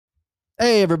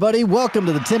Hey, everybody. Welcome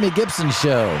to the Timmy Gibson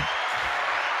Show.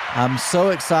 I'm so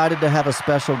excited to have a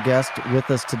special guest with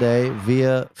us today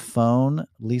via phone,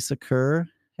 Lisa Kerr.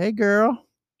 Hey, girl.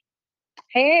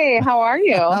 Hey, how are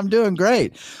you? I'm doing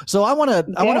great. So I want to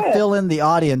Good. fill in the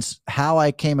audience how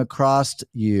I came across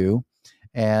you,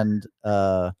 and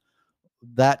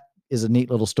that is a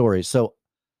neat little story. So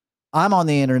I'm on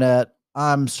the internet.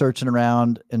 I'm searching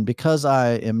around, and because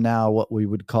I am now what we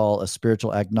would call a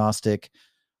spiritual agnostic,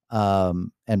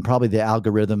 and probably the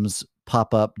algorithms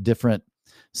pop up different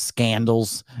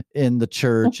scandals in the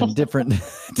church and different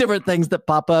different things that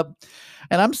pop up,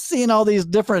 and I'm seeing all these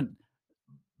different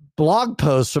blog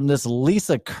posts from this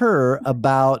Lisa Kerr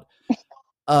about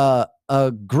a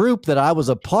group that I was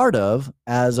a part of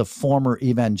as a former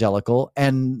evangelical,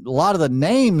 and a lot of the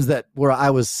names that were I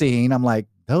was seeing, I'm like,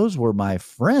 those were my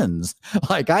friends.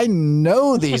 Like, I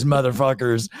know these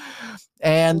motherfuckers.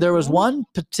 And there was one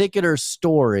particular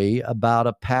story about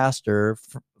a pastor,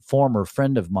 former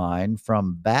friend of mine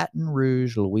from Baton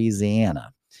Rouge,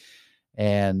 Louisiana.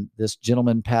 And this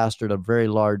gentleman pastored a very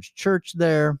large church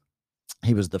there.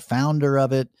 He was the founder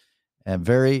of it, and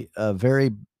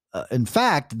in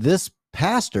fact, this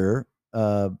pastor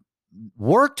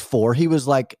he was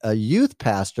like a youth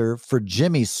pastor for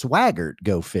Jimmy Swaggart,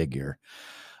 go figure.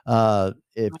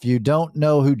 If you don't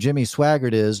know who Jimmy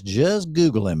Swaggart is, just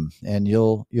Google him and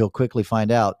you'll quickly find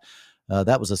out.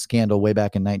 That was a scandal way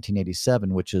back in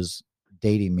 1987, which is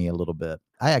dating me a little bit.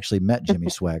 I actually met Jimmy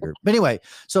Swaggart. But anyway,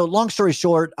 so long story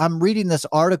short, I'm reading this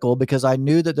article because I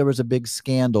knew that there was a big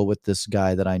scandal with this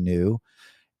guy that I knew.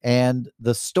 And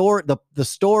the story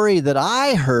that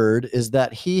I heard is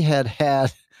that he had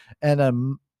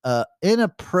an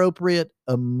inappropriate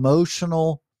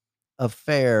emotional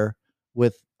affair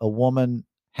with a woman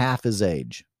half his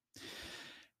age,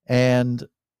 and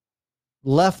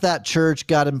left that church,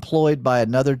 got employed by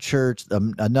another church,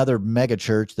 another mega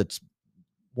church that's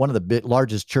one of the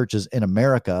largest churches in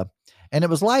America. And it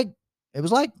was like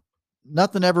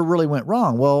nothing ever really went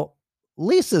wrong. Well,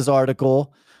 Lisa's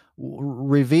article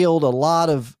revealed a lot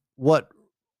of what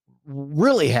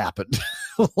really happened.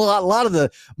 a lot of the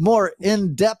more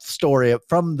in-depth story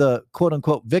from the quote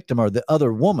unquote victim, or the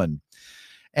other woman.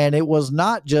 And it was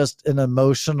not just an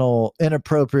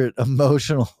inappropriate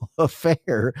emotional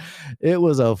affair. It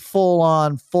was a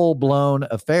full-on, full-blown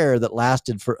affair that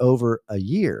lasted for over a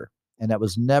year. And that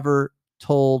was never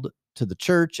told to the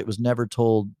church. It was never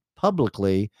told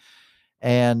publicly.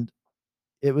 And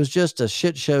it was just a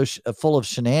shit show full of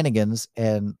shenanigans.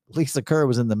 And Lisa Kerr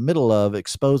was in the middle of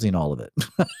exposing all of it.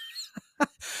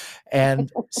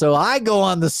 And so I go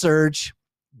on the search,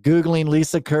 Googling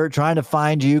Lisa Kerr, trying to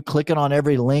find you, clicking on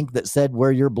every link that said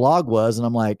where your blog was. And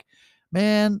I'm like,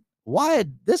 man, why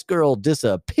had this girl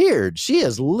disappeared? She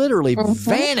has literally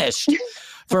vanished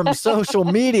from social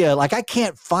media. Like, I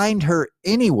can't find her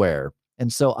anywhere.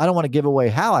 And so I don't want to give away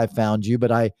how I found you,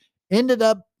 but I ended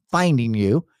up finding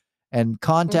you and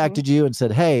contacted you and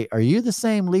said, hey, are you the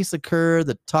same Lisa Kerr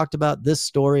that talked about this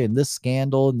story and this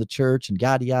scandal in the church and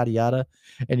yada, yada, yada?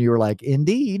 And you were like,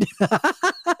 indeed.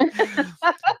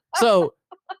 So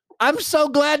I'm so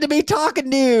glad to be talking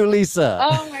to you, Lisa.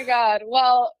 Oh my God.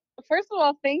 Well, first of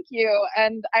all, thank you.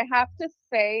 And I have to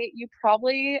say, you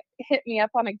probably hit me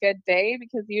up on a good day,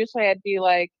 because usually I'd be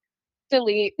like,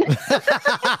 delete.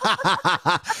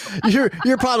 You're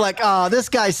probably like, oh, this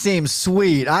guy seems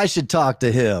sweet, I should talk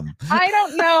to him. I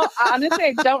don't know. Honestly,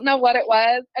 I don't know what it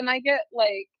was. And I get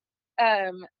like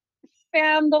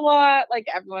spammed a lot, like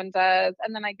everyone does.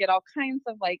 And then I get all kinds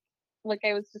of like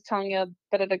I was just telling you a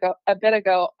bit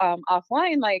ago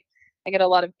offline, like I get a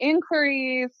lot of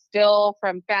inquiries still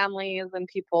from families and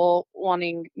people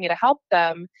wanting me to help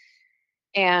them.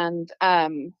 And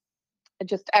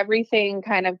just everything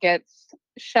kind of gets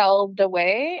shelved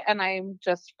away, and I'm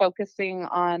just focusing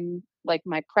on like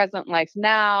my present life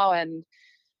now. And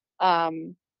that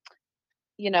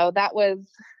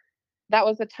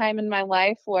was a time in my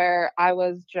life where I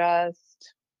was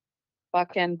just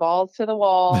fucking balls to the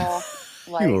wall.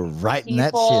 Like, you were writing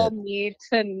that people shit. need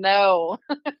to know.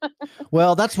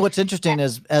 Well, that's what's interesting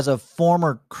is, as a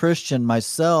former Christian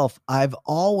myself, I've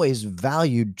always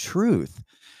valued truth.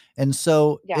 And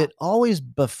so it always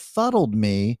befuddled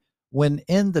me when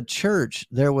in the church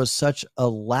there was such a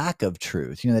lack of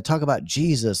truth. They talk about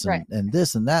Jesus and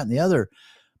this and that and the other,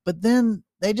 but then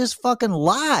they just fucking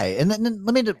lie. And then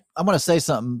I want to say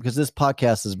something, because this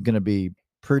podcast is going to be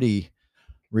pretty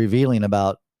revealing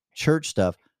about church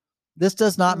stuff. This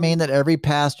does not mean that every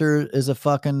pastor is a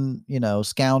fucking,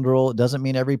 scoundrel. It doesn't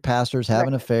mean every pastor is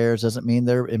having affairs. It doesn't mean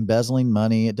they're embezzling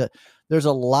money. There's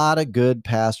a lot of good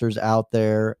pastors out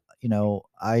there.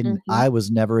 Mhm. I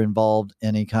was never involved in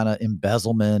any kind of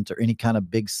embezzlement or any kind of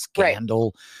big Right.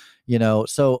 scandal,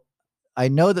 so I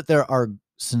know that there are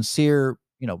sincere,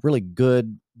 really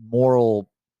good moral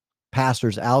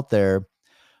pastors out there,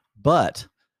 but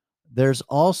there's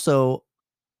also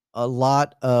a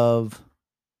lot of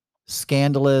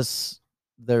scandalous.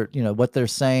 They're, what they're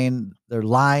saying, they're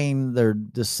lying, they're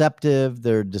deceptive,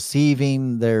 they're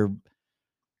deceiving, they're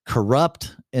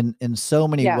corrupt in so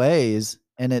many Yeah. ways,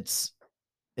 and it's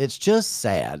just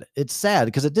sad. It's sad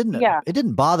because Yeah. it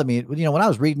didn't bother me, when I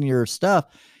was reading your stuff.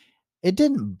 It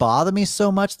didn't bother me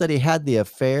so much that he had the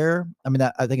affair. I mean,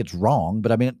 I think it's wrong,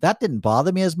 but I mean, that didn't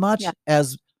bother me as Yeah. much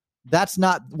as that's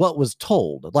not what was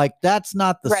told. Like, that's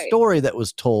not the Right. story that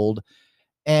was told.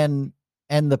 And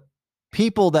the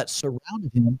people that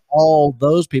surrounded him, all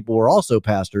those people were also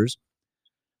pastors.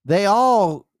 They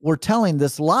all were telling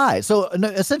this lie. So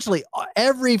essentially,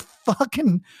 every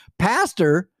fucking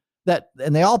pastor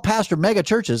and they all pastor mega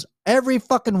churches, every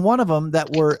fucking one of them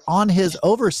that were on his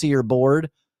overseer board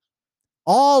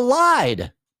all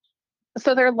lied.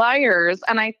 So they're liars.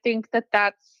 And I think that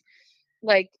that's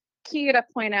like key to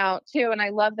point out too. And I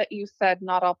love that you said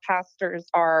not all pastors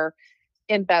are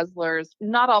embezzlers.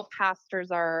 Not all pastors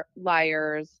are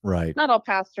liars. Right. Not all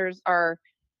pastors are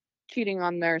cheating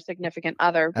on their significant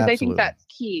other, because I think Absolutely. that's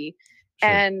key. Sure.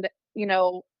 And,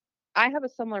 I have a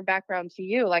similar background to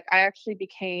you. Like, I actually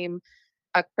became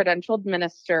a credentialed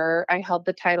minister. I held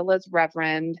the title as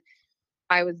reverend.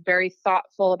 I was very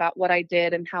thoughtful about what I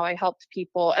did and how I helped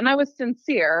people. And I was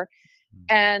sincere. Mhm.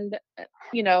 And,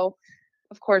 you know,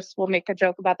 of course, we'll make a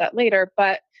joke about that later.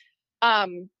 But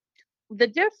um, the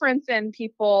difference in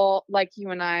people like you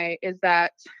and I is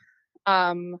that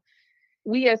um,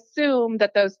 we assume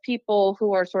that those people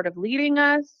who are sort of leading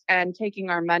us and taking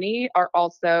our money are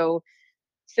also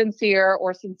sincere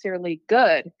or sincerely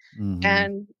good. Mhm.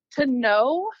 And to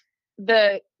know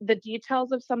the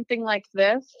details of something like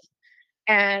this,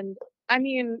 and I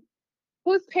mean,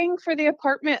 who's paying for the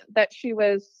apartment that she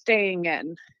was staying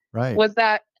in? Right. Was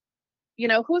that,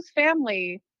 whose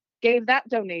family gave that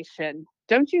donation?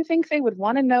 Don't you think they would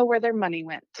want to know where their money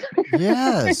went?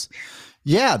 Yes.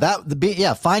 Yeah,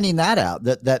 finding that out,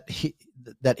 that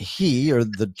he or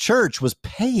the church was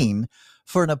paying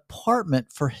for an apartment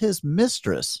for his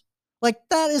mistress. Like,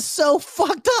 that is so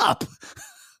fucked up.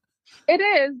 It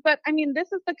is, but I mean,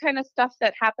 this is the kind of stuff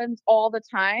that happens all the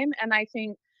time. And I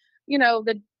think,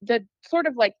 the sort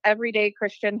of like everyday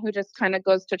Christian who just kind of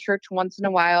goes to church once in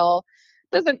a while,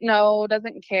 doesn't know,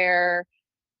 doesn't care.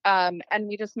 And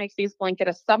we just make these blanket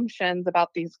assumptions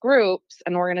about these groups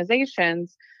and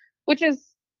organizations, which is,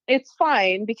 it's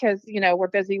fine because, we're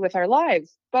busy with our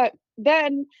lives. But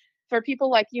then for people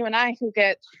like you and I who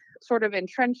get sort of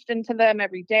entrenched into them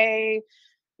every day,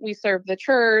 we serve the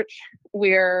church,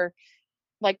 we're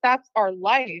like, that's our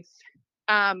life.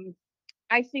 Um,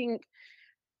 I think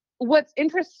what's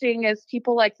interesting is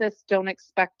people like this don't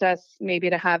expect us maybe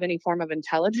to have any form of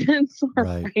intelligence or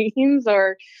Right. brains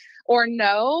or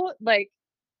know, like,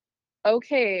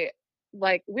 okay,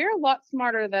 like, we're a lot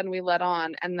smarter than we let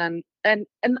on. And then and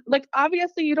like,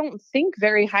 obviously you don't think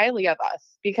very highly of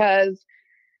us because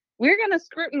we're going to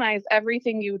scrutinize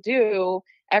everything you do,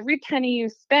 every penny you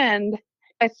spend,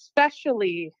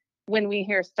 especially when we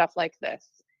hear stuff like this.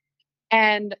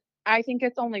 And I think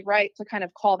it's only right to kind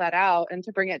of call that out and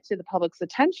to bring it to the public's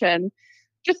attention,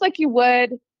 just like you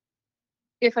would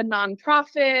if a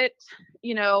nonprofit,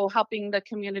 helping the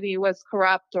community was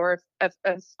corrupt, or if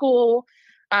a school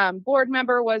board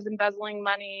member was embezzling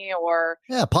money, Yeah, or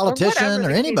whatever politician or the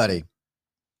case is. anybody.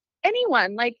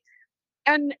 Anyone, like,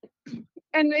 and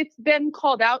it's been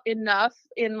called out enough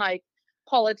in like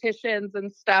politicians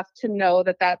and stuff to know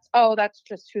that that's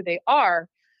just who they are.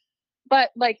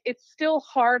 But like, it's still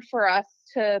hard for us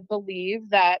to believe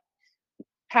that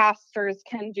pastors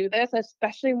can do this,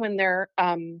 especially when they're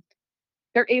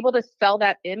able to sell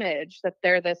that image that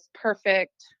they're this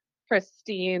perfect,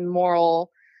 pristine,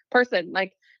 moral person,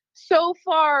 like so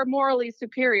far morally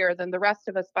superior than the rest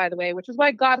of us, by the way, which is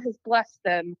why God has blessed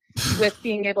them with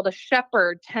being able to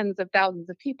shepherd tens of thousands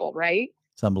of people, right?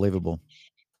 It's unbelievable.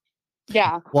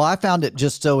 Yeah. Well, I found it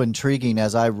just so intriguing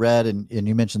as I read, and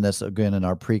you mentioned this again in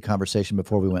our pre-conversation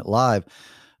before we went live.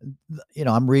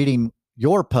 I'm reading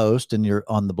your post and you're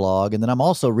on the blog, and then I'm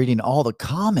also reading all the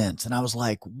comments, and I was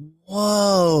like,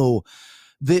 whoa,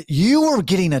 that you were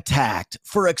getting attacked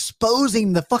for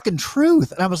exposing the fucking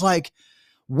truth. And I was like,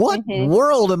 what Hmm.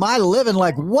 world am I living?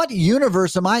 Like, what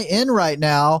universe am I in right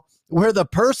now where the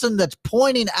person that's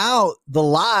pointing out the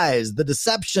lies, the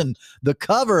deception, the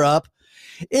cover up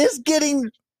is getting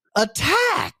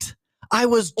attacked?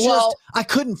 Well, I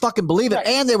couldn't fucking believe it. right.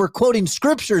 And they were quoting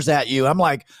scriptures at you. I'm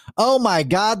like, oh my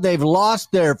God, they've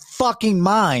lost their fucking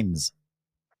minds.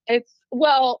 It's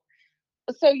well,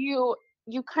 so you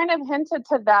kind of hinted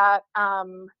to that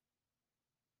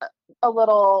a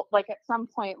little, like at some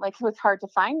point, like it was hard to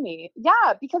find me.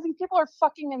 Yeah, because these people are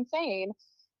fucking insane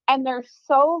and they're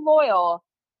so loyal.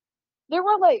 There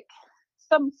were like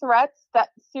some threats that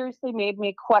seriously made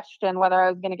me question whether I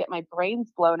was going to get my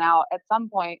brains blown out at some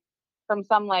point from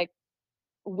some like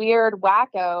weird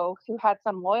wacko who had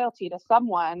some loyalty to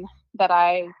someone that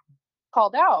I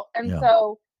called out. And Yeah.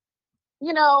 so,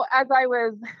 as I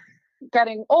was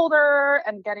getting older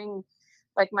and getting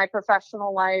like my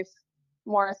professional life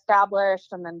more established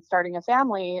and then starting a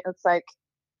family, it's like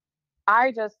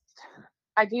I just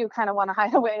I do kind of want to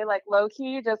hide away like low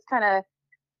key, just kind of.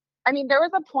 I mean, there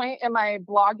was a point in my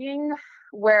blogging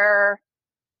where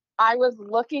I was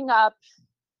looking up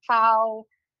how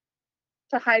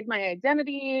to hide my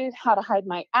identity, how to hide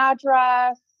my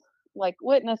address, like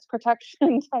witness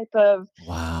protection type of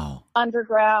Wow.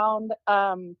 underground.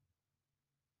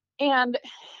 And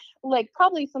like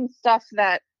probably some stuff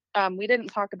that we didn't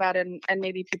talk about and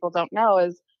maybe people don't know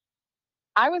is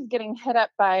I was getting hit up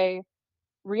by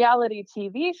reality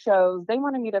TV shows. They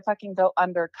wanted me to fucking go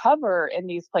undercover in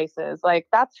these places. Like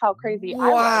that's how crazy I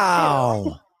was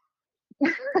too.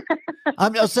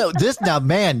 Wow. So this now,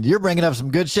 man, you're bringing up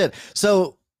some good shit.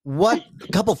 So what,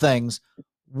 a couple things.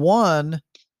 One,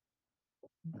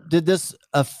 did this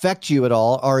affect you at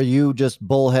all? Or are you just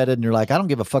bullheaded and you're like, I don't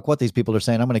give a fuck what these people are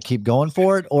saying. I'm going to keep going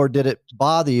for it. Or did it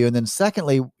bother you? And then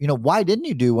secondly, why didn't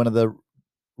you do one of the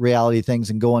reality things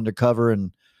and go undercover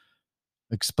and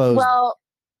expose? Well,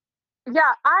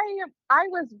 yeah, I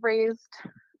was raised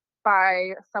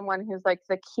by someone who's like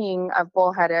the king of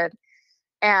bullheaded,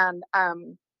 and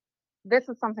this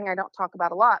is something I don't talk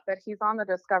about a lot, but he's on the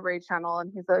Discovery Channel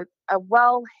and he's a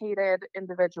well hated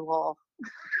individual.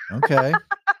 Okay.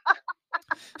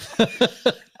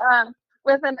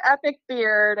 With an epic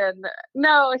beard, and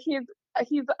no,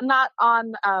 he's not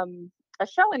on a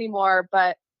show anymore,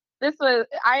 but this was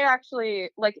I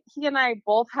actually like he and I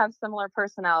both have similar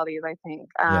personalities, I think.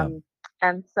 Yeah.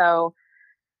 And so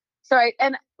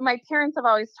and my parents have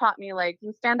always taught me like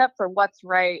you stand up for what's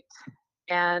right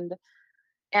and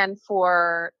and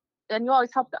for and you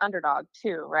always help the underdog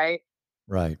too, right?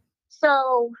 Right.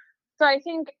 So so I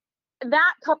think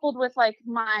that coupled with like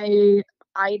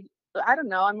I I don't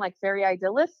know, I'm like very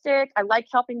idealistic. I like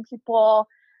helping people.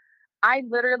 I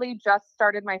literally just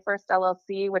started my first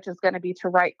LLC, which is going to be to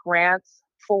write grants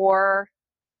for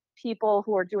people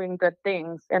who are doing good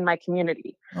things in my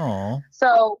community. Oh.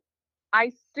 So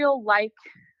I still like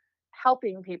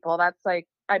helping people. That's like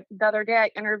the other day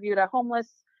I interviewed a homeless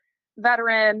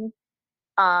veteran.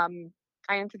 I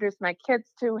introduced my kids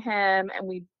to him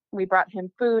and we brought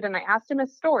him food and I asked him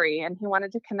his story and he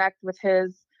wanted to connect with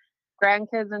his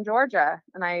grandkids in Georgia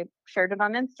and I shared it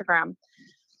on Instagram.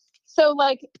 So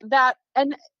like that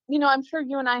and I'm sure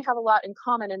you and I have a lot in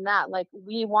common in that like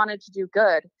we wanted to do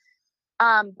good.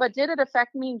 But did it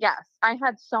affect me? Yes. I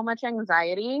had so much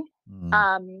anxiety.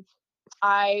 Um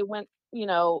I went,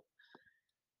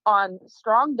 on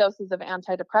strong doses of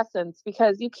antidepressants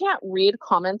because you can't read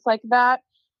comments like that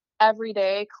every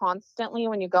day constantly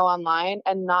when you go online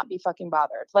and not be fucking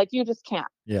bothered. Like you just can't.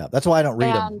 Yeah. That's why I don't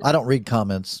read them. And I don't read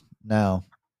comments now.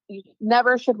 you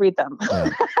never should read them. Yeah.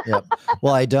 Yep.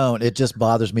 Well, I don't. It just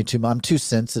bothers me too much. I'm too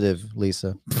sensitive,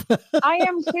 Lisa. I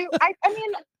am too. I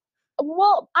mean,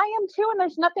 well, I am too, and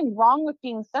there's nothing wrong with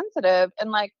being sensitive.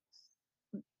 And like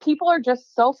people are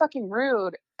just so fucking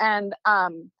rude. And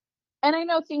I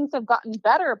know things have gotten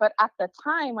better, but at the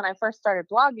time when I first started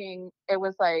blogging, it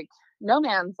was like no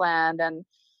man's land. And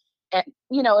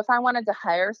if I wanted to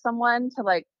hire someone to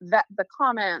like vet the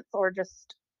comments or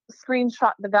just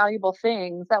screenshot the valuable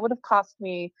things, that would have cost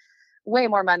me way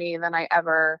more money than I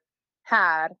ever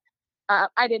had.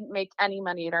 I didn't make any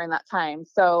money during that time.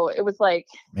 So it was like,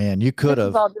 Man, you could this is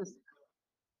have. all just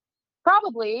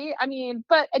probably, I mean,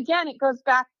 but again, it goes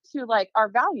back to like our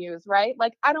values, right?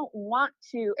 Like, I don't want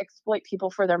to exploit people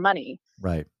for their money.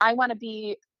 Right. I want to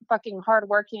be fucking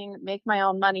hardworking, make my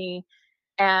own money.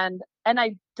 And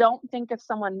I don't think if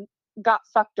someone got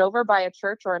fucked over by a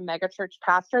church or a mega church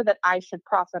pastor that I should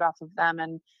profit off of them.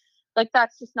 And like,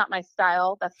 that's just not my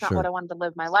style. That's not what I wanted to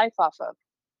live my life off of.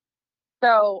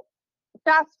 So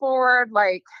fast forward,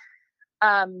 like,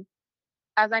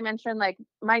 as I mentioned, like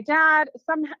my dad,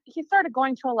 he started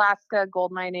going to Alaska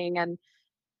gold mining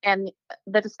and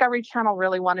the Discovery Channel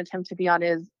really wanted him to be on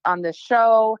this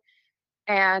show.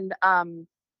 And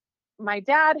my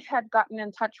dad had gotten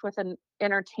in touch with an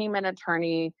entertainment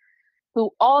attorney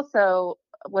who also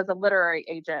was a literary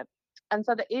agent. And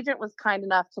so the agent was kind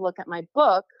enough to look at my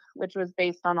book, which was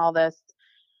based on all this.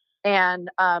 And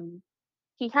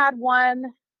he had one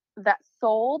that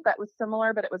sold that was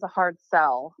similar, but it was a hard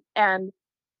sell. And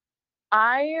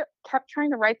I kept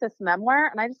trying to write this memoir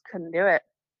and I just couldn't do it.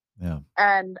 Yeah.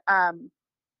 And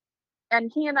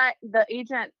he and I, the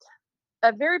agent,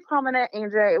 a very prominent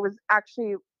agent, it was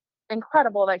actually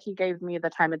incredible that he gave me the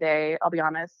time of day. I'll be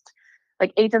honest.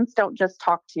 Like, agents don't just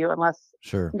talk to you unless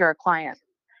Sure. you're a client,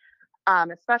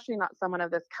 especially not someone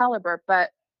of this caliber.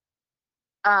 But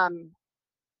um,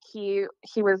 he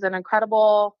was an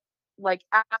incredible like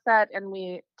asset, and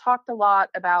we talked a lot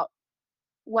about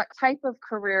what type of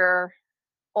career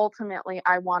ultimately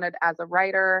I wanted as a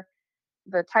writer,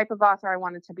 the type of author I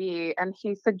wanted to be, and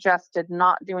he suggested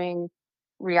not doing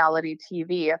reality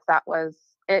TV if that was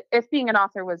if being an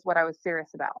author was what I was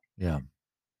serious about. Yeah.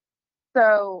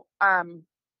 So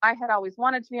I had always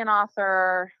wanted to be an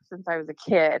author since I was a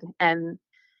kid, and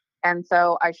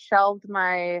so I shelved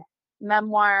my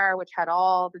memoir, which had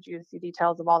all the juicy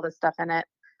details of all this stuff in it,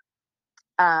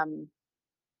 um,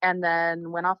 and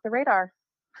then went off the radar.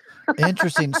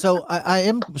 Interesting. So I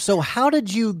am. So how did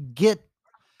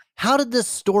this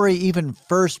story even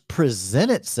first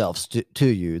present itself to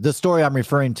you? The story I'm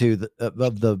referring to of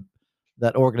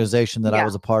that organization that I Yeah,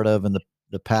 was a part of and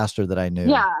the pastor that I knew.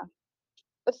 yeah.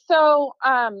 So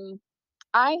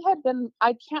I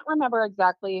can't remember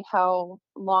exactly how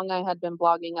long I had been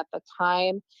blogging at the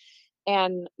time.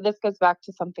 And this goes back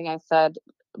to something I said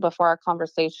before our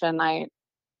conversation. I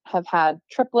have had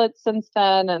triplets since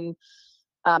then, and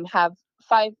have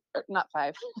five, not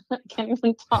five, I can't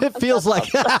even talk. It feels like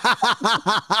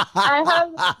I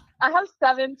have I have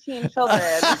 17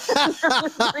 children.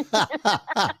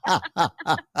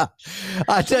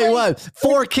 I tell you Like, what,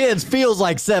 4 kids feels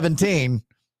like 17.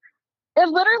 it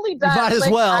literally You might does. as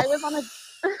Like, well. I was on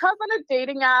a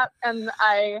dating app, and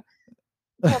I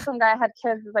told some guy I had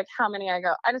kids. He's like, "How many?" I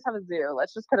go, "I just have a zoo.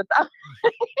 Let's just put it that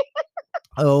way."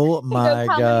 Oh He goes, my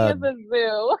 "How many is God. a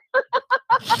zoo?"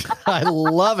 I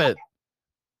love it.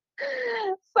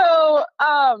 So,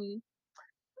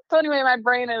 so anyway, my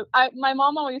brain is. My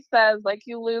mom always says, like,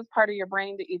 you lose part of your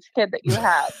brain to each kid that you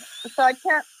have. So I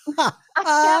can't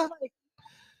like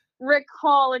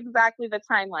recall exactly the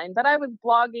timeline, but I was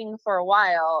blogging for a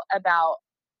while about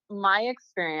my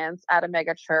experience at a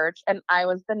mega church, and I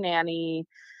was the nanny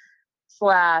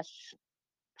slash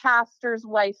pastor's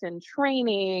wife in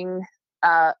training.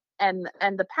 And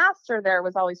the pastor there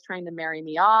was always trying to marry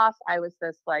me off. I was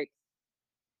this like,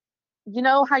 you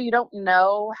know how you don't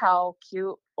know how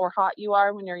cute or hot you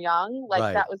are when you're young? Like,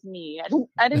 Right. that was me.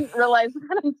 I didn't realize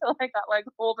that until I got like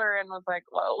older and was like,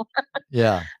 whoa,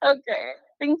 Yeah. okay,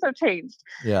 things have changed.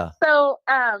 Yeah. So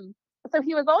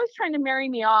he was always trying to marry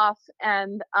me off,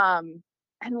 and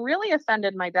really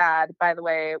offended my dad, by the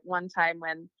way, one time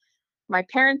when my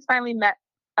parents finally met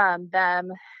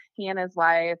them, he and his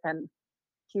wife, and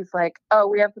he's like, "Oh,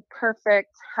 we have the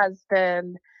perfect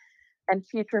husband and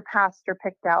future pastor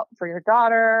picked out for your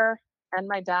daughter." And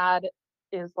my dad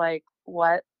is like,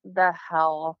 "What the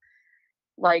hell?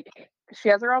 Like, she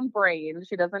has her own brain.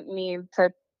 She doesn't need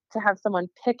to have someone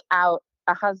pick out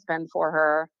a husband for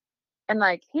her." And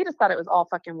like, he just thought it was all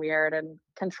fucking weird and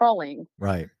controlling.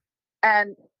 Right.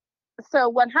 And so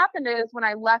what happened is, when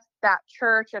I left that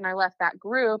church and I left that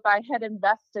group, I had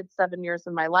invested 7 years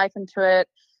of my life into it.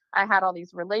 I had all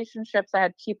these relationships. I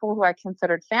had people who I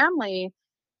considered family.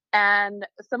 And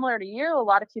similar to you, a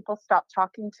lot of people stopped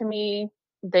talking to me.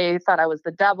 They thought I was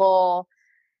the devil.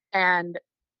 And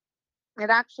it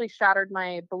actually shattered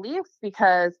my beliefs,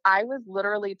 because I was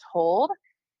literally told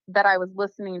that I was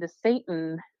listening to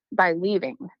Satan by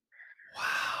leaving.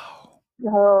 Wow.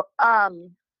 So,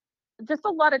 just a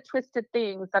lot of twisted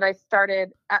things that I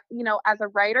started, as a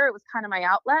writer. It was kind of my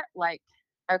outlet. Like,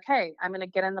 okay, I'm going to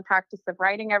get in the practice of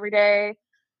writing every day.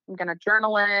 I'm going to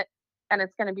journal it, and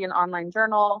it's going to be an online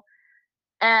journal.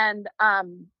 And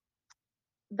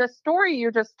the story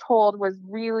you just told was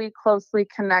really closely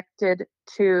connected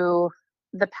to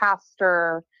the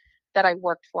pastor that I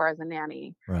worked for as a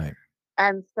nanny. Right.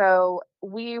 And so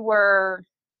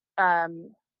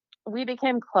um, we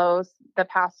became close, the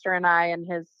pastor and I, and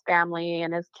his family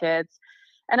and his kids.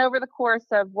 And over the course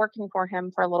of working for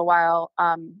him for a little while,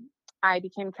 I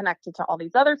became connected to all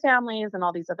these other families and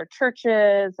all these other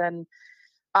churches,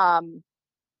 um,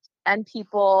 and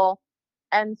people.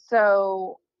 And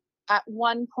so at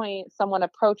one point, someone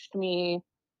approached me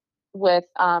with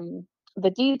the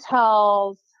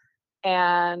details,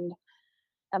 and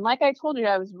like I told you,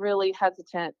 I was really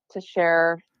hesitant to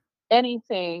share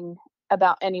anything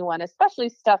about anyone, especially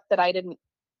stuff that I didn't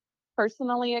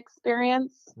personally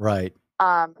experience, Right.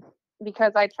 um,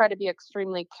 because I try to be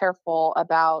extremely careful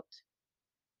about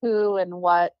who and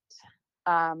what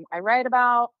I write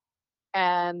about.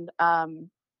 And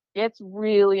it's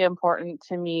really important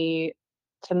to me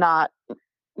to not,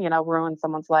 ruin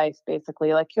someone's life,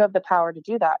 basically. Like, you have the power to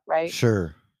do that, right?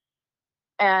 Sure.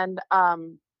 And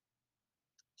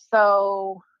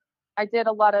so I did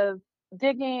a lot of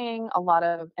digging, a lot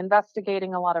of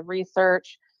investigating, a lot of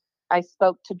research. I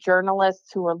spoke to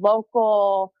journalists who were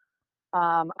local.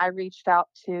 I reached out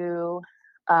to,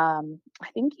 I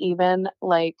think, even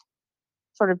like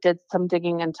sort of did some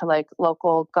digging into like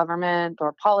local government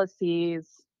or policies,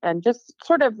 and just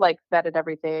sort of like vetted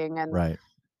everything, Right.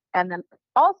 and then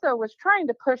also was trying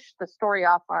to push the story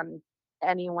off on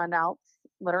anyone else,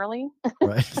 literally.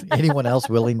 Right. Anyone else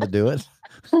willing to do it?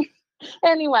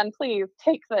 Anyone, please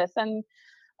take this.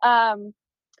 Um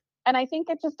and I think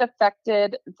it just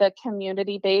affected the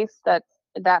community base that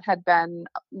had been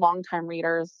longtime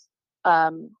readers,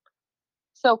 um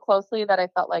so closely, that I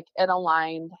felt like it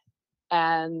aligned.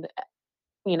 And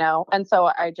and so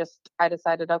I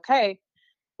decided, okay,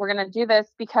 we're going to do this,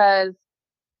 because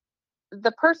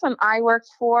the person I worked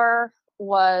for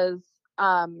was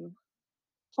um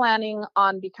planning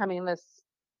on becoming this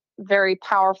very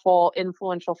powerful,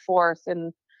 influential force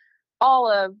in all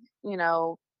of,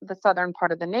 the southern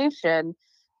part of the nation.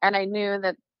 And I knew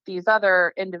that these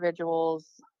other individuals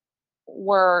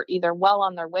were either well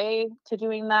on their way to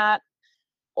doing that,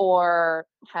 or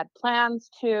had plans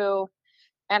to.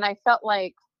 And I felt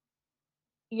like,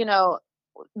 you know,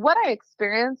 what I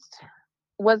experienced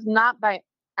was not by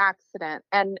accident,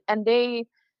 and they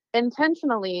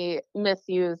intentionally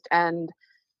misused and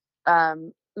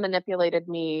manipulated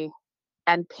me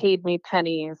and paid me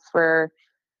pennies for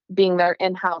being their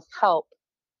in-house help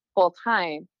full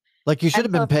time. Like you should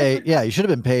And have so been if this paid. is Yeah, you should have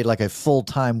been paid like a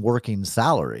full-time working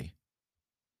salary.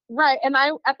 right, and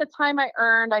I at the time I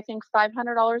earned, I think,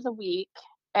 $500 a week,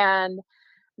 and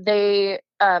they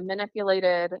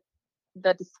manipulated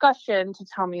the discussion to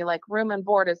tell me like room and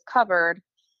board is covered.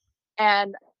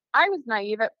 And I was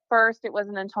naive at first. It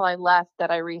wasn't until I left that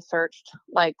I researched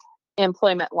like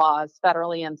employment laws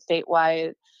federally and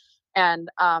statewide, and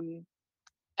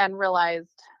realized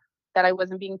that I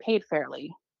wasn't being paid fairly.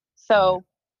 Right. So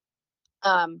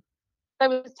I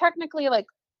was technically like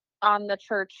on the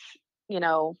church, you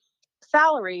know,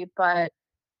 salary, but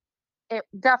it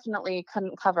definitely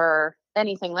couldn't cover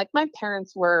anything. Like, my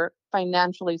parents were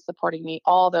financially supporting me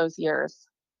all those years.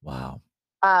 Wow.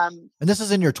 Um, And this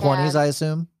is in your 20s, and I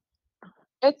assume?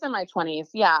 it's in my 20s,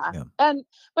 yeah. Yeah.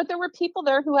 But there were people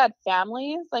there who had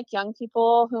families, like young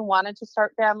people who wanted to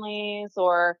start families,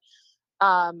 or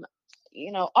um,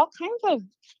 all kinds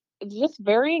of just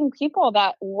varying people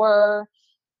that were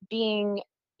being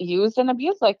used and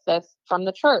abused like this from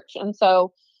the church. And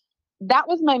so that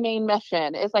was my main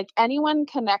mission, is like anyone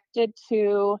connected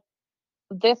to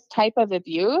this type of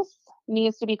abuse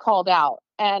needs to be called out.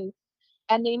 And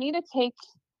um they need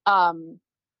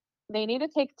to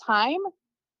take time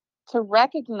to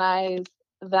recognize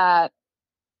that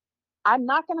I'm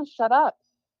not going to shut up.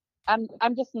 I'm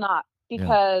just not, Yeah.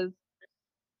 because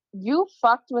you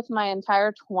fucked with my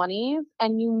entire 20s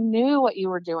and you knew what you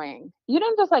were doing. You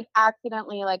didn't just like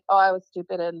accidentally, like, oh, I was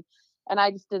stupid and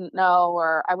I just didn't know,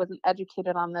 or I wasn't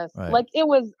educated on this. Right. Like, it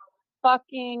was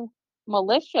fucking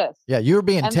malicious. Yeah, you were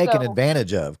being And taken so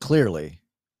advantage of, clearly.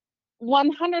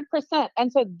 100%.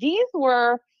 And so these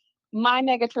were my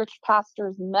megachurch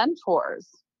pastor's mentors.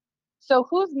 So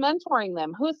who's mentoring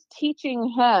them? Who's teaching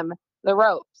him the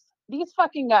ropes? These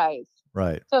fucking guys.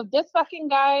 Right. So this fucking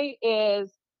guy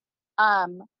is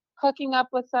um hooking up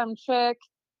with some chick,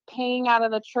 paying out of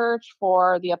the church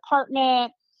for the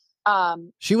apartment,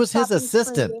 She was his shopping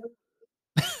assistant.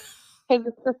 spree, his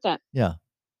assistant. Yeah.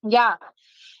 Yeah.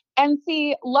 And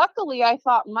see, luckily I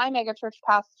thought my megachurch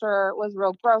pastor was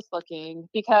real gross looking,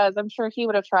 because I'm sure he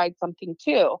would have tried something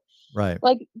too. Right.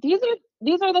 Like, these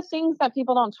are the things that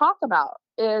people don't talk about,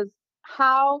 is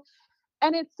how,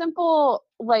 and it's simple,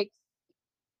 like,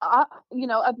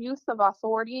 abuse of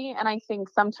authority. And I think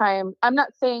sometimes, I'm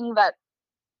not saying that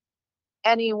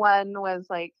anyone was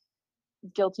like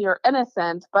guilty or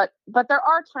innocent, but there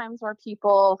are times where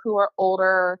people who are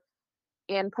older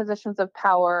in positions of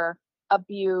power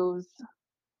abuse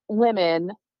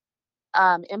women,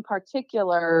 in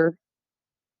particular.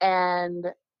 And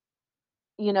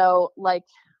like,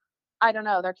 I don't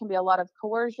know, there can be a lot of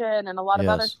coercion and a lot of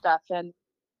other Yes. stuff.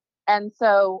 And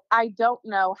so I don't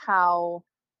know how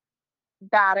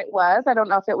bad it was. I don't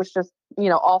know if it was just,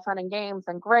 all fun and games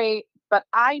and great, but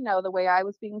I know the way I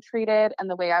was being treated and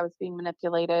the way I was being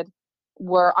manipulated.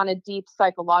 were on a deep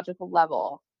psychological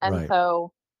level. And Right.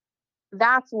 so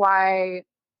that's why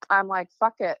I'm like,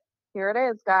 fuck it. Here it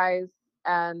is, guys.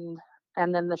 And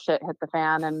then the shit hit the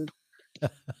fan, and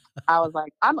I was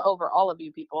like, I'm over all of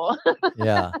you people.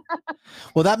 Yeah.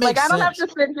 Well, that Like, makes I don't have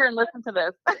sense. to sit here and listen to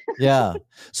this. Yeah.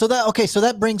 So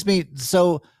that brings me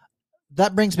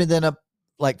then up,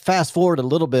 like, fast forward a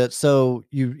little bit. So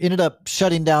you ended up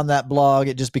shutting down that blog.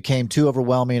 It just became too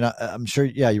overwhelming. I'm sure,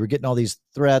 yeah, you were getting all these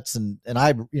threats, and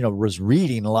I, was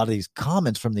reading a lot of these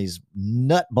comments from these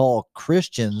nutball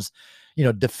Christians,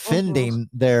 Mm-hmm. defending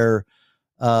their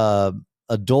uh,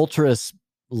 adulterous,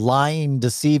 lying,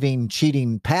 deceiving,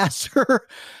 cheating pastor.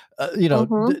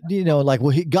 Mm-hmm. Like,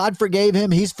 well, God forgave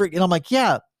him. And I'm like,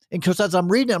 yeah. And because as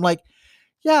I'm reading it, I'm like,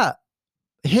 yeah,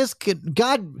 his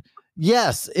God,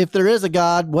 yes, if there is a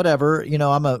God, whatever,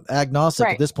 I'm a agnostic at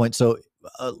Right. this point. So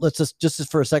let's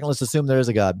just for a second, let's assume there is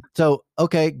a God. So,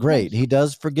 okay, great. He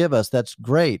does forgive us. That's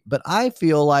great. But I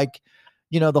feel like,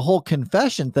 the whole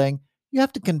confession thing, you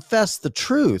have to confess the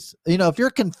truth. If you're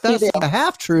You do. confessing a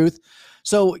half truth,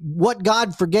 so what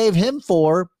God forgave him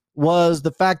for was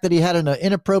the fact that he had an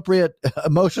inappropriate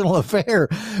emotional affair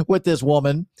with this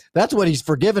woman. That's what he's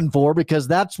forgiven for, because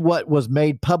that's what was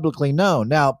made publicly known.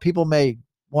 Now, people may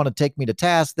want to take me to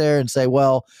task there and say,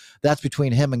 well, that's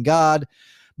between him and God.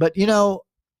 But, the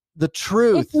It's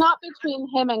truth, not between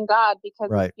him and God, because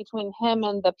it's right? between him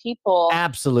and the people who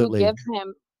Absolutely. give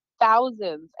him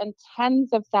thousands and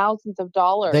tens of thousands of They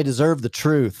dollars. deserve the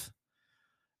truth,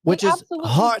 They which is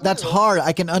absolutely hard. That's do. hard.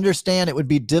 I can understand it would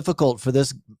be difficult for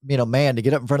this, man to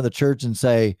get up in front of the church and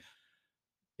say,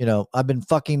 I've been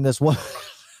fucking this one.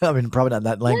 I mean, probably not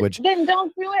that language, Then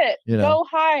don't do it. you know. Go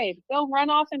hide. Go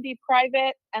run off and be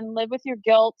private and live with your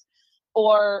guilt,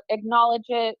 or acknowledge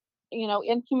it,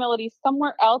 in humility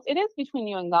somewhere else. It is between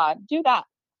you and God. Do that.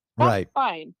 That's Right.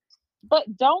 fine.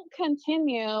 But don't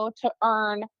continue to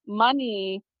earn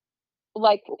money.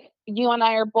 Like, you and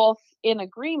I are both in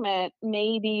agreement.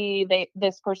 Maybe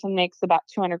this person makes about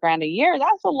 200 grand a year.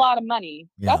 That's a lot of money.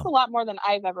 Yeah. That's a lot more than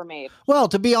I've ever made. Well,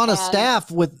 to be on a And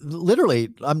staff with, literally,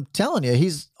 I'm telling you,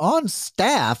 he's on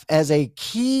staff as a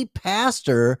key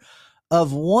pastor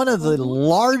of one of the mhm.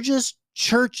 largest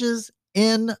churches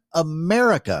in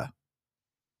America.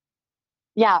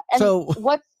 Yeah, and So,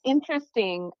 what's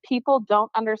interesting, people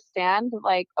don't understand,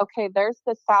 like, okay, there's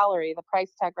the salary, the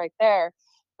price tag right there,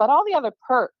 but all the other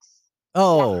perks, the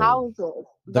oh, houses,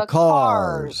 the the cars,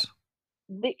 cars,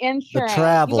 the the insurance, you got an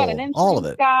travel, all of insurance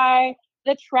it. guy,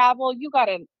 the travel, you got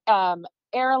an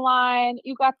airline,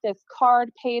 you got this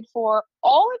card paid for,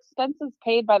 all expenses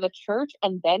paid by the church,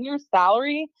 and then your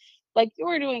salary. Like, you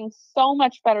were doing so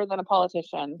much better than a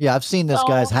politician. Yeah, I've seen this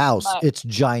guy's So house. much. It's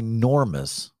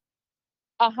ginormous.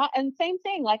 Uh-huh. And same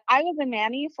thing. Like, I was a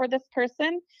nanny for this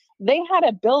person. They had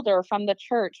a builder from the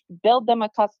church build them a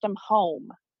custom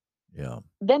home. Yeah.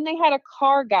 Then they had a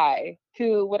car guy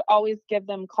who would always give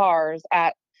them cars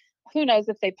at, who knows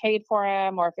if they paid for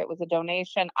him or if it was a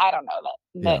donation. I don't know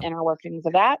the Yeah. inner workings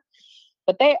of that.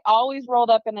 But they always rolled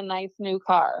up in a nice new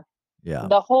car. Yeah.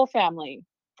 The whole family,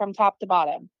 from top to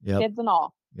bottom, Yep. kids and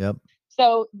all. Yep.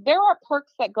 So there are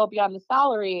perks that go beyond the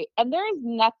salary, and there is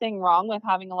nothing wrong with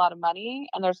having a lot of money,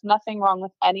 and there's nothing wrong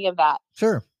with any of that.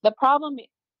 Sure. The problem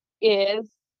is,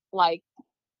 like,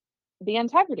 the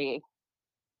integrity.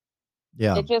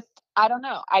 Yeah. It just, I don't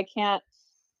know. I can't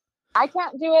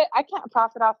do it. I can't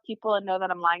profit off people and know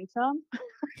that I'm lying to them.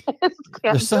 I just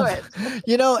There's can't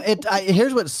do some, it.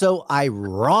 here's what's so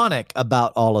ironic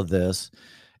about all of this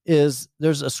is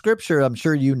there's a scripture, I'm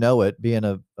sure you know it, being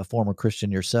a former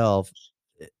Christian yourself.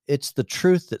 It's the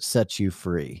truth that sets you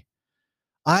free.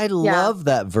 I Yeah. love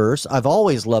that verse. I've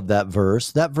always loved that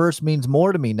verse. That verse means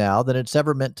more to me now than it's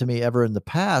ever meant to me ever in the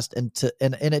past. And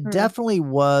it Hmm. definitely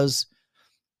was,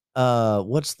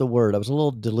 what's the word? I was a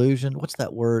little delusioned. What's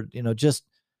that word? Just,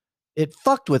 it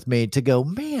fucked with me to go,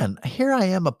 man, here I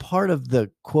am, a part of the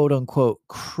quote unquote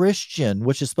Christian,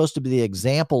 which is supposed to be the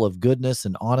example of goodness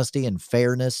and honesty and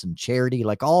fairness and charity,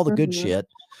 like all the good Hmm. shit.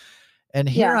 And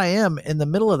here Yeah. I am in the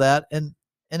middle of that. And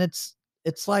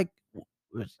it's like,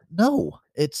 no,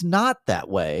 it's not that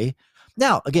way.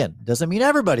 Now, again, doesn't mean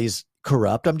everybody's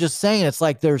corrupt. I'm just saying it's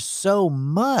like there's so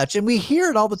much, and we hear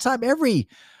it all the time.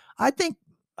 I think,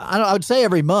 I would say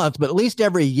every month, but at least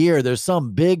every year, there's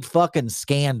some big fucking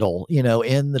scandal,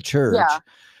 in the Yeah. church.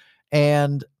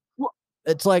 And Well,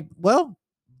 it's like, well,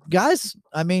 guys,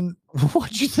 I mean,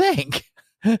 what'd you think?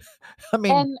 I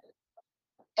mean, and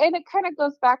and it kind of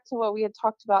goes back to what we had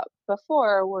talked about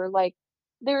before, where, like,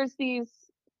 there's these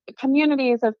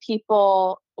communities of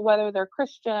people, whether they're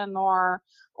Christian or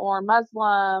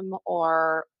Muslim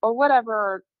or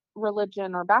whatever,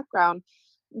 religion or background,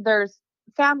 there's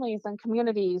families and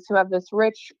communities who have this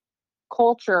rich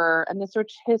culture and this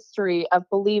rich history of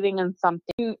believing in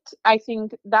something. I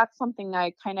think that's something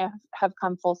I kind of have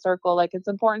come full circle. Like, it's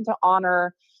important to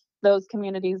honor those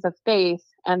communities of faith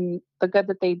and the good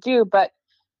that they do. But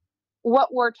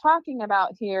what we're talking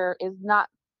about here is not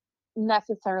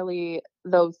necessarily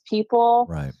those people,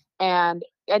 Right. and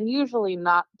usually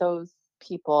not those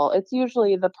people. It's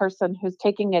usually the person who's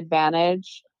taking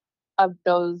advantage of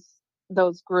those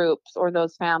groups or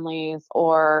those families,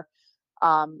 or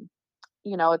um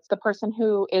it's the person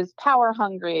who is power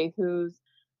hungry, who's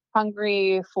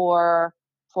hungry for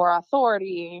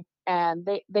authority, and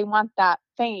they want that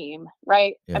fame,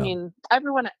 right? I Yeah. mean,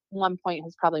 everyone at one point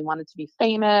has probably wanted to be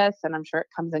famous, and I'm sure it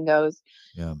comes and goes.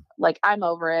 Yeah. Like, I'm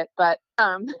over it, but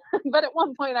but at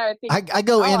one point I would think, I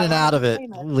go oh, in I and want to out of be it,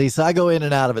 famous. Lisa. I go in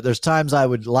and out of it. There's times I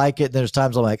would like it. There's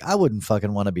times I'm like, I wouldn't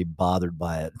fucking want to be bothered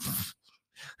by it.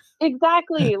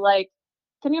 Exactly. Like,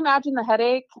 can you imagine the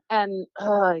headache and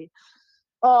the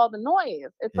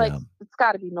noise? It's like, Yeah. it's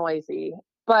got to be noisy.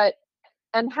 But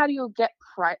and how do you get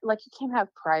like, you can't have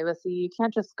privacy. You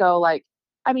can't just go, like,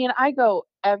 I mean, I go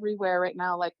everywhere right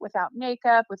now, like, without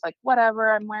makeup, with like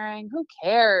whatever I'm wearing. Who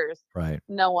cares? Right.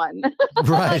 No one. Like,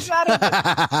 Right.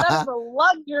 that is a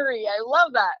luxury. I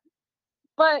love that.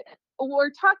 But we're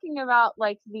talking about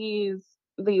like these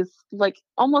like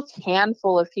almost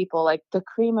handful of people, like the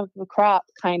cream of the crop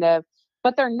kind of,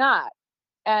 but they're not.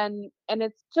 And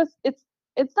it's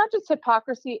not just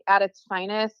hypocrisy at its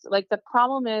finest. Like, the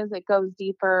problem is, it goes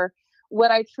deeper. What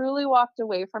I truly walked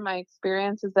away from my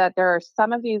experience is that there are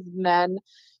some of these men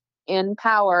in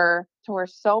power who are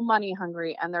so money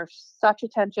hungry, and they're such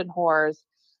attention whores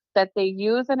that they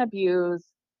use and abuse,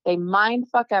 they mind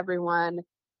fuck everyone,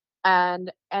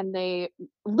 and they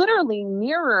literally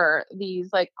mirror these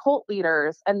like cult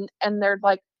leaders, and they're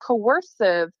like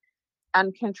coercive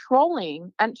and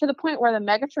controlling, and to the point where the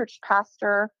megachurch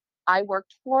pastor I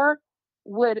worked for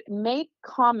would make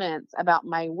comments about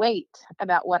my weight,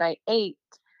 about what I ate,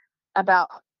 about,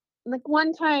 like,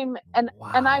 one time, and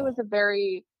I was Wow. a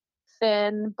very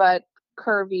thin but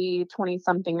curvy 20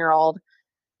 something year old,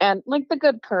 and like the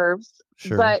good curves.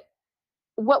 Sure. But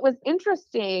what was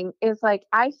interesting is, like,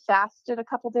 I fasted a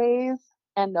couple days,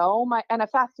 and I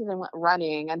fasted and went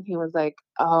running, and he was like,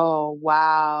 "Oh,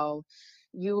 wow.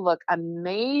 You look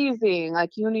amazing.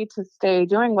 Like, you need to stay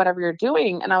doing whatever you're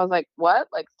doing." And I was like, "What?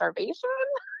 Like, starvation?"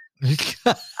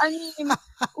 I mean,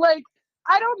 like,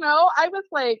 I don't know. I was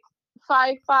like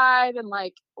 5'5" and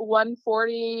like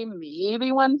 140,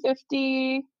 maybe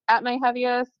 150 at my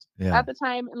heaviest Yeah. at the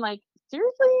time. And like,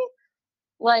 seriously?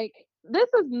 Like, this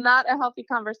is not a healthy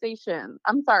conversation.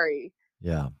 I'm sorry.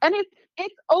 Yeah. And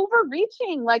it's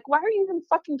overreaching. Like, why are you even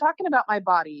fucking talking about my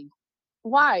body?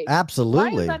 Why? Why is that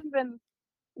Absolutely. even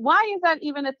why is that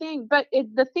even a thing? But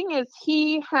the thing is,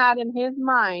 he had in his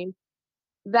mind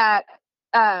that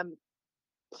um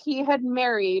he had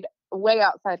married way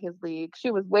outside his league. She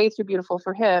was way too beautiful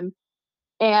for him.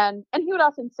 And he would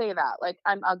often say that, like,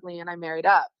 I'm ugly and I married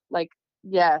up. Like,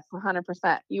 yes,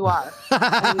 100% you are.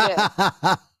 And you did.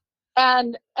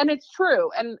 And it's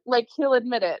true, and like, he'll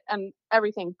admit it and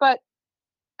everything. But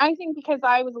I think because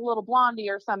I was a little blondie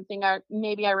or something,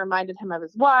 maybe I reminded him of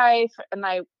his wife, and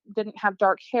I didn't have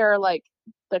dark hair like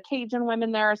the Cajun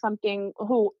women there or something,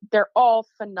 who they're all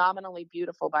phenomenally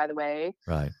beautiful, by the way.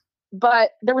 Right.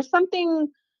 But there was something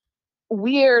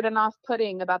weird and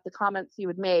off-putting about the comments he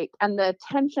would make, and the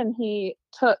attention he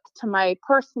took to my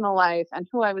personal life and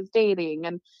who I was dating,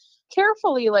 and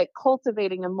carefully like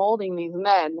cultivating and molding these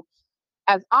men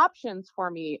as options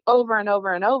for me over and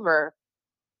over and over.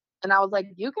 And I was like,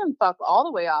 you can fuck all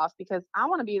the way off, because I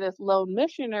want to be this lone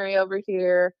missionary over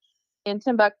here in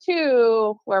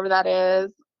Timbuktu, wherever that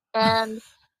is, and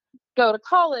go to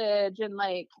college and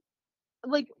like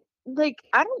like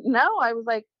I don't know. I was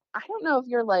like, I don't know if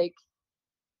you're like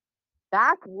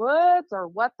backwoods or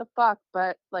what the fuck,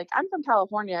 but like, I'm from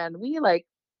California and we like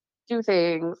do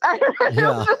things. It was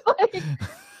Yeah. just like,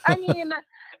 I mean,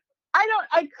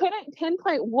 I couldn't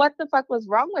pinpoint what the fuck was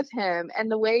wrong with him and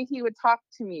the way he would talk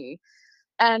to me.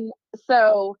 And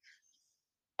so,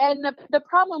 and the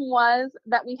problem was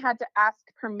that we had to ask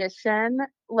permission,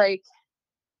 like,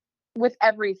 with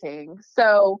everything.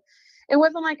 So it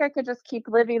wasn't like I could just keep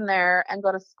living there and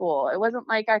go to school. It wasn't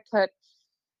like I could,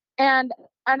 and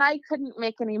I couldn't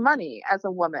make any money as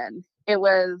a woman. It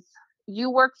was, you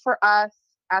work for us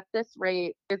at this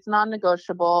rate. It's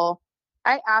non-negotiable.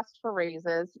 I asked for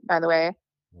raises, by the way.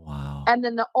 Wow. And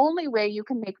then the only way you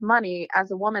can make money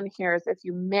as a woman here is if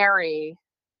you marry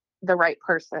the right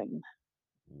person.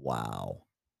 Wow.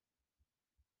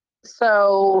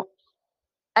 So,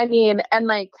 I mean, and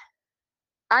like,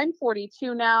 I'm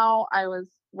 42 now. I was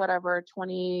whatever,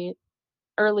 20,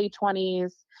 early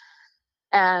 20s.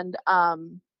 And,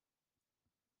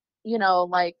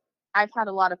 like, I've had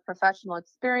a lot of professional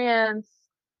experience.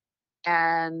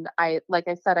 And like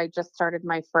I said, I just started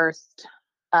my first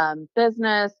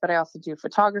business, but I also do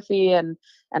photography and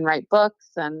write books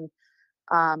and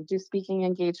do speaking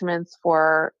engagements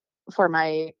for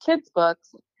my kids'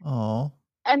 books. Oh,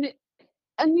 And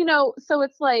so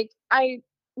it's like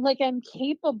I'm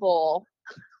capable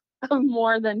of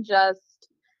more than just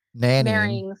nannying.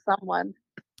 marrying someone,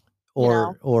 you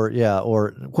know. Or yeah, or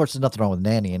of course, there's nothing wrong with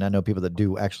nannying. I know people that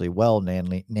do actually well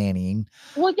nannying,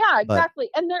 Well, yeah, but exactly.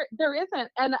 And there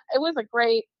isn't. And it was a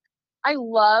great. I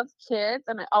love kids,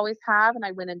 and I always have. And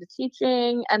I went into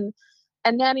teaching, and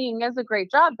nannying is a great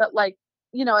job. But like,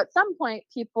 at some point,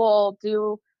 people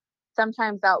do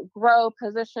sometimes outgrow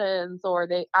positions, or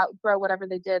they outgrow whatever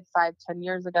they did 5, 10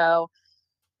 years ago.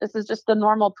 This is just the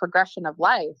normal progression of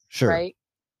life, sure. right?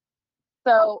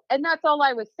 So, and that's all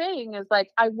I was saying is like,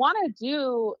 I want to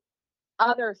do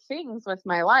other things with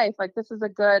my life. Like, this is a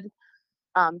good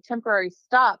temporary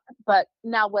stop, but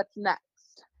now what's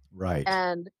next? Right.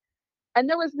 And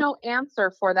there was no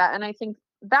answer for that. And I think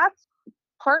that's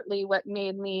partly what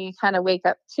made me kind of wake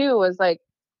up too, was like,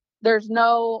 there's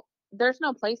no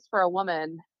place for a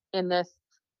woman in this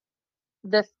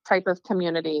type of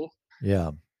community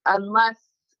Yeah. unless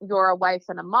you're a wife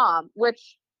and a mom,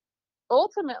 which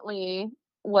ultimately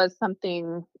was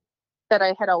something that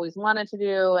I had always wanted to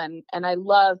do, and I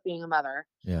love being a mother.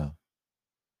 Yeah.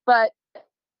 But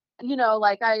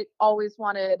like, I always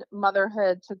wanted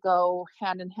motherhood to go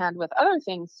hand in hand with other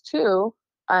things too.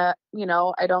 I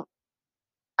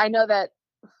know that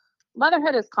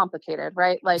motherhood is complicated,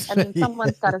 right? Like, I mean, Yeah.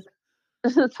 someone's got to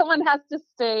someone has to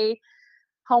stay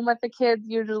home with the kids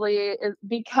usually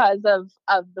because of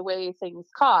the way things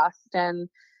cost and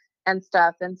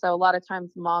stuff. And so a lot of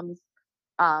times moms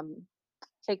um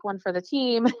take one for the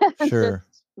team and just, Sure.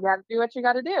 you got to do what you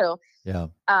got to do. Yeah.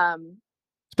 Um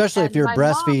Especially if and you're my mom,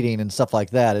 breastfeeding and stuff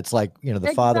like that. It's like,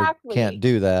 the father can't exactly.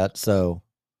 do that. So,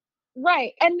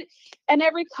 Right. And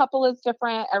every couple is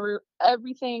different.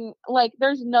 Everything, like,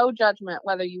 there's no judgment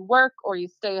whether you work or you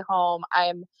stay home.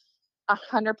 I'm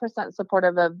 100%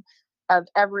 supportive of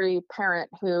every parent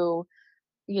who,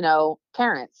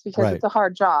 parents, because right. it's a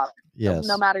hard job, no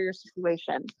Yes, matter your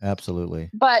situation. absolutely.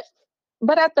 But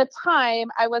at the time,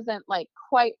 I wasn't like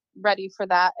quite ready for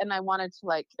that, and I wanted to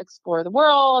like explore the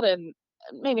world, and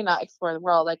maybe not explore the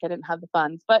world, like I didn't have the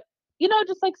funds, but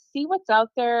just like see what's out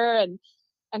there and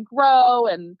grow.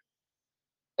 And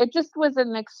it just was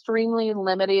an extremely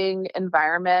limiting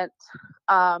environment.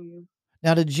 Um,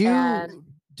 Now, did and you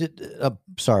did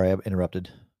sorry, I interrupted.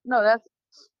 no, that's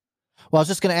Well, I was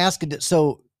just going to ask,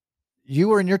 so you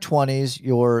were in your 20s,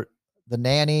 you're the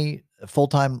nanny,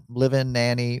 full-time live-in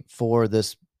nanny for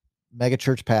this mega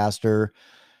church pastor.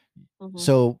 mhm.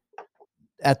 So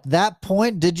at that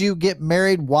point, did you get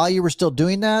married while you were still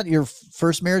doing that, your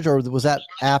first marriage, or was that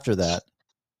after that?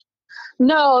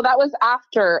 No, that was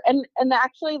after. And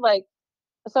actually, like,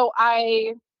 so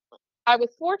I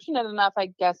was fortunate enough, I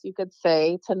guess you could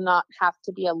say, to not have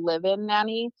to be a live-in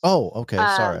nanny. Oh, okay.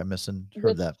 Sorry, I Um, misheard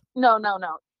which that. No, no,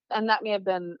 no, and that may have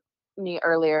been me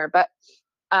earlier, but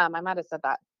I might have said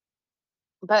that.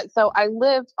 But so I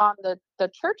lived on the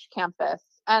church campus,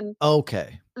 and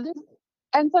Okay. this,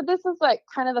 and so this is like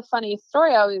kind of the funny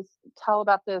story I always tell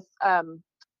about this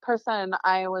person.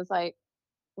 I was like,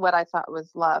 what I thought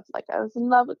was love. Like, I was in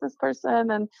love with this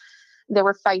person, and they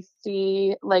were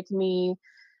feisty like me,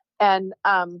 and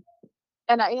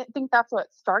I think that's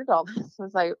what started all this.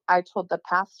 Was I told the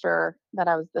pastor that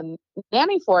I was the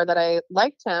nanny for, that I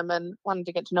liked him and wanted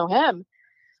to get to know him.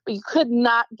 But you could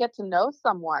not get to know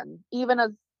someone, even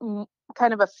as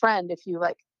kind of a friend, if you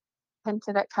like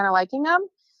hinted at kind of liking them.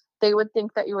 They would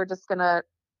think that you were just gonna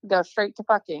go straight to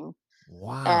fucking.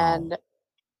 Wow.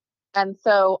 And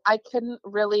so I could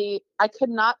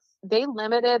not. They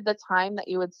limited the time that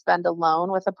you would spend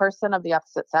alone with a person of the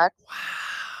opposite sex,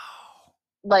 Wow.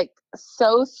 like,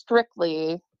 so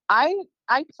strictly. I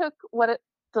I took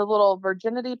the little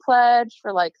virginity pledge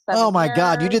for like Oh seven my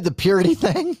God, you years. did the purity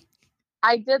thing?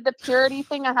 I did the purity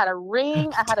thing. I had a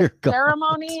ring. I had a Dear God.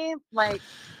 ceremony. Like,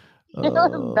 it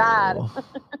was bad. Oh.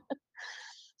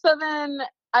 So then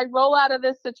I roll out of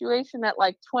this situation at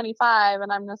like 25,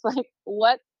 and I'm just like,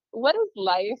 what is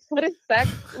life? What is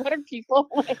sex? What are people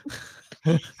like?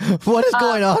 What is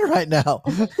going Um, on right now?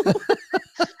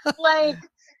 like,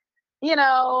 you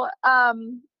know,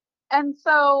 and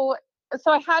so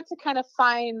I had to kind of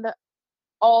find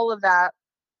all of that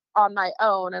on my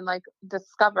own and like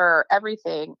discover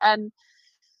everything. And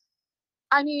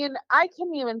I mean, I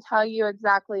couldn't even tell you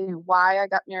exactly why I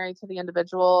got married to the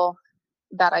individual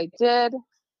that I did,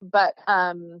 but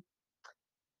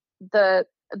the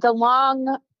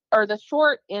long or the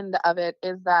short end of it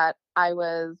is that I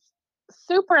was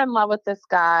super in love with this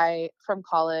guy from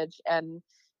college, and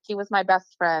he was my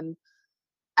best friend.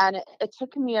 And it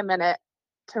took me a minute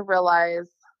to realize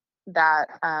that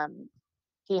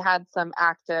he had some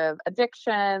active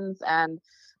addictions and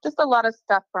just a lot of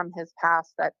stuff from his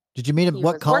past that Did you meet him? he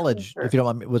What was working college? through. If you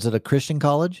don't mind, was it a Christian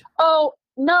college? Oh,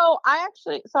 no, I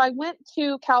went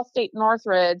to Cal State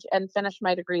Northridge and finished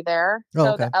my degree there. Oh,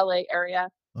 So okay. the LA area.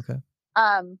 Okay.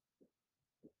 Um,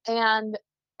 and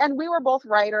we were both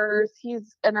writers.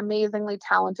 He's an amazingly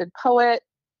talented poet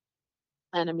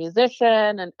and a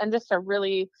musician, and just a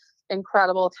really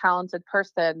incredible, talented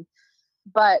person.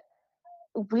 But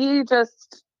we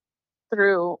just,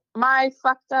 through my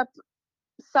fucked up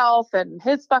self and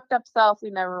his fucked up self, we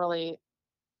never really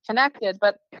connected.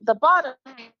 But the bottom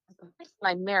line is the person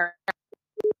I married.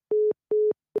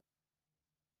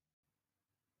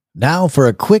 Now for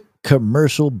a quick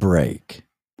commercial break.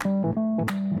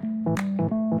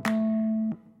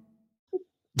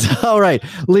 All right,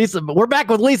 Lisa, we're back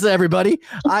with Lisa, everybody.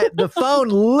 The phone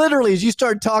literally, as you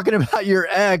started talking about your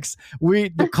ex,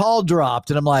 the call dropped,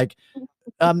 and I'm like,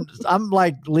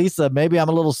 Lisa, maybe I'm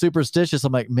a little superstitious.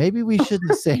 I'm like, maybe we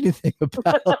shouldn't say anything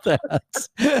about that.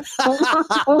 we don't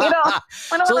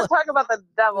So, want to talk about the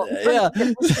devil. Yeah.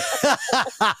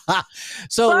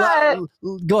 So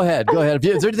go ahead.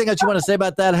 Is there anything else you want to say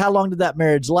about that? How long did that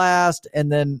marriage last?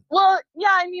 And then, well,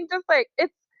 yeah, I mean, just like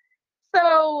it's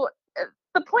so.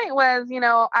 The point was,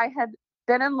 I had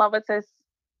been in love with this,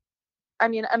 I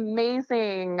mean,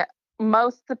 amazing,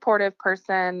 most supportive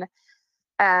person.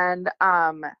 And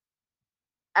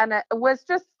it was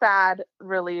just sad,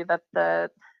 really,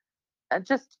 that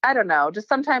I don't know, just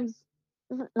sometimes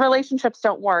relationships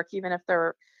don't work, even if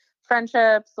they're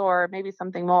friendships or maybe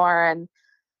something more.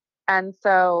 And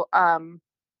so I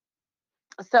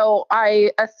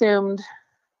assumed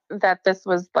that this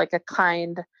was like a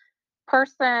kind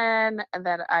person and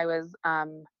that I was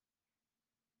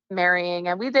marrying,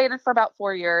 and we dated for about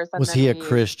 4 years. And was then he a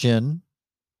Christian?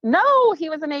 No, he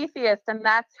was an atheist, and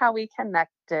that's how we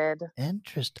connected.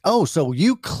 Interesting. Oh, so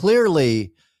you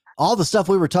clearly, all the stuff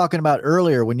we were talking about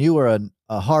earlier when you were a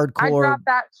hardcore. I dropped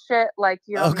that shit like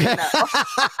you don't even know.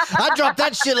 I dropped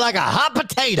that shit like a hot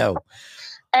potato.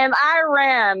 And I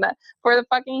ran for the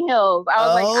fucking hills. I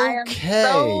was like, I am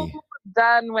so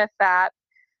done with that.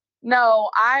 No,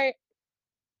 I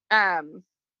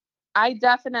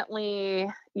definitely,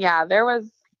 yeah, there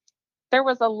was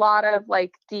a lot of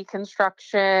like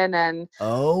deconstruction and.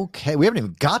 Okay, we haven't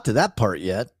even got to that part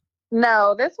yet.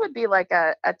 No, this would be like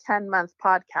a 10-month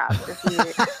podcast. This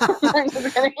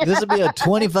would be a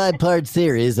 25-part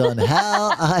series on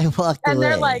how I walked away. And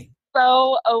they're like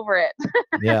so over it.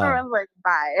 Yeah. Everyone's like,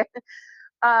 bye.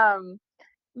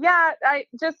 Yeah, at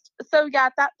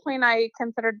that point I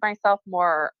considered myself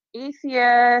more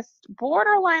atheist,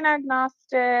 borderline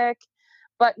agnostic,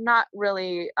 but not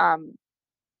really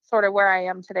sort of where I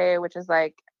am today, which is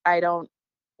like I don't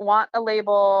want a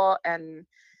label, and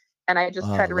I just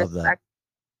try to respect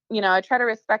I try to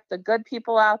respect the good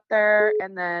people out there,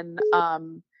 and then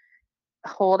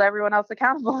hold everyone else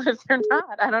accountable if they're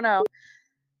not. I don't know.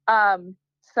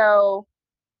 So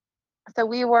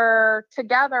we were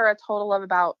together a total of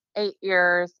about 8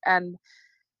 years, and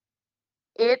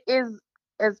it is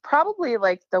probably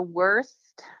like the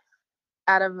worst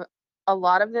out of a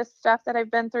lot of this stuff that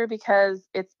I've been through, because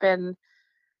it's been,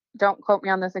 don't quote me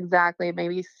on this exactly,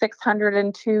 maybe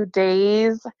 602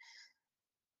 days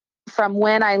from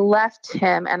when I left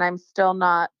him, and I'm still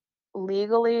not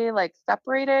legally like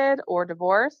separated or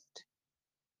divorced.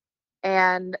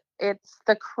 And it's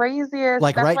the craziest.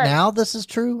 Like right now, this is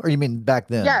true? Or you mean back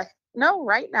then? Yes. No,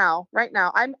 right now. Right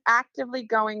now. I'm actively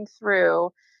going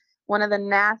through one of the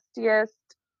nastiest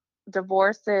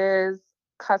divorces,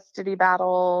 custody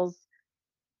battles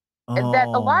that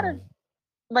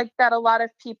a lot of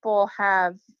people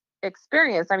have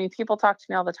experienced. I mean, people talk to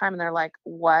me all the time and they're like,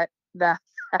 what the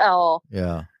hell?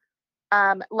 Yeah.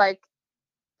 Like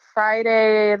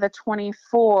Friday the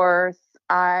 24th,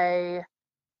 I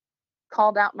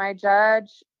called out my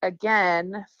judge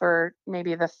again for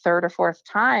maybe the third or fourth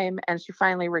time, and she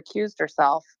finally recused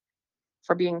herself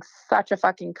for being such a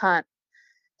fucking cunt.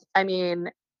 I mean,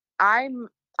 I'm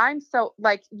so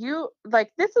like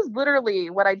this is literally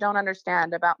what I don't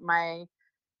understand about my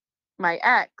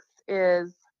ex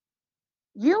is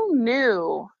you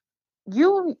know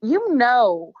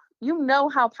you know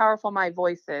how powerful my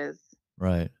voice is.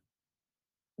 Right.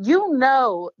 You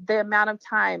know the amount of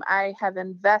time I have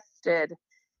invested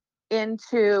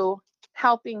into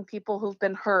helping people who've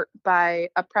been hurt by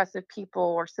oppressive people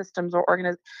or systems or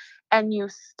organizations, and you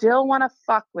still want to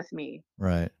fuck with me,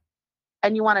 Right.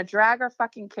 and you want to drag our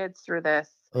fucking kids through this.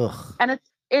 Ugh. And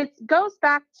it goes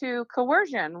back to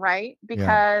coercion, right? Yeah.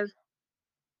 Because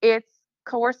it's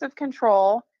coercive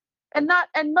control, and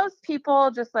most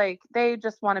people just like, they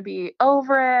just want to be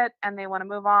over it and they want to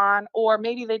move on, or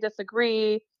maybe they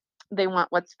disagree, they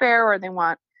want what's fair, or they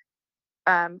want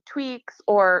tweaks,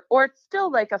 or it's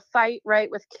still like a fight, right,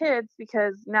 with kids,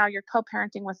 because now you're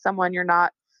co-parenting with someone you're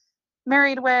not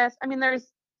married with. I mean,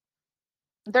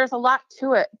 there's a lot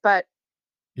to it, but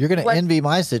You're going to what's envy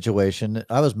my situation.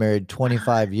 I was married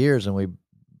 25 years and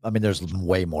I mean, there's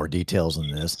way more details than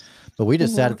this, but we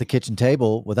just sat Mhm. at the kitchen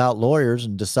table without lawyers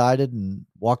and decided and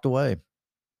walked away.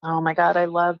 Oh my god, I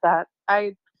love that.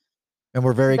 I And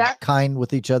we're very that kind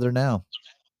with each other now.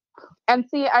 And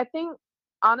see, I think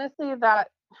honestly that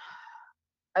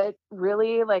it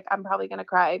really, like, I'm probably gonna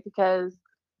cry, because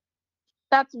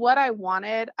that's what I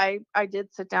wanted. I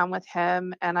did sit down with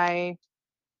him, and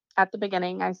at the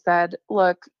beginning I said,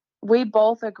 look, we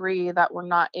both agree that we're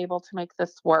not able to make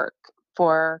this work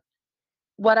for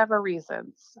whatever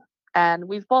reasons. And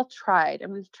we've both tried,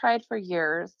 and we've tried for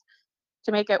years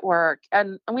to make it work.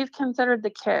 And we've considered the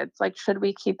kids, like, should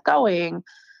we keep going?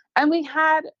 And we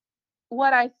had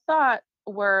what I thought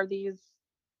were these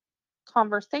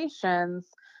conversations,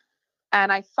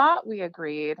 and I thought we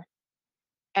agreed.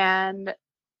 And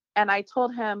and I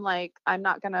told him, like, I'm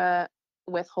not going to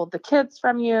withhold the kids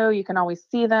from you. You can always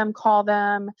see them, call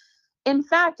them. In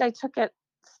fact, I took it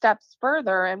steps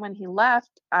further, and when he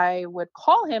left, I would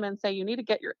call him and say, you need to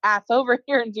get your ass over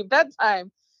here and do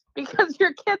bedtime, because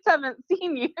your kids haven't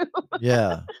seen you.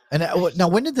 Yeah. And now,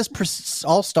 when did this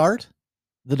all start?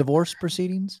 The divorce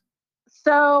proceedings?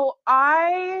 So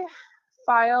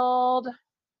filed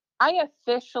I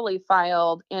officially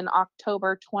filed in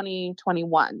October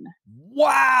 2021.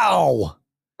 Wow.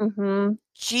 Mhm.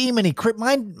 Gee, many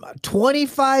mine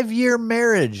 25-year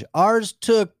marriage. Ours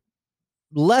took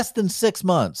less than 6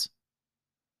 months.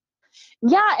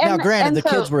 Yeah, Now, granted, and the so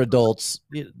kids were adults,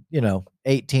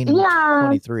 18 and yeah.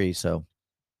 23. So,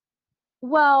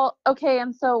 Well, okay,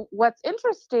 and so what's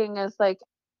interesting is, like,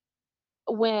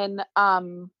 when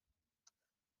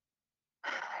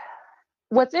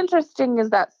what's interesting is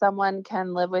that someone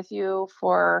can live with you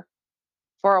for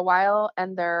a while,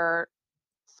 and they're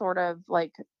sort of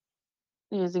like,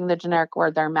 using the generic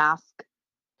word, their mask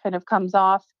kind of comes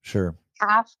off sure.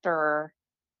 after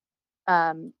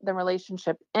the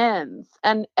relationship ends.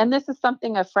 And this is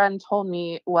something a friend told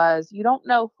me, was, you don't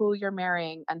know who you're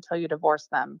marrying until you divorce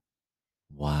them.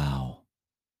 Wow.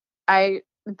 I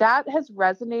That has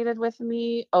resonated with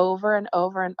me over and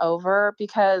over and over,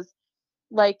 because,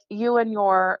 like, you and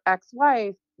your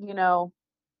ex-wife,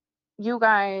 you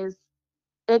guys,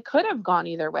 it could have gone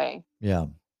either way. Yeah.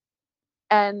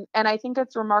 And I think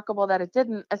it's remarkable that it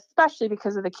didn't, especially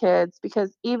because of the kids,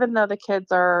 because even though the kids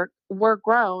were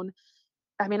grown,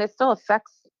 I mean, it still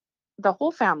affects the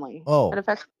whole family. It Oh,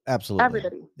 affects absolutely.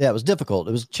 everybody. Yeah, it was difficult.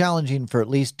 It was challenging for at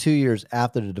least 2 years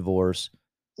after the divorce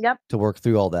Yep. to work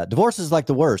through all that. Divorce is like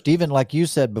the worst. Even like you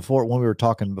said before, when we were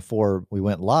talking before we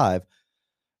went live,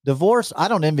 divorce, I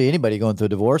don't envy anybody going through a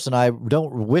divorce, and I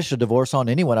don't wish a divorce on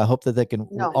anyone. I hope that they can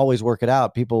No. always work it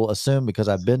out. People assume because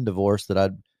I've been divorced that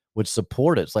I would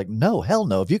support it. It's like, no, hell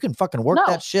no. If you can fucking work No.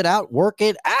 that shit out, work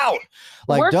it out.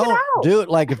 Like, Work it don't out. do it.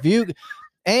 Like, if you,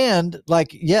 and like,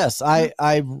 yes,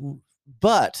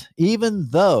 but even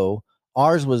though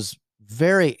ours was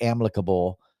very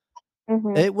amicable,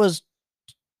 Mhm. it was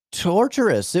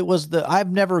torturous.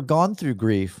 I've never gone through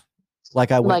grief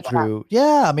like I went Like that. through.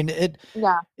 Yeah. I mean,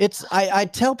 Yeah. I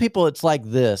tell people it's like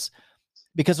this,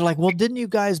 because they're like, well, didn't you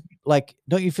guys, like,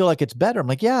 don't you feel like it's better? I'm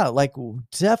like, yeah, like,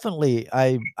 definitely.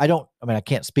 I mean, I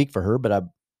can't speak for her, but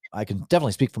I can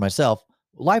definitely speak for myself.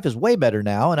 Life is way better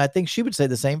now. And I think she would say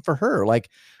the same for her. Like,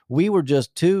 we were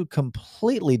just two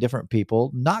completely different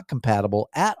people, not compatible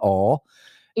at all.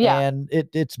 Yeah. And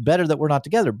it's better that we're not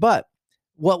together. But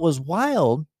what was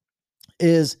wild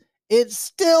is it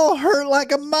still hurt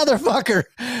like a motherfucker.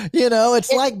 It's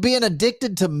It like being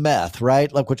addicted to meth, right?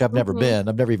 Like, which I've never Mhm. been.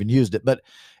 I've never even used it, but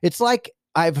it's like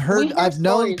We hear I've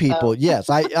known stories, people. though. Yes,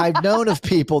 I've known of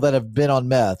people that have been on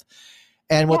meth.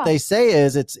 And what Yeah. they say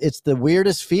is it's the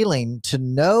weirdest feeling to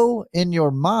know in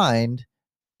your mind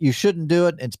you shouldn't do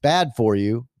it. It's bad for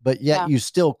you, but yet Yeah. you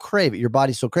still crave it. Your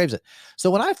body still craves it. So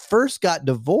when I first got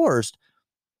divorced,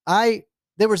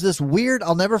 there was this weird,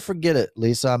 I'll never forget it,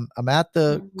 Lisa. I'm at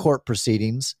the Mhm. court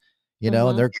proceedings,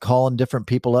 and they're calling different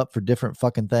people up for different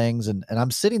fucking things. And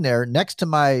I'm sitting there next to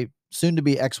my soon to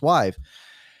be ex-wife,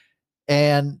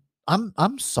 and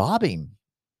I'm sobbing,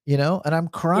 and I'm Yeah.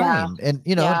 crying, and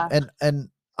Yeah. and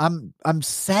I'm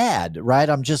sad, right?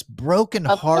 I'm just broken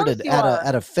Of course hearted you at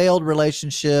are. a failed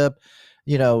relationship,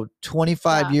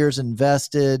 25 Yeah. years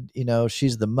invested,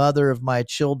 she's the mother of my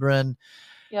children,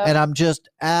 Yep. and I'm just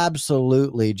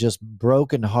absolutely just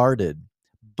broken hearted.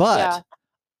 But Yeah.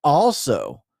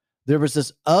 also, there was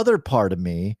this other part of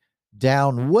me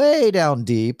way down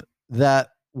deep that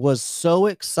was so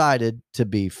excited to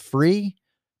be free,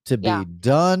 to Yeah. be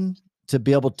done, to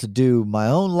be able to do my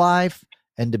own life,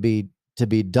 and to be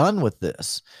done with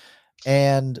this.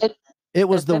 And It's it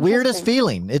was it's the weirdest interesting.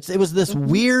 feeling. It was this hmm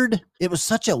weird, it was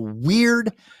such a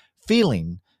weird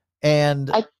feeling. And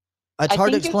I it's I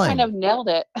hard to think you kind explain. of nailed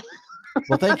it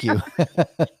Well, thank you.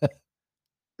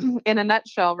 in a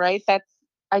nutshell, right?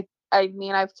 I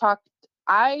mean,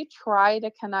 I try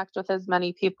to connect with as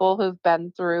many people who've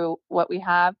been through what we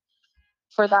have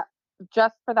for that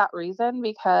just for that reason,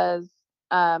 because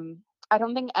um I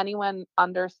don't think anyone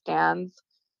understands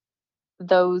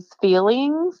those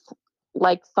feelings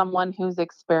like someone who's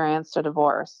experienced a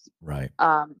divorce. Right.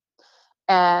 Um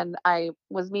and I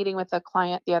was meeting with a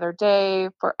client the other day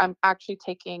for I'm actually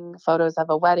taking photos of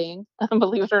a wedding,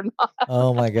 believe it or not.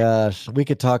 Oh my gosh. We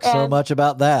could talk so And much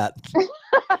about that.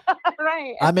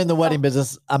 right. I'm in the So wedding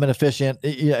business. I'm an officiant.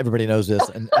 Everybody knows this.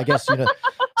 And I guess,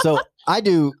 so I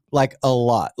do like a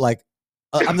lot. Like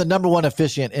I'm the number one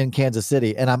officiant in Kansas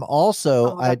City. And I'm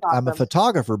also, oh, that's I'm a awesome.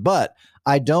 photographer, but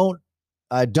I don't,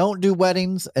 I don't do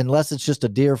weddings unless it's just a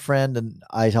dear friend. And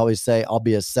I always say I'll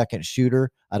be a second shooter.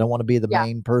 I don't want to be the Yeah.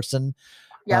 main person.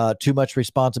 Yep. Too much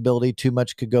responsibility, too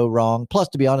much could go wrong. Plus,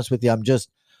 to be honest with you,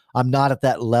 I'm not at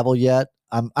that level yet.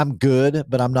 I'm good,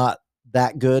 but I'm not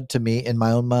that good to me in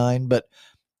my own mind. But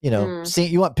Mm. see,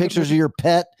 you want pictures of Mhm. your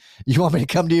pet? You want me to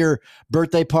come to your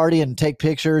birthday party and take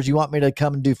pictures? You want me to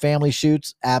come and do family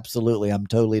shoots? Absolutely. I'm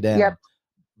totally Yep. down.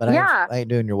 But Yeah. I ain't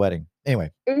doing your wedding.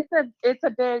 Anyway. It's a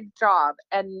big job,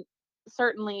 and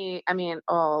certainly, I mean,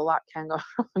 oh, a lot can go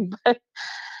wrong,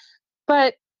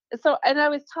 but so, and I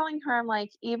was telling her, I'm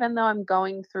like, even though I'm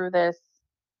going through this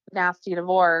nasty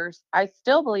divorce, I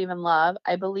still believe in love.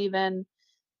 I believe in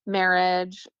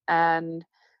marriage and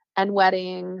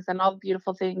weddings and all the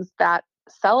beautiful things that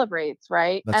celebrates,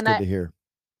 right? That's And good to hear.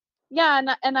 yeah,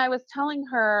 and I was telling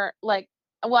her, like,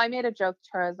 well, I made a joke to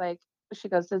her. I was like, she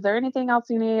goes, "Is there anything else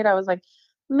you need?" I was like,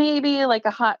 "Maybe like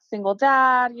a hot single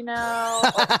dad, or,"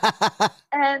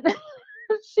 and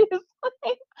she's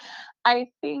like, "I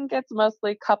think it's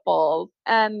mostly couples."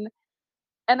 And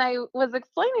I was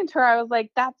explaining to her, I was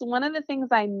like, "That's one of the things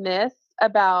I miss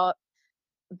about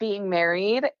being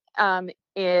married."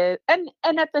 Is and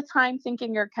at the time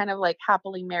thinking you're kind of like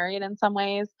happily married in some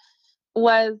ways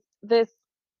was this,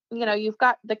 you've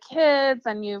got the kids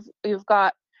and you've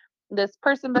got this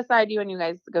person beside you and you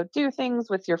guys go do things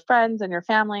with your friends and your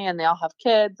family and they all have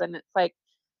kids, and it's like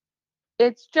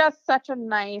it's just such a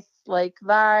nice like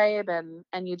vibe,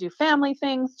 and you do family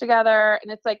things together,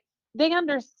 and it's like they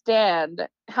understand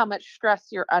how much stress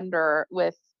you're under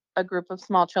with a group of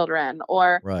small children,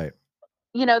 or Right.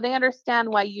 they understand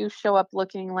why you show up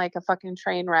looking like a fucking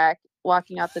train wreck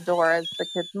walking out the door as the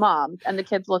kids' mom and the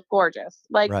kids look gorgeous.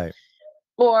 Like, Right.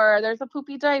 or there's a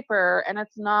poopy diaper and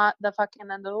it's not the fucking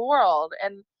end of the world.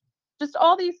 And just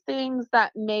all these things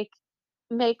that make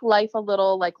life a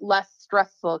little like less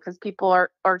stressful because people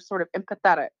are sort of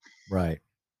empathetic. Right.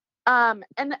 And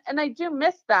I do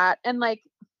miss that. And like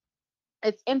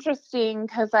it's interesting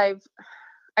because I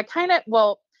kind of,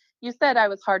 well, you said I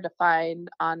was hard to find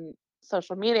on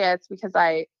social media. It's because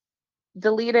I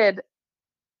deleted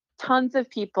tons of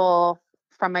people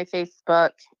from my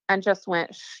Facebook and just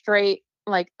went straight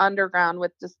like underground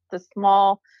with just the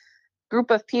small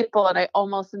group of people, and I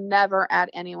almost never add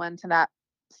anyone to that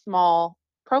small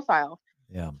profile.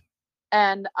 Yeah.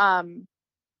 And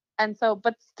so,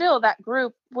 but still that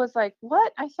group was like,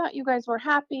 "What? I thought you guys were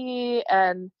happy."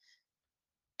 And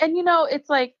it's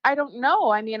like I don't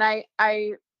know. I mean, I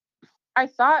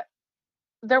thought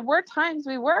there were times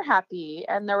we were happy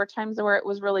and there were times where it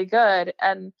was really good,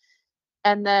 and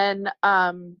then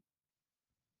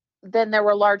there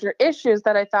were larger issues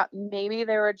that I thought maybe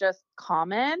they were just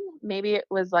common. Maybe it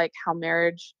was like how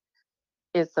marriage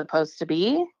is supposed to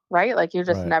be, right? Like you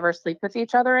just Right. never sleep with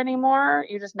each other anymore.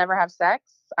 You just never have sex.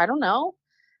 I don't know.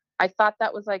 I thought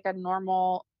that was like a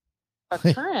normal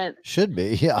occurrence. Should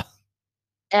be. Yeah.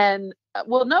 And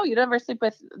well, no, you never sleep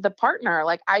with the partner.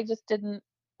 Like I just didn't,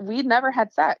 we never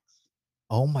had sex.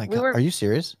 Oh my We God. Are were you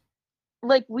serious?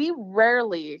 like, we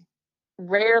rarely,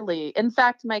 rarely. In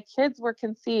fact, my kids were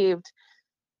conceived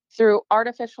through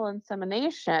artificial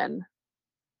insemination.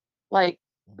 Like,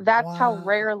 that's how Wow.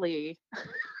 rarely.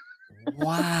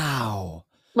 Wow.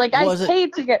 Like, I Was it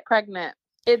paid to get pregnant.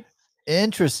 It's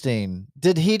interesting?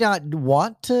 Did he not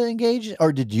want to engage,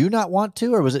 or did you not want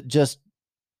to, or was it just,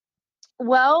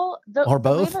 well, or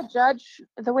the way both?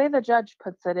 the judge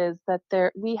puts it is that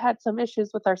there we had some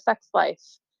issues with our sex life.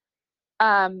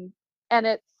 Um and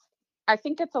it's I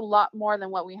think it's a lot more than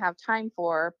what we have time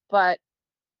for, but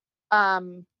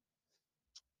um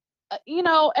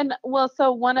and well,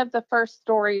 so one of the first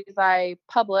stories I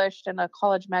published in a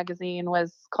college magazine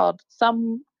was called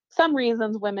Some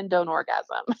Reasons Women Don't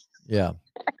Orgasm. Yeah.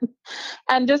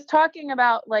 And just talking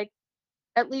about, like,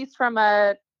 at least from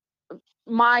a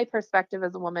my perspective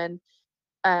as a woman,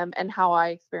 and how I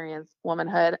experience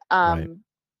womanhood. Right.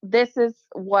 This is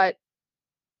what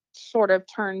sort of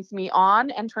turns me on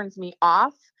and turns me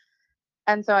off.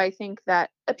 And so I think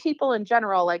that people in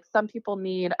general, like, some people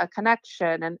need a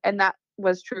connection, and that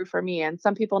was true for me. And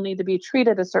some people need to be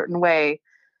treated a certain way,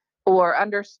 or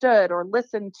understood, or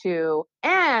listened to,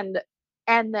 and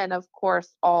then of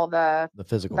course all The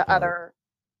physical the part. other,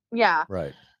 yeah,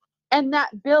 Right. and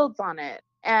that builds on it.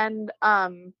 And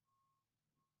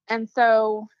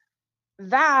so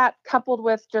that, coupled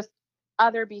with just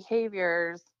other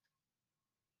behaviors,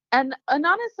 and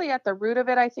honestly, at the root of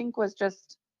it, I think, was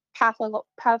just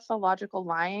pathological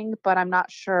lying, but I'm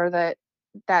not sure that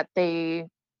they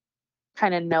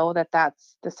kind of know that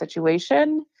that's the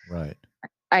situation. Right.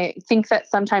 I think that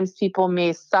sometimes people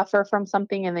may suffer from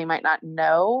something and they might not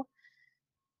know.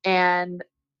 And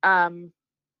um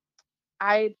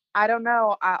I don't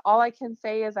know. All I can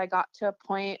say is I got to a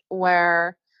point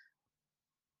where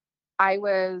I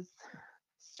was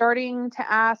starting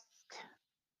to ask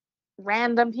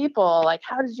random people, like,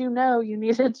 how did you know you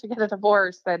needed to get a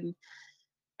divorce?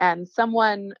 And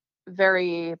someone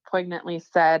very poignantly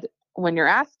said, when you're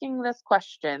asking this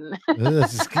question.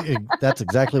 That's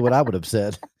exactly what I would have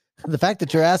said. The fact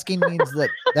that you're asking means that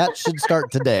that should start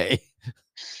today.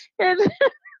 and,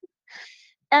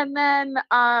 and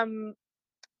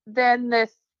then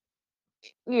this,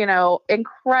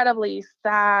 incredibly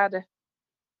sad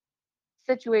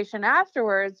situation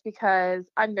afterwards, because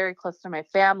I'm very close to my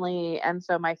family, and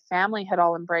so my family had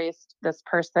all embraced this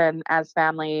person as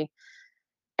family,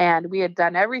 and we had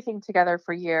done everything together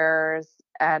for years,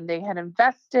 and they had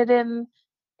invested in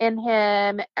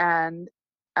him. And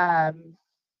um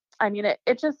I mean,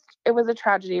 it was a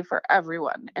tragedy for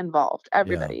everyone involved, Yeah.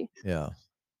 everybody. Yeah.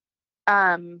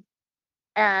 um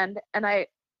and I,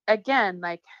 again,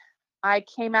 like, I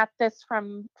came at this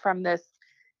from this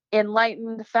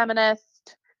enlightened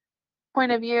feminist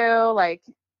point of view. Like,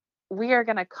 we are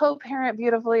going to co-parent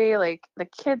beautifully. Like, the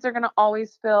kids are going to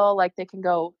always feel like they can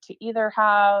go to either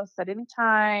house at any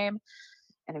time,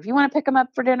 and if you want to pick them up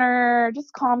for dinner,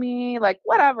 just call me, like,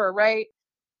 whatever, right?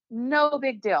 No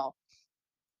big deal.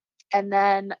 And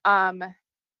then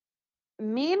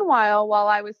meanwhile, while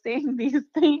I was saying these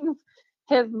things,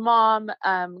 his mom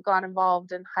got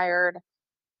involved and hired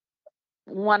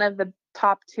one of the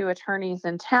top two attorneys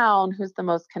in town, who's the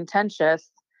most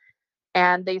contentious.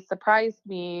 And they surprised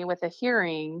me with a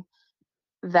hearing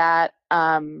that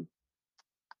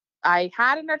I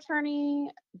had an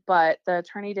attorney, but the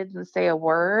attorney didn't say a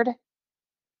word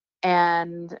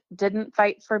and didn't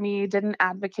fight for me, didn't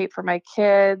advocate for my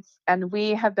kids. And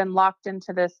we have been locked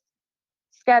into this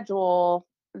schedule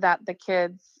that the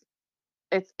kids,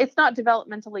 it's not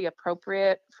developmentally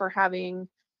appropriate for having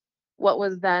what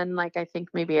was then, like, I think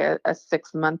maybe a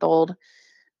 6 month old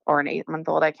or an 8 month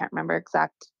old. I can't remember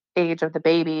exact age of the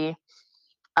baby.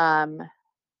 Um,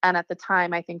 and at the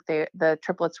time, I think the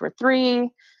triplets were 3.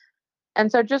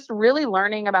 And so just really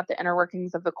learning about the inner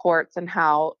workings of the courts, and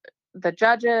how the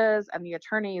judges and the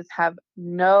attorneys have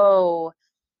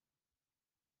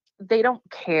they don't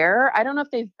care. I don't know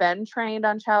if they've been trained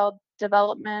on child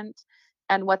development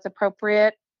and what's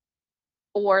appropriate,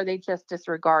 or they just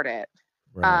disregard it.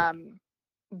 Right. Um,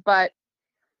 but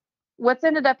what's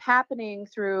ended up happening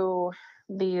through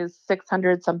these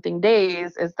 600 something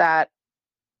days is that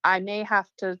I may have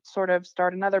to sort of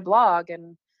start another blog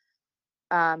and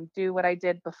do what I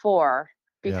did before,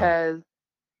 Yeah. because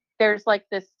there's, like,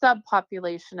 this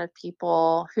subpopulation of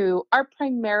people who are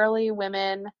primarily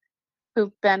women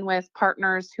who've been with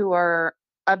partners who are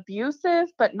abusive,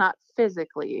 but not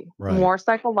physically, Right. more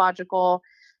psychological.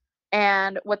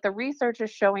 And what the research is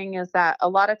showing is that a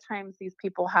lot of times these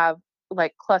people have,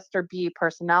 like, cluster B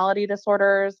personality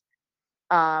disorders,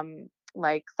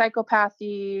 like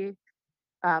psychopathy,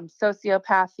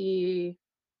 sociopathy,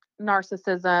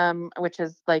 narcissism, which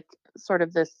is, like, sort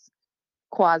of this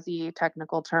quasi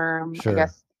technical term. I Sure.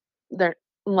 guess there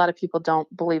a lot of people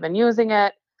don't believe in using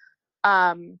it.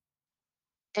 Um,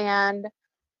 and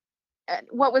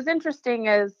what was interesting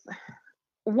is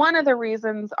one of the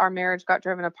reasons our marriage got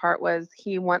driven apart was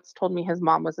he once told me his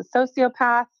mom was a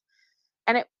sociopath,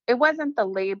 and it wasn't the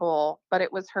label, but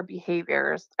it was her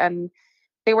behaviors, and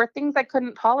they were things I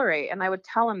couldn't tolerate, and I would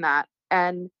tell him that.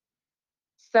 And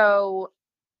so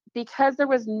because there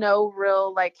was no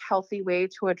real like healthy way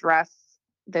to address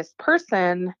this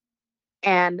person,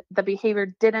 and the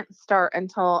behavior didn't start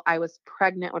until I was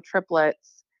pregnant with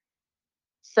triplets.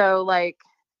 So like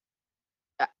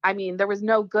I mean, there was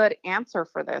no good answer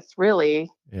for this really.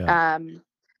 Yeah. Um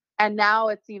and now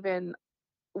it's even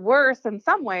worse in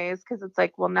some ways because it's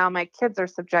like, well, now my kids are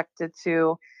subjected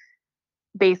to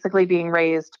basically being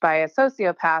raised by a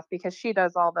sociopath because she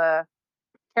does all the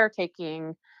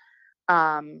caretaking.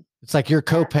 It's like you're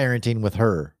co-parenting with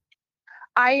her.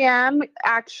 I am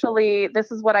actually,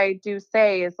 this is what I do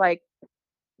say is like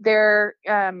there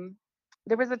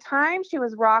was a time she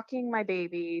was rocking my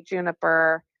baby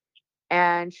Juniper,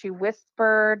 and she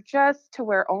whispered just to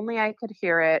where only I could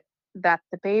hear it that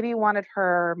the baby wanted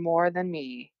her more than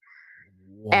me.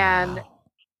 And Wow.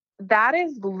 that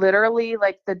is literally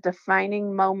like the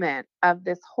defining moment of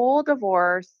this whole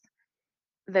divorce,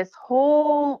 this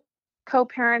whole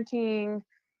co-parenting.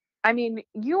 I mean,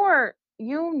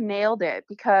 you nailed it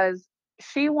because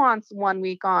she wants 1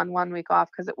 week on, 1 week off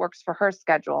because it works for her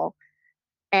schedule.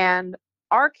 And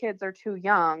our kids are too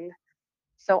young,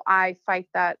 so I fight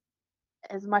that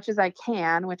as much as I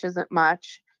can, which isn't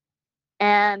much.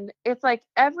 And it's like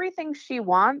everything she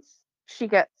wants, she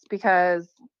gets because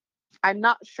I'm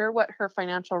not sure what her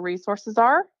financial resources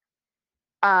are.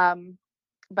 Um,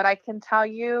 but I can tell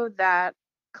you that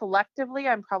collectively,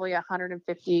 I'm probably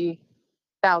 $150,000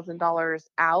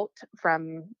 out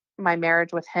from my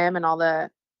marriage with him, and all the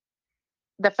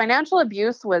financial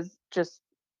abuse was just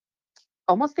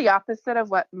almost the opposite of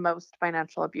what most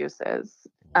financial abuse is.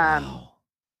 Um, Wow.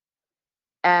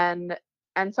 and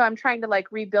and so I'm trying to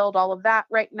like rebuild all of that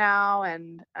right now.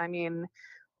 And I mean,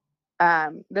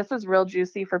 this is real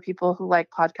juicy for people who like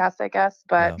podcasts, I guess.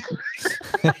 But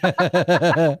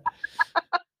Yeah.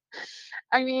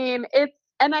 I mean, it's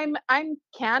and I'm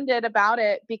candid about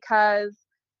it because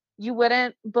you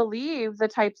wouldn't believe the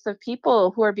types of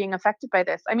people who are being affected by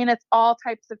this. I mean, it's all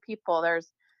types of people.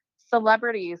 There's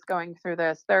celebrities going through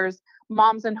this. There's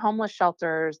moms in homeless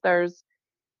shelters. There's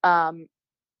um,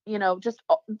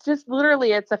 just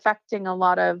literally it's affecting a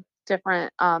lot of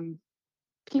different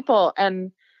people.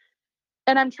 And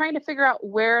I'm trying to figure out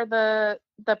where the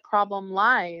problem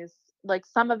lies. Like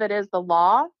some of it is the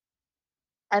law,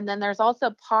 and then there's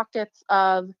also pockets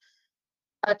of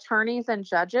attorneys and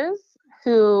judges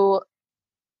who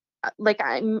like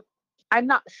I'm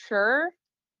not sure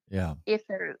Yeah.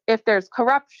 if there's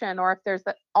corruption or if there's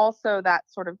also that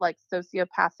sort of like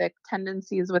sociopathic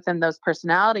tendencies within those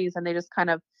personalities, and they just kind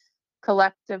of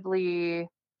collectively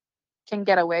can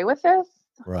get away with this.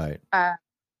 Right. Uh,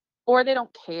 or they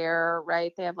don't care,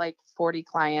 right? They have like 40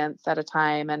 clients at a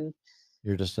time. And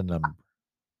You're just a number.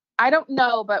 I don't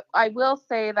know, but I will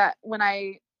say that when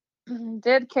I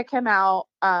did kick him out,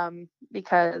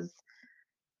 because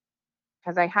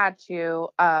I had to,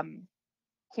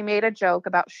 he made a joke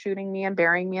about shooting me and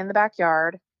burying me in the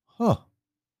backyard. Huh.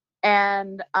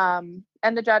 And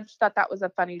the judge thought that was a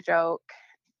funny joke.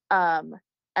 Um,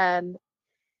 and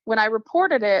when I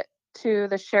reported it to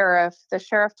the sheriff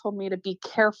told me to be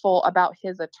careful about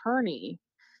his attorney.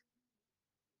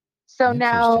 So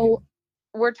now Interesting.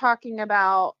 we're talking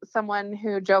about someone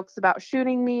who jokes about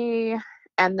shooting me,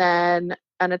 and then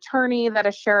an attorney that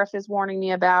a sheriff is warning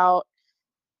me about.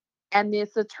 And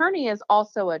this attorney is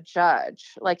also a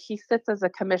judge. Like he sits as a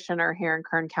commissioner here in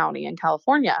Kern County in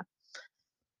California.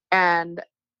 And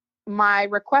my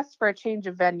request for a change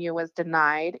of venue was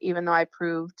denied, even though I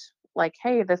proved, like,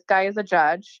 hey, this guy is a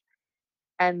judge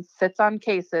and sits on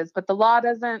cases, but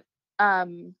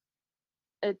um,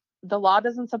 the law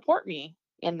doesn't support me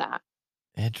in that.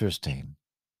 Interesting.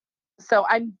 So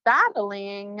I'm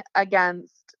battling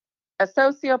against a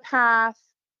sociopath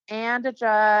and a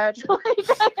judge.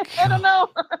 Like, I don't know.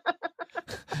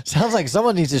 Sounds like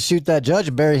someone needs to shoot that judge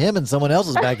and bury him in someone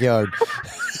else's backyard.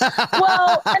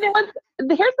 Well, and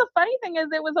here's the funny thing is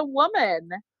it was a woman.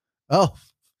 Oh,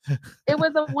 It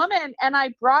was a woman, and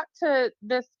I brought to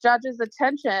this judge's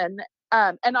attention.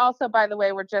 And also, by the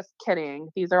way, we're just kidding.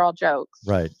 These are all jokes.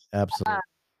 right. Uh, Absolutely.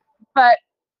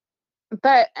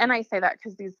 but and I say that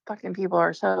because these fucking people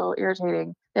are so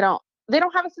irritating. They don't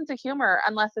have a sense of humor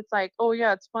unless it's like, oh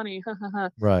yeah, it's funny.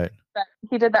 Right. That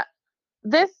he did that.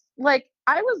 This like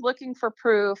I was looking for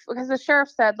proof because the sheriff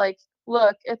said, like,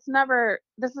 look, this is never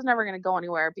going to go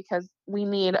anywhere because we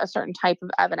need a certain type of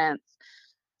evidence.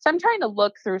 So I'm trying to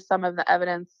look through some of the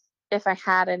evidence if I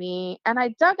had any. And I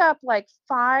dug up like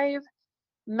 5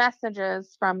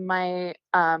 messages from my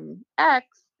ex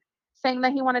saying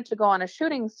that he wanted to go on a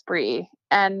shooting spree.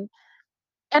 And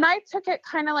I took it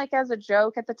kind of like as a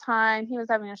joke at the time. He was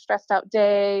having a stressed out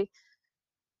day.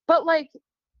 But like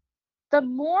the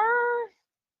more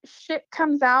shit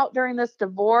comes out during this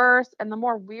divorce and the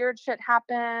more weird shit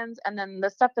happens and then the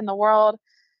stuff in the world.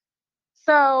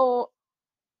 So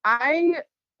I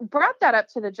brought that up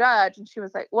to the judge and she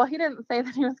was like, well, he didn't say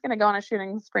that he was going to go on a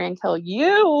shooting spree and kill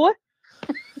you.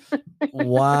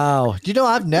 Wow. Do you know,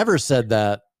 I've never said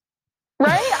that.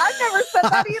 Right? I've never said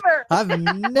that either.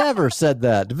 I've never said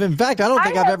that. In fact, I don't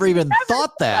think I've ever even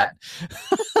thought that.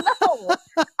 No,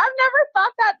 I've never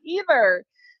thought that either.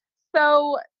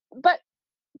 So, but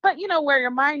you know, where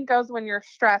your mind goes when you're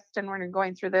stressed and when you're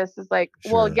going through this is like,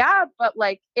 Sure. well, yeah, but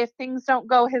like if things don't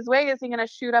go his way, is he going to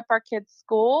shoot up our kids'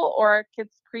 school or our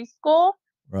kids' preschool?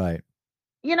 Right.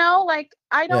 You know, like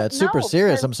I don't know. Yeah, it's super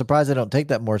serious. I'm surprised they don't take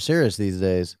that more serious these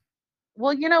days.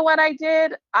 Well, you know what I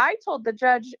did? I told the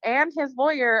judge and his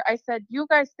lawyer, I said, you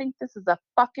guys think this is a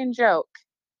fucking joke.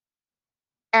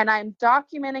 And I'm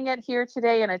documenting it here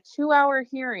today in a 2-hour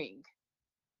hearing.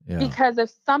 Yeah. Because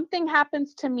if something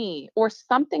happens to me or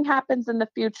something happens in the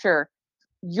future,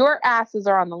 your asses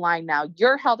are on the line now.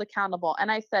 You're held accountable.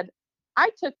 And I said,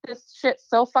 I took this shit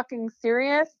so fucking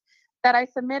serious that I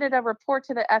submitted a report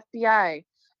to the FBI.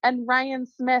 And Ryan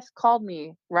Smith called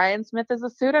me. Ryan Smith is a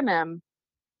pseudonym.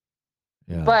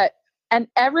 Yeah. And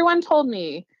everyone told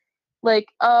me, like,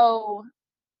 oh,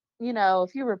 you know,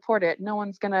 if you report it, no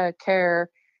one's going to care.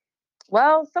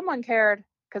 Well, someone cared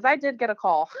because I did get a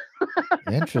call.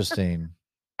 Interesting.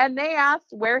 And they asked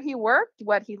where he worked,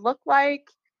 what he looked like,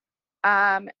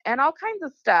 and all kinds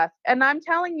of stuff. And I'm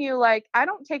telling you, like, I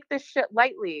don't take this shit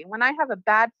lightly. When I have a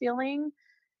bad feeling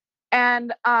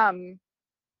and now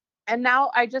I know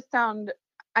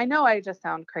I just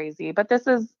sound crazy, but this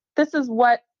is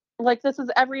what, like, this is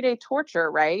everyday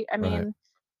torture, right? I mean,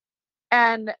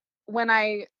 and when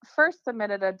I first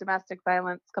submitted a domestic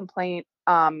violence complaint,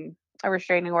 a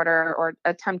restraining order or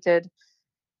attempted,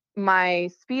 my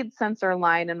speed sensor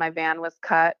line in my van was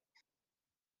cut.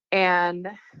 And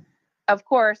of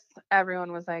course,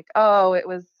 everyone was like, oh, it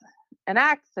was an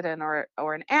accident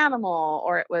or an animal,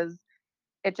 or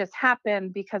it just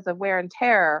happened because of wear and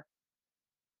tear.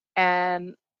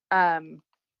 And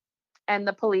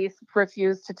the police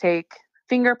refused to take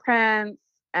fingerprints.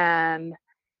 And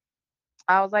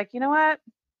I was like, you know what?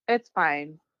 It's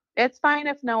fine. It's fine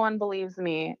if no one believes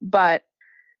me. But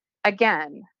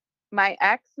again, my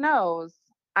ex knows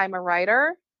I'm a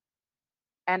writer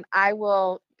and I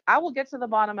will get to the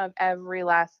bottom of every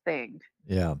last thing.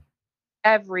 Yeah.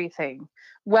 Everything.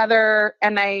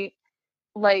 And I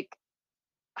like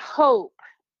hope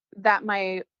that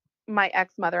my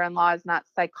ex-mother-in-law is not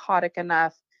psychotic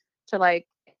enough to like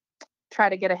try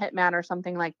to get a hitman or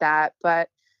something like that. But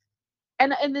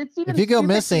and it's even, if you go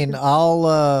missing,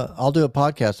 I'll do a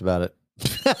podcast about it.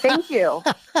 Thank you.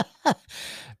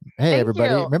 Hey,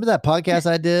 everybody. Remember that podcast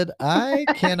I did? I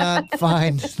cannot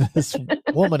find this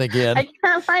woman again. I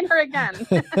can't find her again.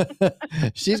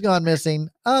 She's gone missing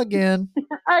again.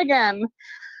 Again.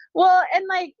 Well, and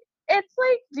like, it's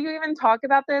like, do you even talk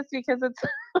about this? Because it's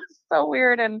so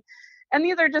weird. And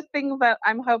these are just things that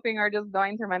I'm hoping are just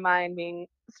going through my mind, being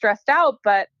stressed out.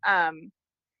 But,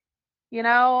 you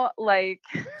know, like.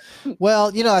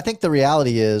 Well, you know, I think the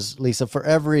reality is, Lisa, for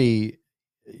every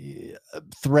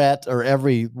threat or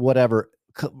every whatever,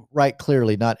 right,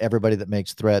 clearly not everybody that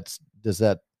makes threats does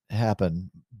that happen,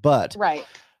 but right,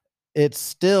 it's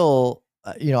still,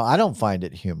 you know, I don't find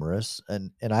it humorous,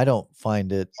 and I don't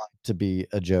find it to be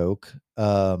a joke.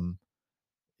 You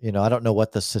know, I don't know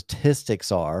what the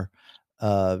statistics are.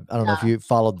 I don't know if you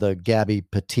followed the Gabby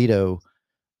Petito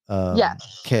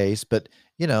case, but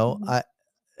you know,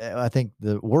 I think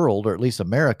the world, or at least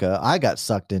America, I got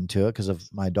sucked into it because of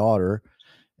my daughter.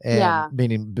 And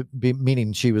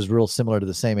meaning she was real similar to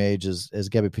the same age as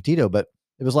Gabby Petito. But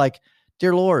it was like,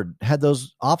 dear Lord, had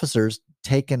those officers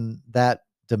taken that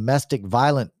domestic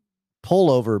violent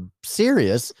pullover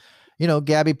serious, you know,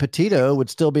 Gabby Petito would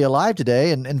still be alive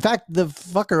today. And in fact, the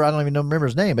fucker, I don't even remember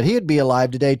his name, but he'd be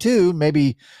alive today too,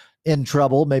 maybe in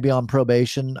trouble, maybe on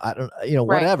probation. I don't, you know,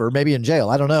 whatever, maybe in jail.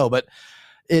 I don't know. But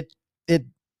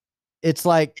it's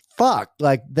like, fuck,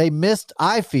 like they missed,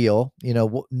 I feel, you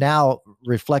know, now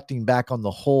reflecting back on the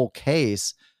whole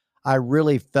case, I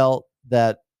really felt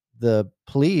that the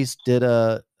police did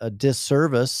a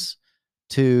disservice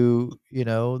to,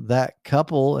 that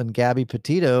couple and Gabby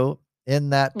Petito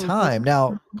in that time. Mhm.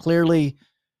 Now, clearly,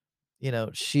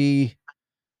 she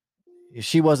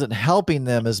wasn't helping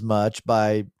them as much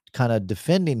by kind of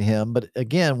defending him. But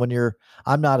again,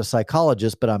 I'm not a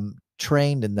psychologist, but I'm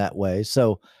trained in that way.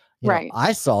 So, Right.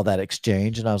 I saw that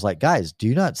exchange and I was like, guys, do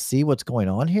you not see what's going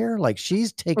on here? Like,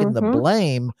 she's taking the Mhm.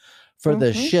 blame for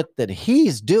the Mhm. shit that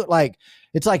he's doing. Like,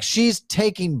 it's like she's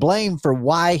taking blame for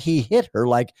why he hit her.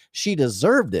 Like, she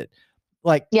deserved it.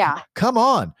 Like, Yeah. come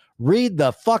on, read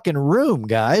the fucking room,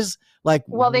 guys. Like,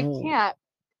 Well, they can't.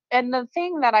 And the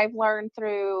thing that I've learned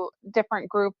through different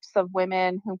groups of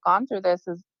women who've gone through this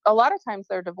is a lot of times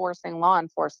they're divorcing law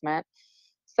enforcement.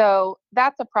 So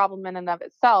that's a problem in and of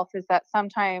itself, is that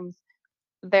sometimes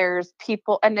there's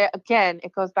people, and again,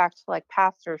 it goes back to like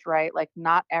pastors, right? Like,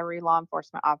 not every law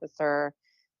enforcement officer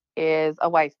is a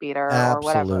wife beater or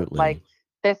whatever. Like, absolutely.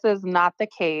 this is not the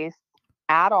case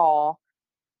at all.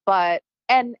 But,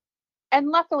 and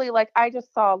luckily, like, I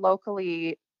just saw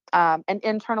locally an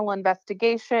internal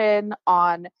investigation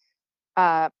on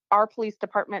our police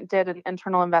department did an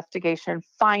internal investigation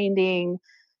finding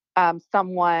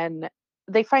someone.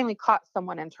 They finally caught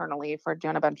someone internally for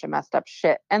doing a bunch of messed up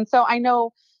shit. And so I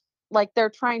know, like,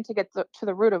 they're trying to get to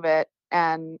the root of it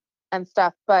and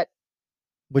stuff.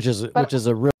 Which is But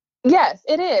a real. yes,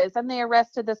 it is. And they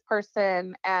arrested this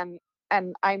person, and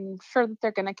I'm sure that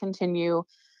they're going to continue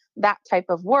that type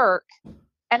of work.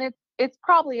 And it's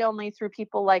probably only through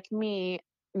people like me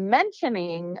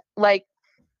mentioning, like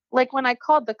when I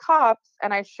called the cops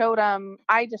and I showed them,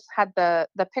 I just had the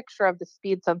picture of the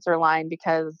speed sensor line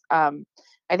because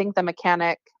I think the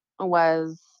mechanic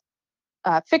was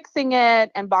fixing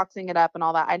it and boxing it up and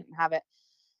all that. I didn't have it.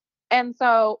 And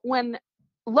so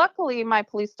luckily my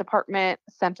police department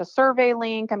sent a survey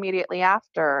link immediately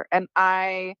after, and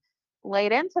I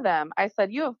laid into them. I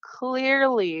said, you have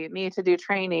clearly need to do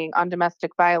training on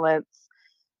domestic violence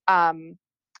um,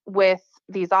 with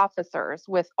these officers,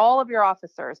 with all of your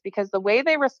officers, because the way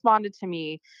they responded to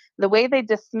me, the way they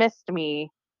dismissed me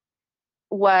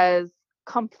was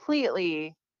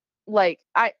completely, like,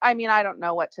 I mean, I don't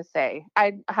know what to say.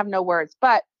 I have no words.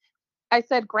 But I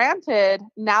said, granted,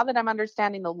 now that I'm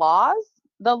understanding the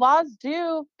laws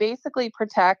do basically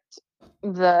protect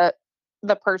the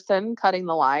the person cutting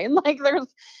the line. Like,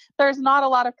 there's not a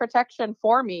lot of protection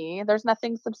for me. There's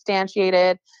nothing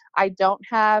substantiated. I don't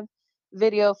have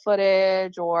video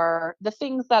footage or the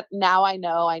things that now I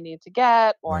know I need to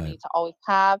get or Right. need to always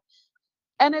have.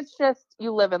 And it's just,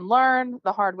 you live and learn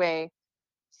the hard way.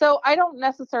 So I don't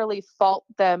necessarily fault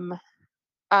them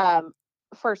um,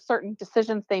 for certain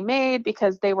decisions they made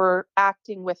because they were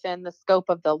acting within the scope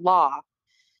of the law.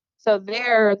 So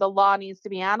there, the law needs to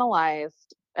be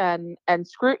analyzed and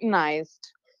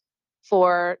scrutinized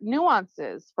for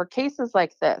nuances, for cases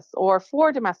like this, or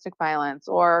for domestic violence,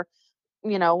 or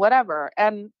whatever.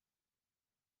 And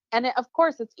of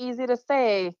course, it's easy to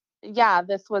say, yeah,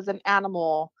 this was an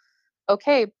animal,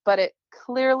 okay, but it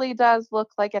clearly does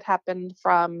look like it happened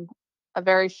from a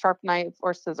very sharp knife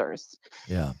or scissors.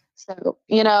 Yeah. So,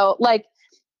 like,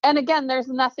 and again, there's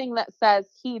nothing that says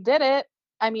he did it.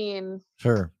 I mean,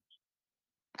 Sure.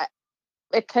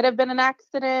 it could have been an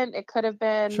accident. It could have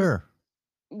been Sure.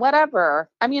 whatever.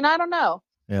 I mean, I don't know.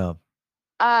 Yeah.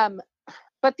 Um,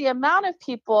 but the amount of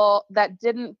people that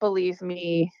didn't believe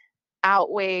me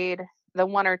outweighed the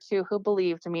one or two who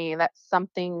believed me that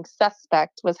something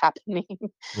suspect was happening.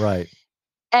 Right.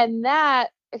 And that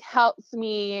helps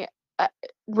me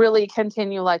really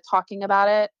continue, like, talking about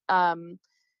it,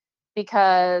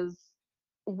 because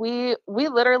we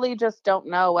literally just don't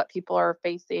know what people are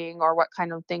facing or what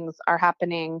kind of things are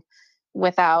happening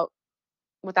without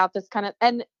this kind of,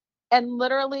 and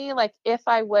literally, like, if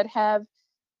I would have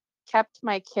kept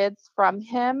my kids from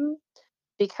him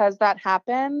because that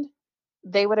happened,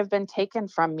 they would have been taken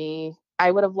from me.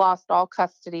 I would have lost all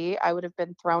custody. I would have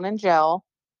been thrown in jail.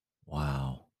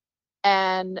 Wow.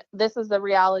 And this is the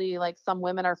reality, like, some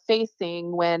women are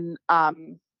facing when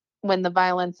the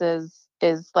violence is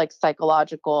like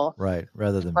psychological Right.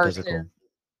 Rather than versus, physical.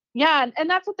 yeah. And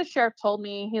that's what the sheriff told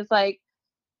me. He's like,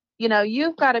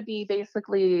 you've got to be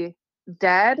basically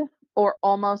dead or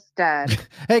almost dead.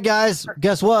 Hey guys,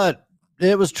 guess what?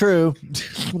 It was true.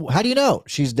 How do you know?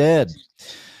 She's dead.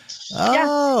 Yeah.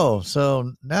 Oh,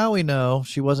 so now we know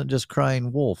she wasn't just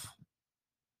crying wolf.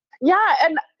 Yeah.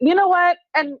 And you know what?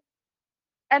 And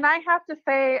I have to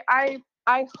say, I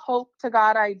hope to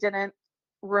God I didn't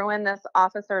ruin this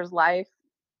officer's life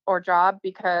or job,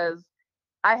 because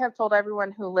I have told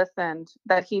everyone who listened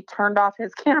that he turned off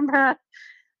his camera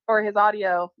or his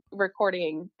audio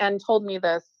recording and told me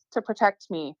this to protect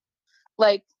me.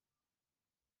 Like,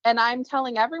 And I'm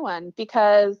telling everyone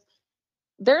because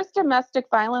there's domestic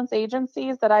violence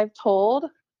agencies that I've told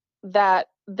that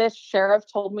this sheriff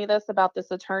told me this about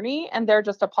this attorney, and they're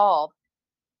just appalled.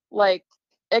 Like,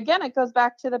 again, it goes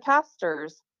back to the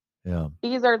pastors. Yeah.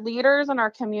 These are leaders in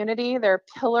our community. They're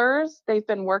pillars. They've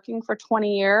been working for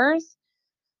 20 years.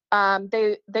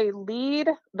 They lead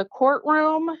the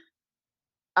courtroom.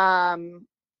 Um,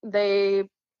 they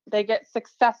they get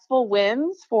successful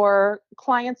wins for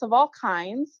clients of all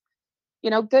kinds.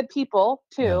 Good people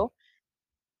Yeah. too.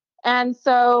 And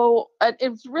so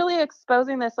it's really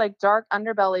exposing this like dark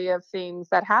underbelly of things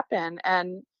that happen.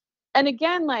 And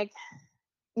again, like,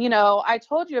 I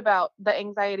told you about the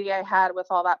anxiety I had with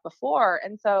all that before.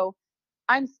 And so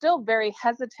I'm still very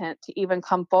hesitant to even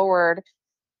come forward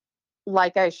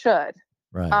like I should.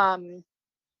 Right. Um,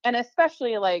 and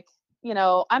especially like,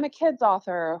 I'm a kids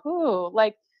author. Who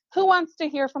wants to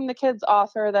hear from the kids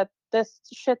author that this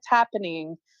shit's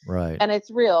happening Right. and it's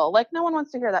real? Like, no one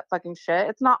wants to hear that fucking shit.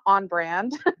 It's not on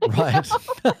brand. Right.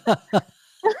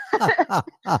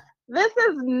 This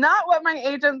is not what my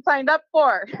agent signed up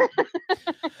for.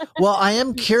 Well, I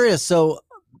am curious. So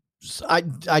I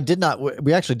did not,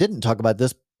 we actually didn't talk about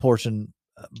this portion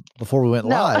before we went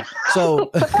No. live. So,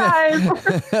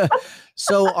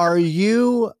 so are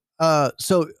you,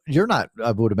 so you're not,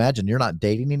 I would imagine you're not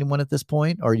dating anyone at this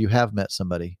point, or you have met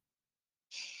somebody?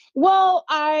 Well,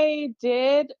 I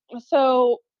did.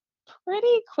 So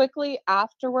pretty quickly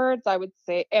afterwards, I would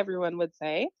say, everyone would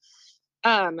say,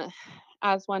 um,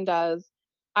 as one does,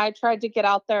 I tried to get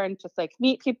out there and just like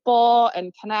meet people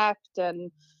and connect.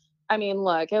 And I mean,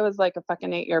 look, it was like a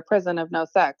fucking 8-year prison of no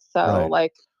sex. So Right.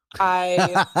 like,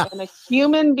 I am a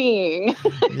human being.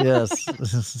 Yes.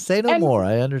 Say no And more.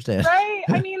 I understand. right.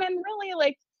 I mean, and really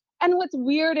like, and what's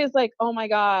weird is like, oh my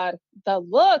God, the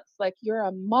looks, like you're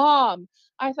a mom.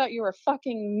 I thought you were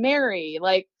fucking Mary.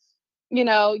 Like,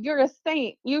 you're a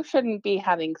saint. You shouldn't be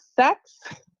having sex.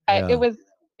 Yeah.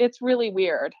 It's really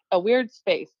weird, a weird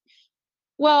space.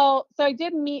 Well, so I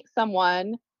did meet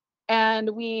someone, and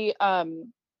we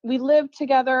lived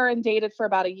together and dated for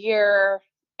about a year,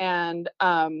 and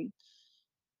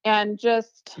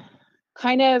just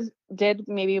kind of did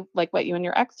maybe like what you and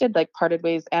your ex did, like parted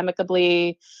ways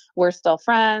amicably. We're still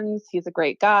friends. He's a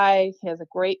great guy. He has a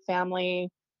great family.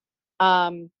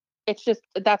 Um, it's just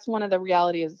that's one of the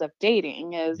realities of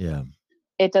dating is Yeah.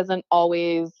 it doesn't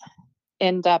always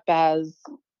end up as,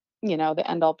 the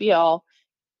end all be all.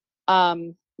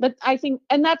 But I think,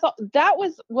 and that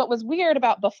was what was weird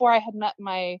about before I had met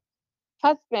my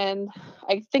husband.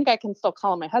 I think I can still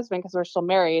call him my husband because we're still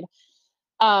married.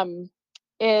 Um,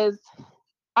 is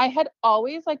I had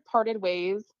always like parted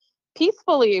ways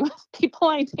peacefully with people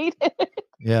I dated.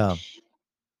 Yeah.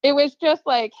 It was just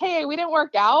like, hey, we didn't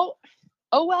work out.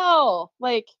 Oh well,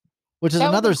 like Which is that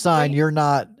was a another sign great. you're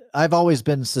not. I've always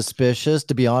been suspicious,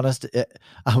 to be honest.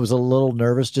 I was a little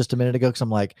nervous just a minute ago because I'm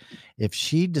like, if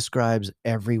she describes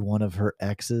every one of her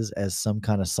exes as some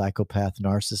kind of psychopath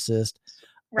narcissist,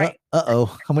 Right.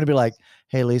 oh, I'm going to be like,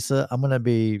 hey, Lisa, I'm going to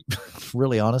be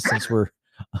really honest since we're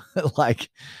like,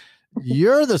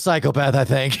 you're the psychopath, I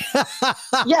think.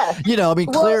 Yes. I mean,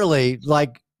 Well, clearly,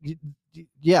 like,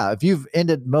 yeah, if you've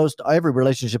ended every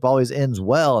relationship always ends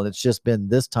well, and it's just been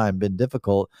this time been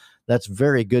difficult. That's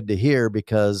very good to hear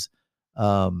because,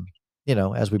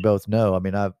 as we both know, I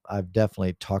mean, I've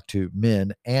definitely talked to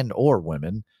men and or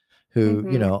women who,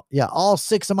 mhm. yeah, all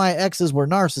 6 of my exes were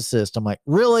narcissists. I'm like,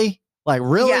 really? Like, Yeah,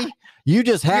 really? You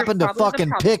just you're happen to probably the fucking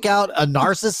problem. pick out a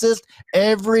narcissist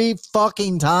every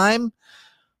fucking time?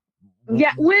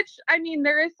 Yeah, which I mean,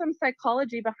 there is some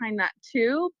psychology behind that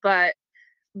too, but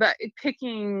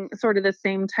picking sort of the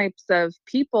same types of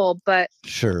people. But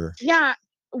Sure. yeah,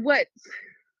 what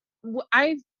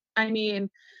I I mean,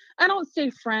 I don't stay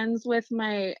friends with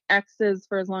my exes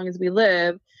for as long as we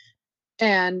live.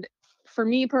 And for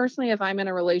me personally, if I'm in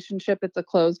a relationship, it's a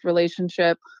closed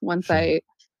relationship once Sure. I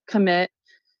commit.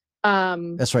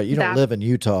 That's right. You don't That's live in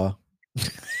Utah.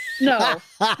 no,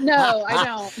 no, I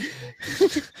don't.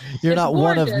 You're It's not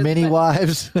one of gorgeous, many but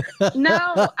wives.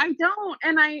 no, I don't.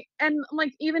 And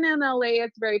like even in LA,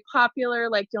 it's very popular.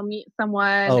 Like you'll meet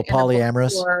someone Oh, in a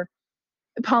polyamorous. bookstore,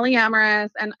 polyamorous,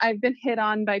 and I've been hit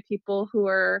on by people who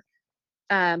are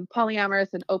polyamorous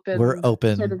and We're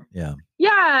open sort of. open. Yeah.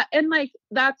 Yeah, and like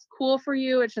that's cool for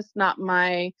you. It's just not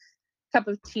my cup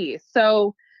of tea.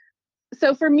 So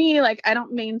for me, like I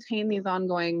don't maintain these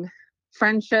ongoing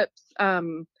friendships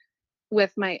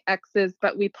with my exes,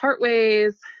 but we part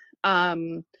ways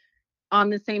on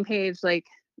the same page. Like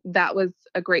that was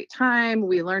a great time.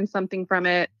 We learned something from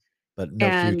it. But no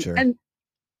And future. and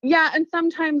yeah, and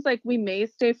sometimes like we may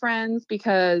stay friends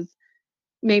because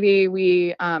maybe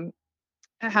we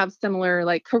have similar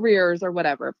like careers or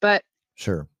whatever,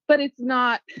 Sure. but it's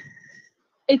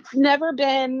never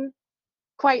been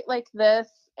quite like this.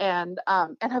 And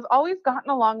have always gotten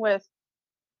along with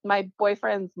my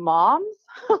boyfriend's moms,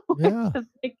 which Yeah. is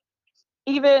like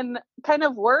even kind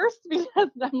of worse because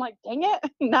I'm like, dang it,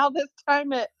 now this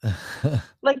time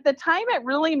like the time it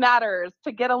really matters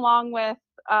to get along with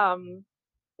the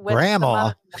Grandma.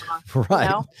 mother-in-law, you Right.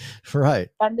 know? Right.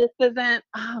 And this isn't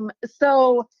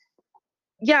so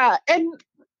yeah, and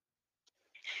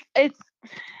it's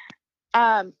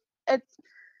um it's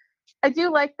I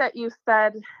do like that you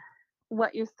said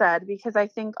what you said, because I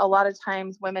think a lot of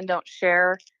times women don't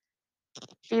share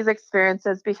these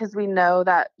experiences because we know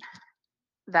that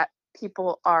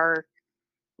people are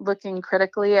looking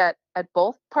critically at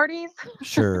both parties.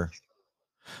 Sure.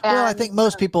 Well, I And think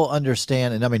most people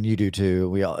understand, and I mean, you do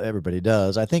too. Everybody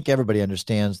does. I think everybody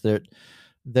understands that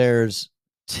there's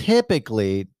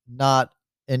typically not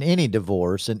in any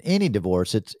divorce,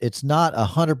 it's not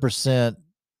 100%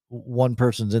 one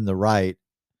person's in the right,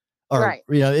 or, right,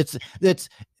 it's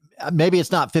maybe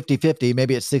it's not 50-50,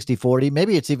 maybe it's 60-40,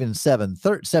 maybe it's even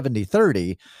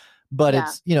 70-30, but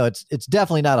yeah, it's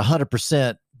definitely not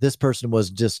 100%. This person was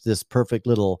just this perfect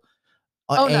little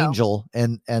oh no, angel,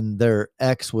 and their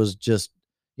ex was just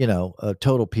a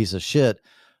total piece of shit.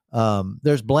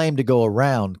 There's blame to go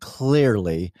around,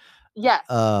 clearly. yes.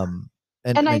 um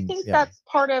and I And I mean, think yeah. that's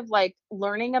part of like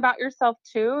learning about yourself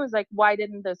too, is like, why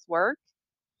didn't this work?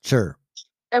 Sure.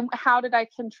 And how did I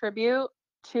contribute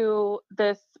to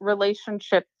this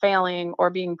relationship failing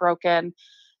or being broken?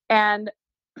 And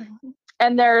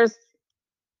and there's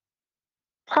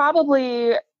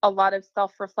probably a lot of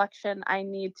self-reflection I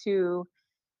need to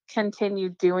continue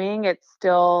doing. It's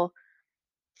still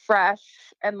fresh,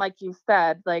 and like you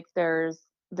said, like there's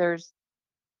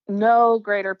no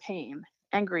greater pain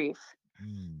and grief.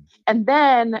 Mm, And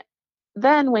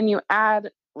then when you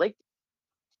add like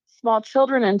small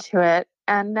children into it,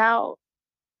 and now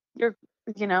you're,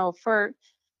 for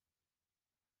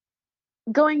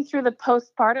going through the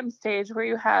postpartum stage where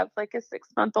you have like a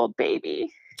 6-month-old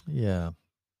baby, yeah.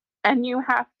 and you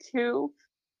have to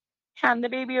hand the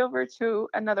baby over to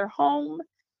another home.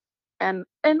 And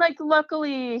like,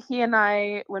 luckily he and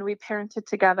I, when we parented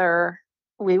together,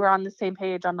 we were on the same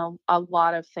page on a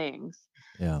lot of things,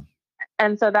 Yeah.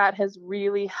 and so that has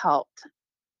really helped.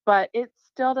 But it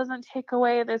still doesn't take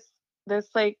away this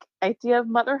like idea of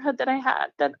motherhood that I had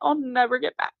that I'll never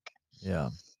get back. Yeah.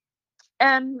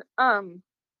 And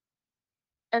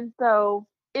so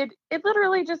it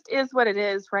literally just is what it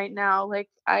is right now. Like,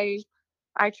 I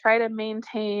try to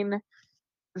maintain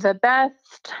the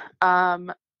best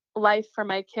life for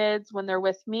my kids when they're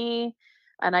with me,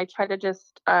 and I try to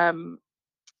just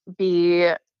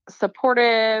be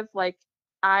supportive. Like,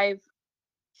 I've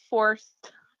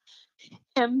forced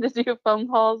him to do phone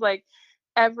calls like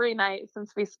every night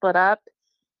since we split up,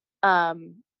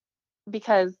 um,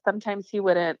 because sometimes he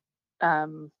wouldn't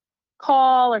um,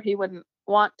 call, or he wouldn't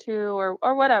want to,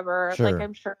 or whatever. Like, Sure.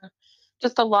 I'm sure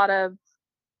just a lot of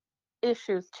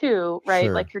issues too, right?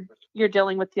 Sure. Like, you're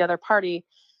dealing with the other party.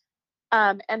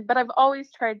 And but I've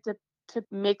always tried to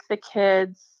make the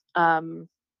kids,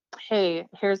 hey,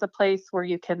 here's a place where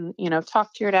you can,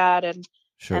 talk to your dad and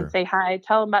Sure. say hi,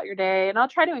 tell him about your day, and I'll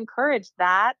try to encourage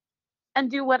that and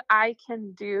do what I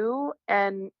can do.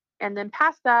 And then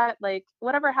past that, like,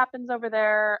 whatever happens over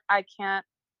there, I can't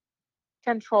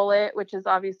control it, which is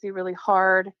obviously really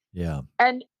hard. Yeah.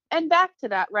 And back to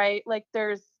that, right? Like,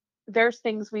 there's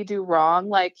things we do wrong.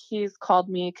 Like, he's called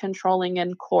me controlling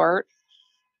in court,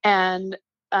 and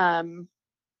um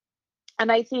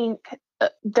and I think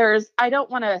I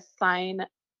don't want to assign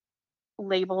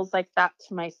labels like that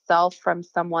to myself from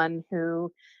someone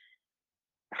who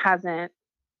hasn't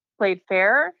played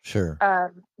fair. Sure.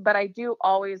 But I do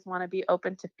always want to be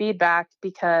open to feedback,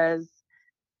 because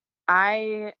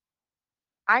I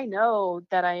I know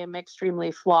that I am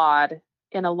extremely flawed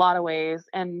in a lot of ways,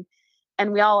 and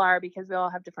we all are, because we all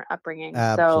have different upbringings.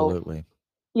 So, Absolutely.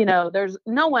 there's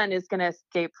no one is going to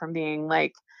escape from being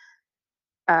like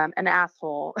an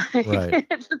asshole. Right.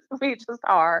 We just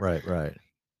are. Right. Right.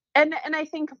 And I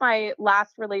think my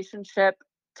last relationship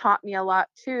taught me a lot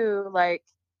too. Like,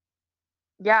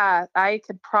 yeah, I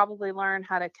could probably learn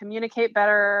how to communicate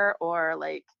better, or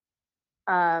like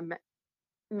um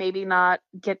maybe not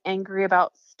get angry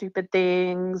about stupid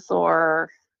things, or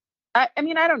I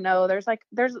mean, I don't know. There's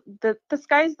the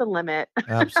sky's the limit.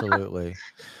 Absolutely.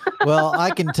 Well,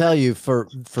 I can tell you for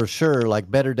sure, like,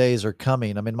 better days are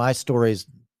coming. I mean, my story's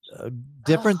Oh,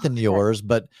 different than shit. yours,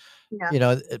 but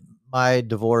Yeah. my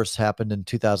divorce happened in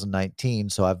 2019,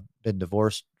 so I've been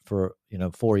divorced for,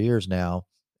 4 years now.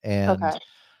 And, Okay.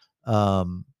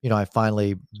 I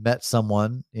finally met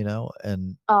someone, Oh, that's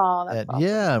and awesome.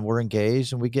 yeah, and we're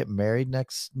engaged and we get married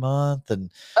next month.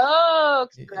 And Oh,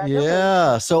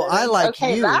 yeah, so I, congratulations. like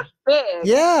Okay, that's you. big.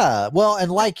 Yeah. Well,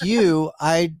 and like you,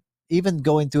 even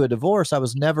going through a divorce, I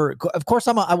was never, of course,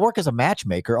 I work as a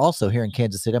matchmaker also here in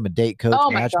Kansas City. I'm a date coach,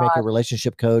 Oh my matchmaker, gosh.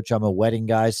 relationship coach. I'm a wedding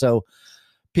guy. So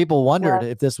people wondered Well,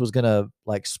 if this was going to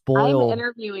like I'm spoil.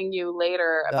 interviewing you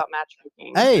later Uh, about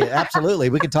matchmaking. hey, absolutely.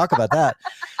 We can talk about that.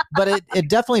 But it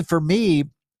definitely for me,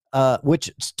 which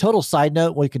total side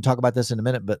note, we can talk about this in a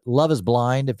minute, but Love is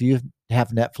Blind. If you have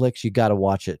Netflix, you got to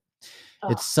watch it. Oh,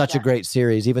 It's such a yes. great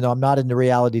series, even though I'm not into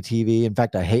reality TV. In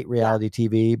fact, I hate Yeah. reality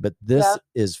TV, but this Yep.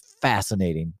 is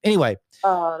fascinating. Anyway,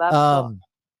 Oh, that's cool.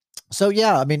 so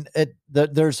yeah, I mean,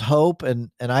 there's hope,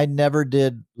 and I never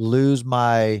did lose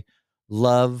my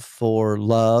love for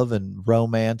love and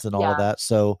romance and all of Yeah. that.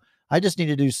 So I just need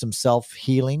to do some self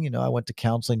healing. I went to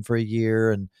counseling for a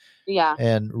year Yeah.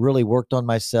 and really worked on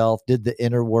myself, did the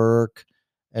inner work,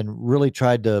 and really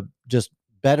tried to just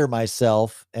better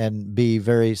myself and be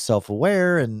very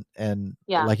self-aware and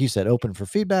Yeah. like you said, open for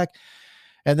feedback.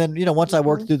 And then, once I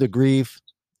worked Mhm. through the grief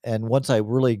and once I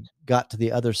really got to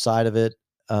the other side of it,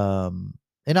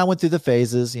 and I went through the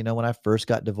phases, when I first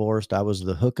got divorced, I was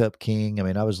the hookup king. I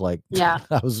mean, I was like, Yeah.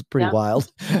 I was pretty Yeah.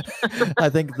 wild. I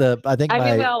think I mean,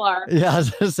 we my, all are. yeah, I was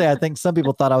going to say, I think some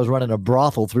people thought I was running a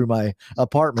brothel through my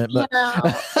apartment, but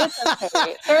It's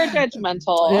okay. They're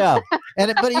judgmental. yeah.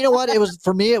 But you know what? It was,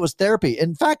 for me, it was therapy.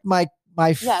 In fact, my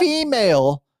Yes.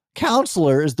 female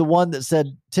counselor is the one that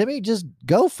said, Timmy, just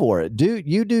go for it. Do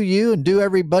you and do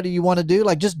everybody you want to do.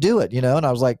 Like, just do it, And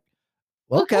I was like,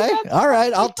 okay, That's all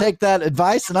right, I'll funny. take that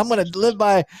advice and I'm going to live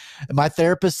by my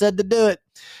therapist said to do it.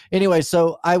 Anyway,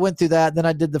 so I went through that. Then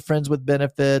I did the Friends with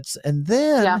Benefits. And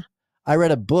Yeah. then I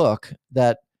read a book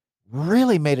that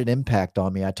really made an impact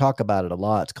on me. I talk about it a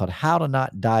lot. It's called How to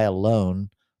Not Die Alone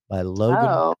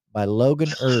Oh, by Logan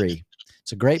Ury.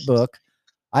 It's a great book.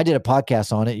 I did a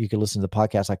podcast on it. You can listen to the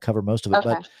podcast. I cover most of it,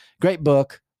 but okay. great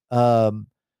book.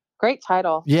 Great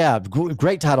title. Yeah,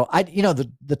 great title.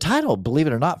 The title, believe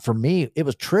it or not, for me, it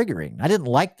was triggering. I didn't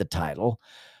like the title.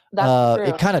 That's It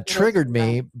true. kind of It is triggered true.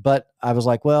 me, but I was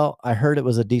like, well, I heard it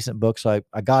was a decent book, so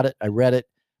I got it. I read it.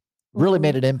 Really Mhm.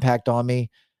 made an impact on me.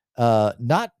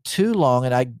 Not too long,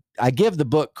 and I give the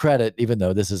book credit, even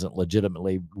though this isn't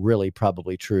legitimately really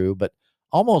probably true, but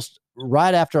almost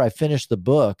right after I finished the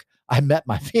book, I met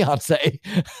my fiance.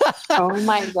 Oh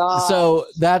my So gosh.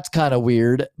 that's kind of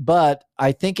weird, but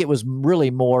I think it was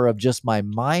really more of just my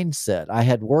mindset. I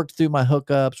had worked through my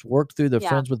hookups, worked through the Yeah.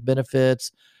 Friends with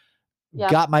Benefits,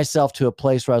 Yep. got myself to a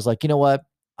place where I was like, you know what?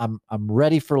 I'm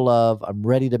ready for love. I'm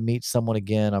ready to meet someone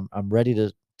again. I'm ready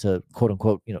to quote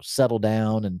unquote, settle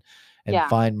down and Yeah.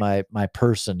 find my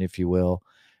person, if you will.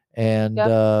 And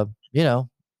Yep.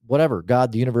 whatever,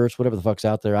 God, the universe, whatever the fuck's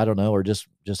out there, I don't know, or just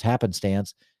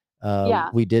happenstance. Yeah.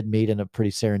 We did meet in a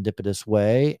pretty serendipitous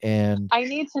way. And I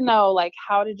need to know, like,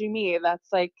 how did you meet?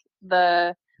 That's like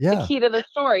the yeah. key to the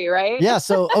story, right? Yeah.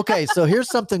 So, okay. So here's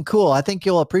something cool. I think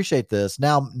you'll appreciate this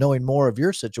now, knowing more of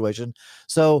your situation.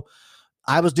 So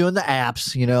I was doing the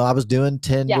apps, I was doing Yeah.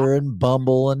 Tinder and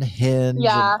Bumble and Hinge and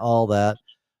Yeah. all that.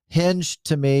 Hinge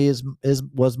to me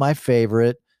was my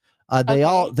favorite. Okay.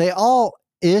 They all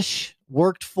ish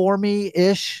worked for me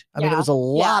ish. I mean, it Yeah. was a Yeah.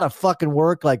 lot of fucking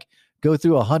work. Like go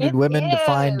through 100 It women to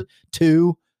find is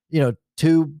two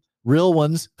real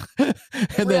ones, and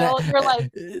then real. You're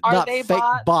like, are not they fake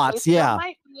bots? They bots. still Yeah.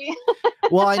 might be.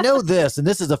 Well, I know this, and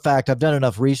this is a fact. I've done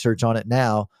enough research on it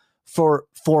now. For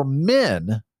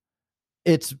men,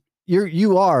 it's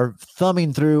you are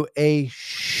thumbing through a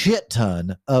shit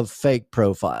ton of fake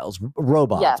profiles,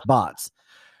 robots, Yes. bots.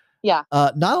 Yeah.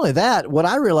 Not only that, what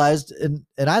I realized, and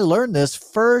I learned this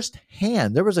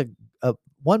firsthand. There was a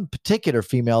one particular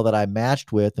female that I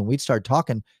matched with, and we'd started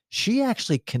talking. She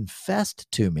actually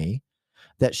confessed to me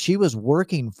that she was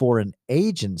working for an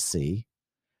agency.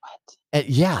 What? And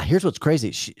yeah, here's what's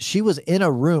crazy. She was in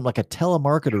a room, like a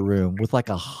telemarketer room, with like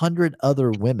 100 other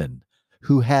women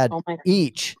who had Oh my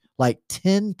each like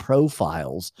 10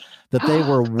 profiles that they god.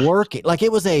 were working. Like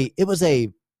it was a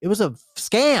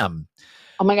scam.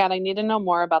 Oh my god, I need to know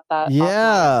more about that offline.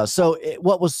 Yeah. So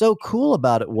what was so cool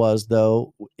about it was,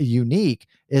 though, unique,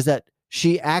 is that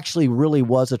she actually really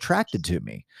was attracted to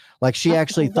me. Like she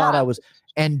actually thought I Yeah. was,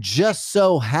 and just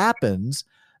so happens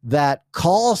that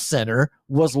call center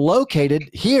was located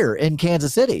here in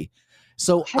Kansas City.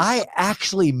 So What? I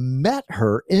actually met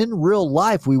her in real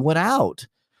life. We went out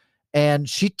and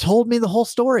she told me the whole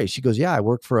story. She goes, "Yeah, I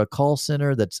work for a call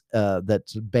center that's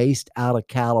based out of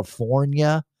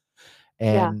California."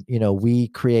 Yeah. And, we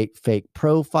create fake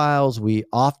profiles. We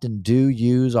often do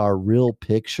use our real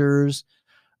pictures.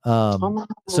 Oh my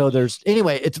So gosh.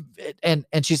 and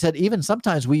she said, even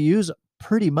sometimes we use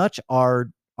pretty much our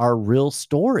real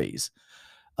stories,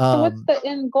 So what's um, the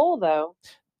end goal though?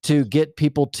 to get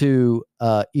people to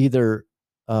either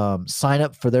sign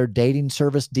up for their dating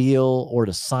service deal, or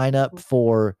to sign up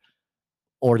for,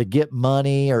 or to get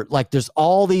money, or like there's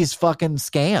all these fucking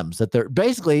scams that they're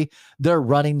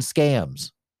running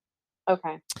scams.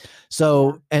 Okay. Yeah.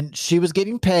 So, and she was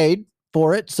getting paid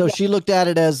for it. So Yeah. she looked at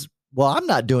it as, well, I'm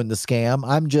not doing the scam.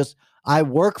 I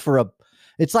work for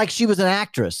it's like she was an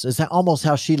actress, is almost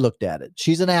how she looked at it.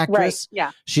 She's an Right. actress.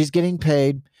 Yeah. She's getting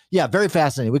paid. Yeah. Very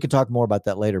fascinating. We could talk more about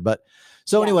that later. But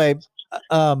so Yeah. anyway,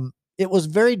 it was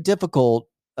very difficult,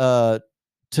 it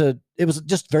was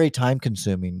just very time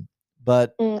consuming,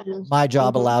 but Hmm. my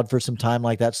job Hmm. allowed for some time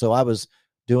like that. So I was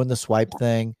doing the swipe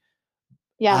thing.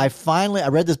 Yeah. I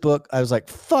read this book. I was like,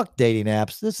 fuck dating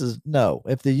apps. This is no.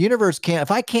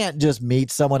 If I can't just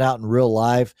meet someone out in real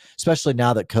life, especially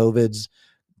now that COVID's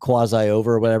quasi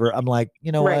over or whatever, I'm like,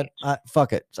 you know what? Right.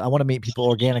 Fuck it. I want to meet people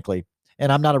organically.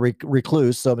 And I'm not a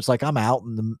recluse. So it's like I'm out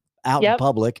in Yep.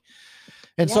 public.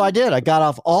 And so I Yeah. did. I got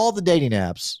off all the dating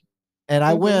apps, and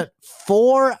I Hmm. went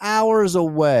 4 hours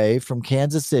away from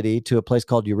Kansas City to a place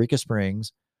called Eureka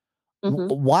Springs, Hmm.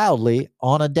 wildly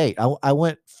on a date. I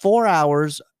went 4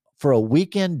 hours for a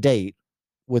weekend date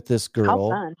with this How girl.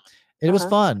 fun. It was Uh-huh.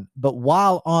 fun. But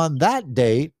while on that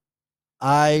date,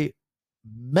 I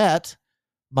met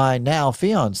my now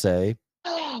fiance.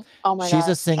 Oh my She's a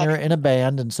gosh. singer in a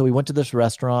band. And so we went to this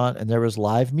restaurant, and there was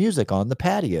live music on the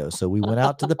patio. So we went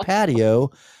out to the patio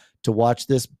to watch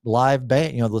this live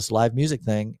band, this live music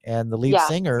thing. And the lead Yeah.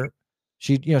 singer,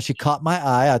 she caught my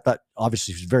eye. I thought,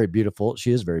 obviously, she's very beautiful.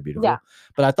 She is very Yeah. beautiful.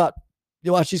 But I thought,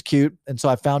 she's cute. And so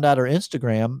I found out her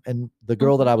Instagram, and the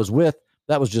girl that Hmm. I was with,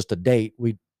 that was just a date.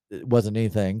 It wasn't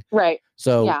anything. Right.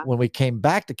 So Yeah. when we came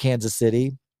back to Kansas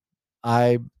City,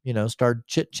 I, started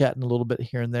chit chatting a little bit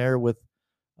here and there with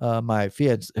my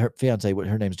fiance,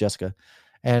 her name's Jessica,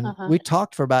 and Uh-huh. we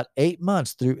talked for about 8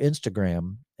 months through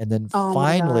Instagram, and then Oh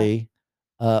my gosh. finally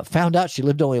found out she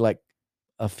lived only like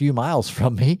a few miles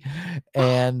from me,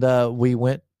 and we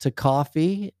went to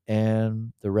coffee,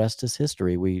 and the rest is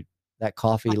history. That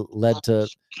coffee led to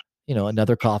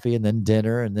another coffee, and then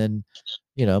dinner, and then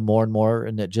more and more,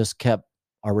 and it just kept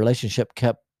our relationship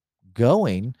kept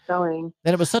going, Going.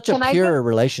 and it was such a Can I just, pure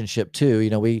relationship too.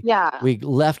 We yeah. we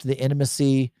left the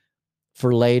intimacy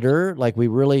for later. Like we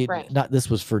really Right. not this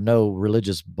was for no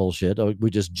religious bullshit. We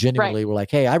just Right. genuinely were like,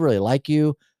 hey, I really like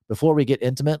you. Before we get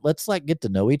intimate, let's like get to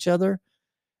know each other.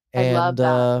 I And love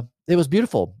that. it was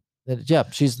beautiful. And, yeah,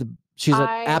 she's an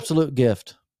I absolute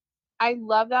gift. I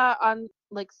love that on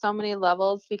like so many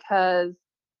levels because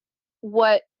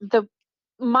what the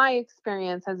my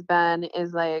experience has been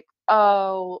is like,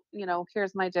 oh,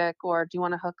 here's my dick, or do you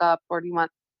want to hook up, or do you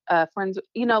want friends,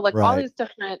 like all Right. these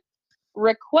different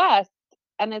requests.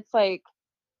 And it's like,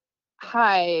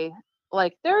 hi,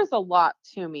 like there's a lot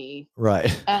to me,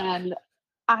 Right. and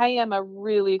I am a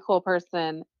really cool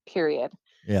person, period.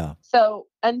 Yeah. So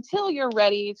until you're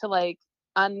ready to like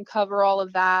uncover all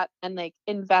of that and like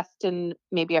invest in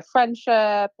maybe a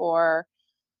friendship or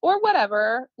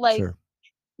whatever, like, Sure.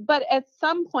 but at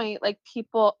some point, like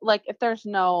people, like if there's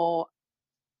no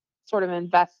sort of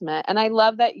investment, and I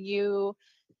love that you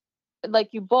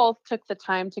both took the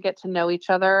time to get to know each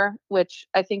other, which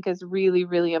I think is really,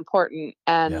 really important.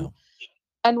 Yeah.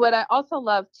 And what I also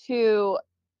love too,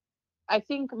 I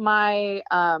think my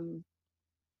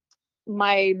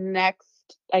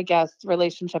next, I guess,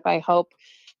 relationship, I hope,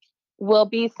 will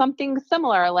be something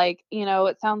similar. Like,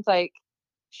 it sounds like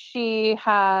she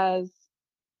has,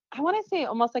 I want to say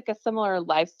almost like a similar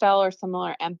lifestyle or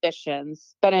similar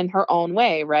ambitions, but in her own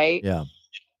way, right? Yeah.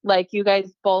 Like you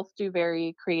guys both do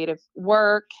very creative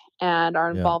work and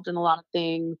are Yeah. involved in a lot of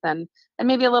things and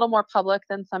maybe a little more public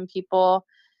than some people.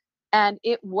 And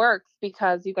it works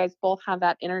because you guys both have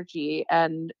that energy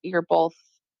and you're both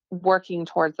working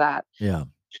towards that. Yeah.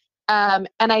 And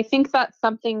I think that's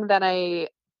something that I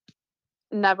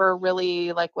never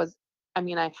really like was, I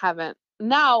mean, I haven't,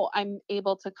 now I'm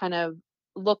able to kind of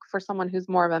look for someone who's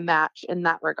more of a match in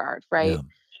that regard, Yeah. right?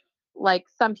 Like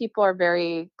some people are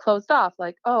very closed off,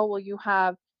 like, oh, well, you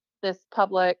have this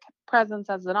public presence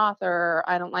as an author.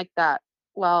 I don't like that.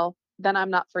 Well, then I'm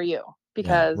not for you Yeah.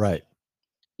 because, Right.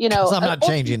 Because I'm not ultimately,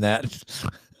 changing that.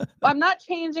 I'm not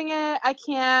changing it. I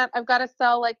can't. I've got to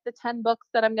sell like the 10 books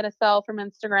that I'm going to sell from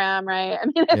Instagram, right? I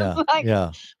mean, it's Yeah. like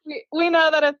Yeah. we know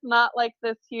that it's not like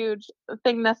this huge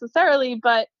thing necessarily,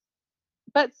 but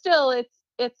still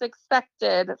it's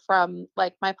expected from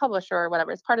like my publisher or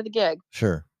whatever. It's part of the gig.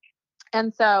 Sure.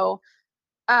 And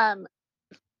um,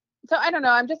 so I don't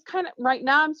know. I'm just kind of right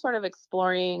now. I'm sort of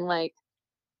exploring like,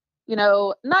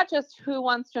 not just who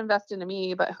wants to invest into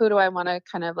me, but who do I want to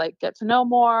kind of like get to know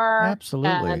more,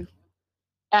 Absolutely.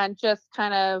 and just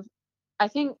kind of, I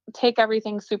think, take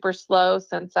everything super slow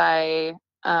since I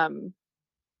um,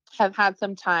 have had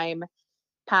some time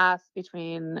pass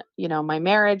between, my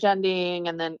marriage ending,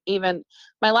 and then even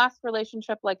my last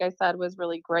relationship, like I said, was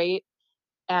really great,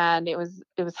 and it was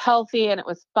healthy and it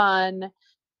was fun,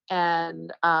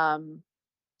 and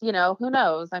who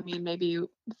knows? I mean, maybe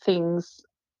things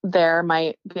there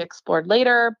might be explored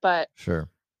later, but Sure.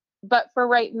 for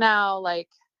right now, like,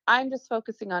 I'm just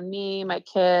focusing on me, my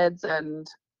kids,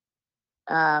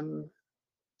 um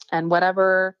and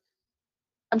whatever.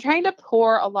 I'm trying to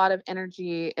pour a lot of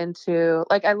energy into,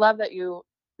 like, I love that you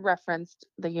referenced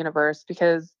the universe,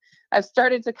 because I've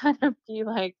started to kind of be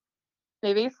like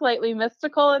maybe slightly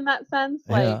mystical in that sense.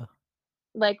 Yeah.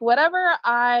 Like whatever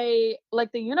I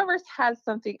like, the universe has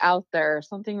something out there,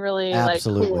 something really like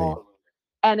Absolutely. cool.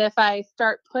 And if I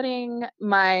start putting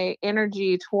my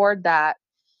energy toward that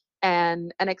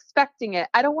and expecting it,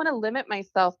 I don't want to limit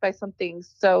myself by something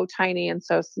so tiny and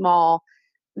so small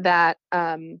that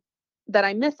that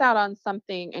I miss out on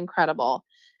something incredible.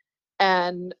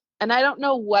 And I don't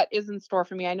know what is in store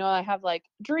for me. I know I have like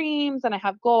dreams and I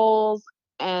have goals,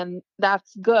 and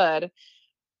that's good,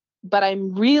 but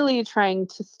I'm really trying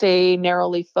to stay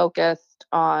narrowly focused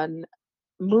on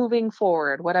moving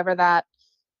forward, whatever that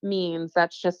means.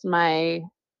 That's just my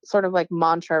sort of like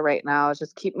mantra right now, is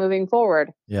just keep moving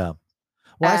forward. Yeah.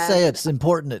 Well, I say And it's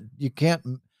important that you can't,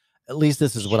 at least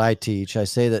this is what I teach. I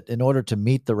say that in order to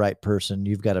meet the right person,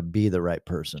 you've got to be the right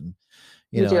person.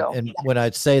 you And, do. and when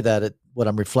I say that, what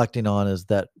I'm reflecting on is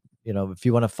that, if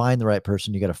you want to find the right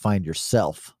person, you got to find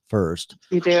yourself first.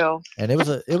 You do. And it was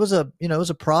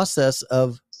a process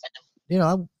of,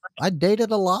 I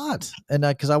dated a lot, and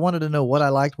because I wanted to know what I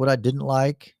liked, what I didn't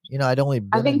like. I'd only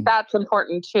I been think in, that's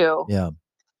important too. yeah,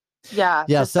 Yeah,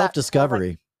 yeah, just self that whole like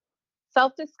discovery.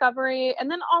 self-discovery. And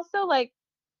then also like,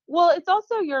 well, it's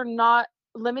also, you're not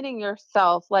limiting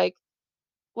yourself. Like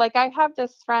I have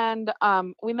this friend,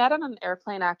 we met on an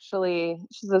airplane actually.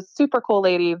 She's a super cool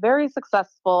lady, very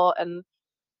successful, and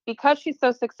because she's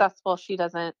so successful, she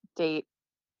doesn't date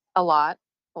a lot,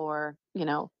 or,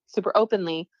 super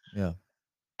openly. Yeah,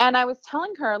 And I was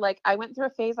telling her, like, I went through a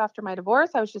phase after my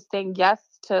divorce. I was just saying yes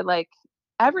to like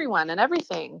everyone and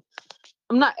everything.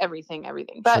 Not everything,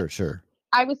 but sure, sure.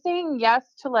 I was saying yes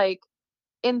to like,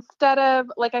 instead of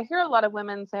like, I hear a lot of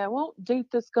women say, I won't date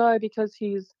this guy because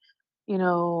he's,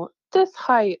 this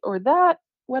height or that,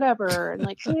 whatever. And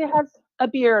like, he has a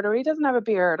beard or he doesn't have a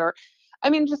beard, or, I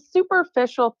mean, just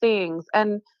superficial things.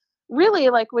 And really,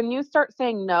 like, when you start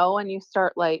saying no and you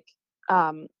start like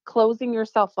closing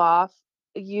yourself off,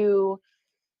 you,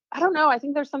 I don't know, I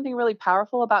think there's something really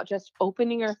powerful about just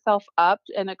opening yourself up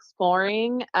and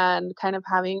exploring and kind of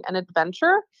having an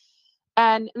adventure.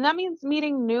 And that means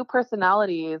meeting new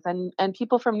personalities and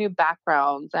people from new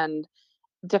backgrounds and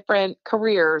different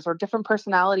careers or different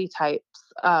personality types.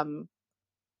 And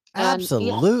yeah,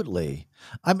 Absolutely.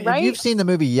 I mean, right? you've seen the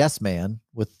movie Yes Man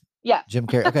with Yes. Jim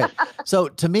Carrey. Okay. So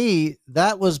to me,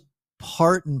 that was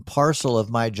part and parcel of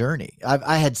my journey.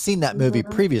 I had seen that movie Mhm.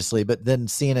 previously, but then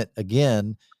seeing it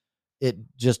again, it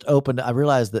just opened. I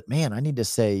realized that, man, I need to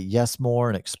say yes more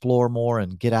and explore more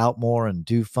and get out more and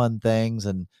do fun things.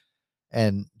 And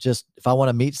just, if I want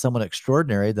to meet someone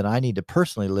extraordinary, then I need to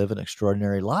personally live an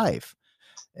extraordinary life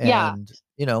Yeah. and,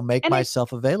 make And I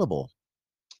myself available.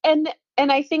 and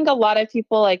and I think a lot of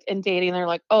people like in dating, they're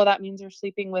like, oh, that means you're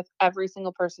sleeping with every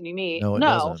single person you meet. No, it No,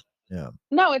 doesn't. Yeah.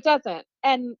 no, it doesn't.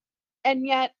 And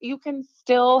yet you can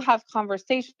still have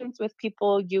conversations with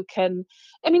people. You can,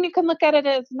 I mean, you can look at it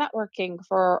as networking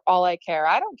for all I care.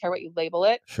 I don't care what you label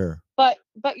it, Sure. but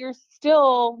you're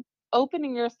still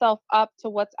opening yourself up to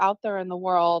what's out there in the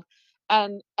world.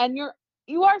 And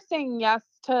you are saying yes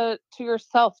to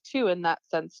yourself too, in that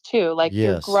sense too. Like,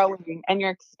 you're Yes. growing and you're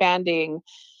expanding,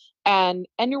 and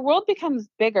your world becomes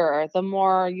bigger the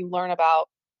more you learn about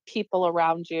people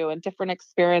around you and different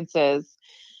experiences.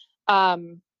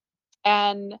 um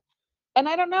and and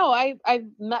I don't know, I've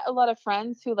met a lot of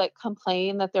friends who like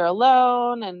complain that they're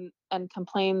alone and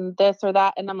complain this or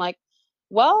that, and I'm like,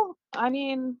 well, I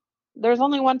mean, there's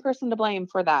only one person to blame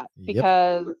for that, Yep.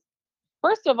 because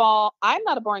first of all, I'm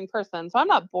not a boring person, so I'm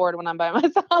not bored when I'm by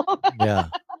myself. Yeah.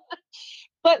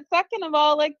 But second of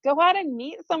all, like, go out and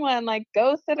meet someone, like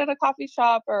go sit at a coffee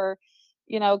shop, or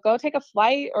go take a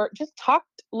flight, or just talk.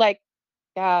 Like,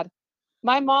 God,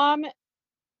 my mom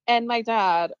and my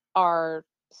dad are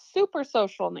super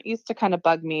social, and it used to kind of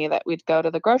bug me that we'd go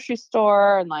to the grocery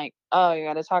store and like, oh, you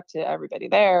got to talk to everybody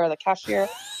there, the cashier,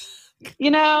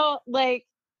 like,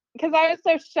 because I was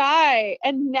so shy,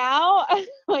 and now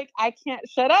like I can't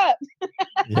shut up.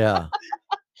 Yeah.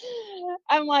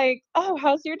 I'm like, oh,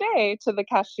 how's your day, to the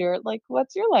cashier? Like,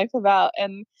 what's your life about?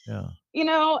 And Yeah.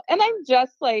 and I'm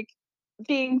just like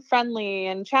being friendly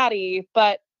and chatty,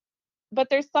 but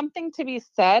there's something to be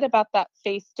said about that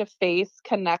face-to-face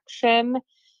connection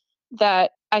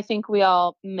that I think we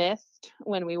all missed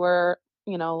when we were,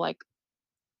 like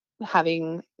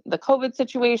having the COVID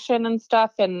situation and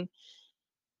stuff.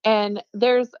 And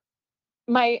there's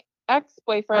my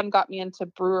ex-boyfriend got me into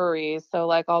breweries, so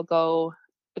like I'll go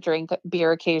drink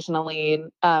beer occasionally,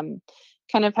 and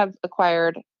kind of have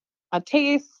acquired a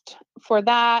taste for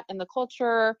that and the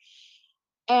culture.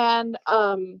 And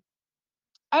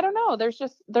I don't know,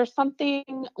 there's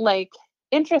something like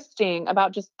interesting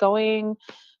about just going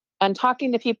and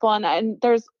talking to people, and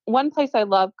there's one place I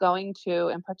love going to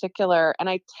in particular, and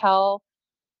I tell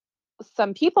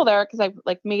some people there because I've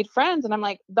like made friends, and I'm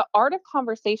like, the art of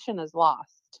conversation is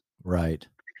lost. Right.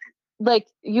 Like,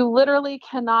 you literally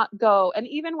cannot go, and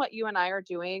even what you and I are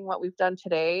doing, what we've done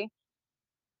today,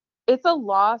 it's a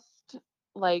lost,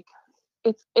 like,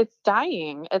 it's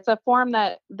dying. It's a form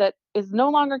that is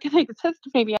no longer going to exist.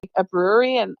 Maybe like a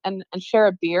brewery, and share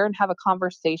a beer and have a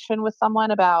conversation with someone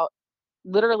about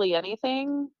literally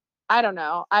anything. I don't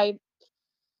know.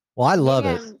 Well, I love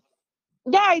Maybe it.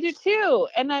 yeah, I do too.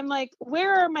 And I'm like,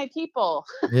 where are my people?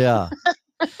 Yeah.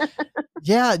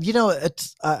 Yeah.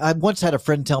 I once had a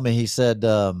friend tell me, he said,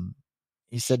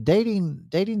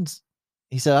 dating's,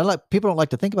 he said, people don't like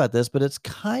to think about this, but it's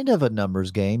kind of a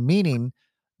numbers game, meaning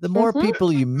the more Mm-hmm.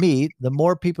 people you meet, the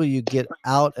more people you get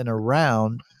out and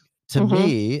around. To Mm-hmm.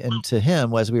 me and to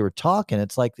him, as we were talking,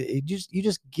 it's like you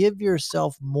just give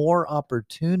yourself more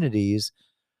opportunities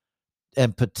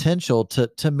and potential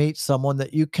to meet someone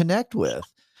that you connect with.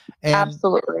 And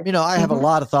Absolutely. I have a Mm-hmm.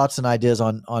 lot of thoughts and ideas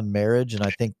on marriage, and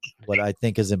I think what I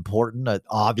think is important.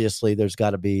 Obviously, there's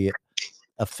got to be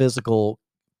a physical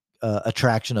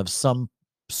attraction of some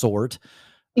sort.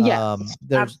 Yes,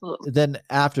 There's absolutely. Then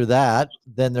after that,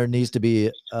 then there needs to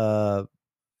be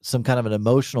some kind of an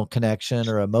emotional connection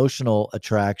or emotional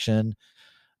attraction,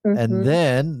 and Mm-hmm.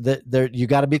 then there you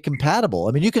got to be compatible.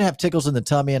 I mean, you can have tickles in the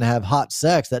tummy and have hot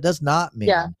sex. That does not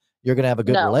Yeah. mean you're going to have a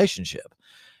good No. relationship.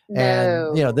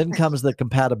 And No. then comes the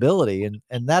compatibility,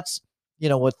 and that's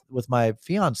with my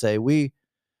fiance, we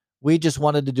just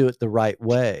wanted to do it the right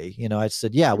way. I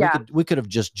said, yeah, we Yeah. could have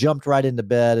just jumped right into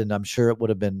bed, and I'm sure it would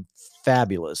have been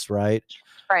fabulous, right?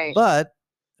 Right. But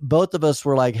both of us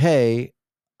were like, hey,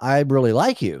 I really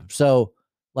like you. So,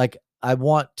 like, I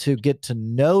want to get to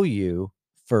know you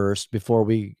first before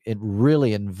we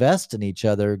really invest in each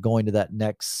other going to that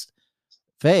next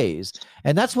phase.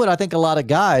 And that's what I think a lot of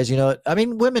guys, I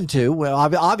mean, women too. Well,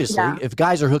 Yeah. obviously, if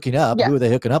guys are hooking up, Yes. who are they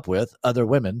hooking up with? Other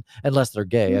women, unless they're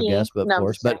gay, I Me. guess, but of No, I'm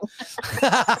course, just but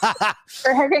kidding.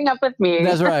 They're hooking up with me.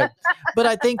 that's right. But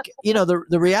I think,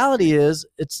 the reality is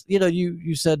it's,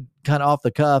 you said kind of off the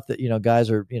cuff that,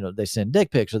 guys are, they send dick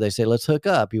pics or they say, let's hook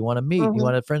up. You want to meet, you Mm-hmm.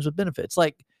 want to friends with benefits.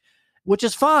 Like, which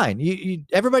is fine.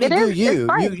 Everybody It do is. It's you.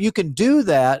 fine. You can do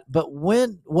that. But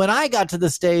when I got to the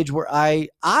stage where I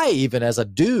even as a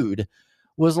dude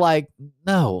was like,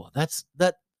 no,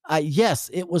 yes,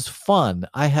 it was fun.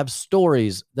 I have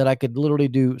stories that I could literally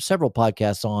do several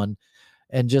podcasts on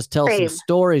and just tell some Same.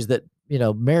 stories that,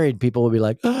 married people would be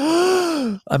like,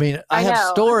 I mean, I I have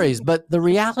know. stories, but the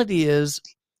reality is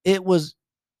it was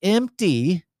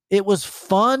empty. It was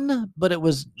fun, but it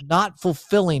was not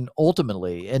fulfilling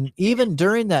ultimately. And even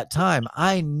during that time,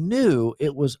 I knew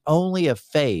it was only a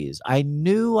phase. I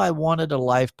knew I wanted a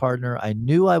life partner. I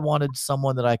knew I wanted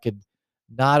someone that I could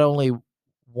not only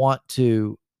want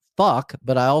to fuck,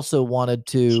 but I also wanted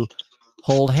to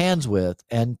hold hands with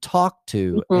and talk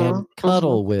to Mm-hmm. and Mm-hmm.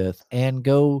 cuddle with and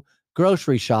go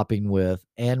grocery shopping with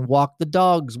and walk the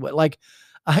dogs with. Like,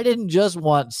 I didn't just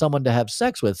want someone to have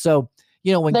sex with. So,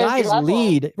 when There's guys levels.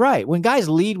 lead, right, when guys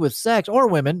lead with sex, or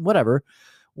women, whatever,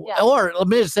 Yeah. or let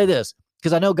me just say this,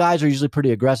 because I know guys are usually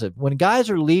pretty aggressive. When guys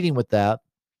are leading with that,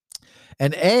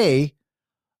 and a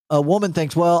woman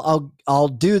thinks, well, I'll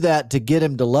do that to get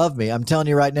him to love me. I'm telling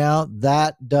you right now,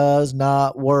 that does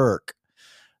not work.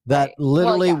 That Right. Well,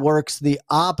 literally yeah. works the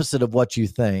opposite of what you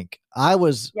think. I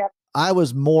was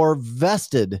Yep. more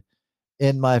vested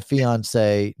in my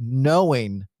fiance,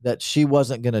 knowing that she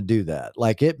wasn't going to do that.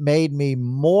 Like, it made me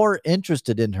more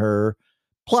interested in her.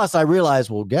 Plus, I realized,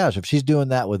 well, gosh, if she's doing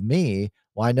that with me,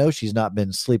 well, I know she's not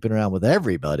been sleeping around with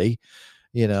everybody.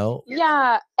 you know?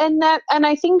 Yeah, and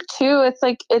I think too, it's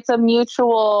like it's a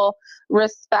mutual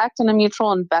respect and a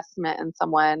mutual investment in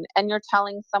someone. And you're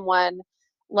telling someone,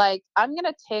 like, I'm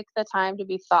gonna take the time to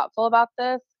be thoughtful about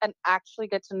this and actually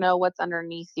get to know what's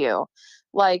underneath you.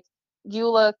 Like, you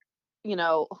look,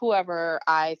 whoever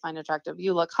I find attractive,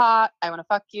 you look hot, I wanna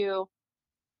fuck you.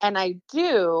 And I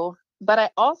do, but I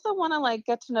also wanna like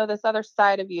get to know this other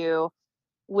side of you,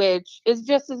 which is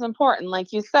just as important,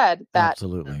 like you said, that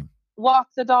Absolutely. walk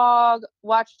the dog,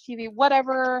 watch TV,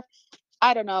 whatever.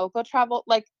 I don't know, go travel,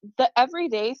 like the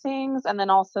everyday things and then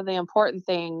also the important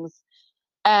things.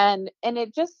 And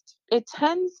it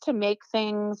tends to make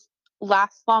things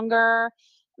last longer,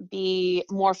 be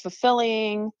more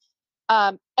fulfilling.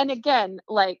 And again,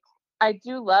 like I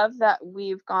do love that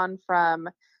we've gone from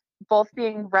both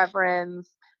being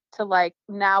reverends to like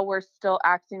now we're still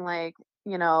acting like,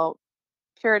 you know,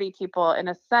 purity people in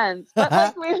a sense, but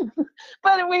like we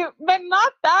but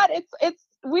not that. It's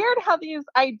weird how these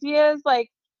ideas like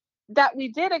that we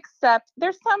did accept,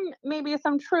 there's maybe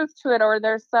some truth to it, or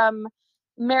there's some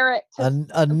merit to A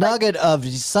like nugget of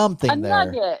a something there.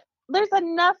 nugget. There's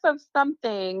enough of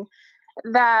something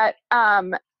that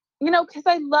because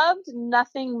I loved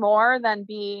nothing more than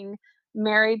being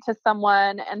married to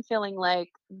someone and feeling like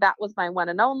that was my one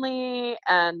and only.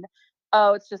 And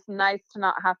oh, it's just nice to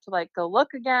not have to like go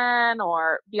look again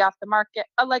or be off the market.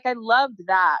 Like I loved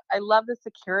that. I love the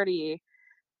security.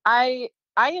 I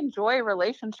enjoy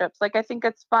relationships. Like I think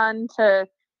it's fun to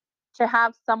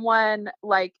have someone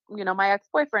like, my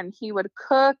ex-boyfriend, he would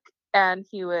cook and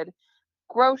he would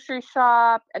grocery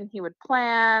shop and he would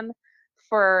plan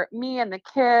for me and the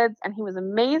kids, and he was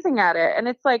amazing at it. And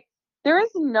it's like there is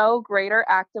no greater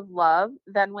act of love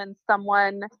than when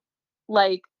someone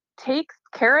like takes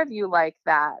care of you like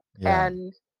that, Yeah.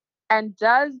 and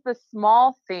does the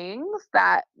small things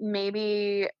that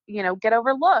maybe, get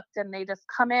overlooked, and they just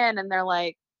come in and they're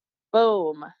like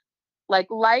boom. Like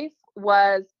life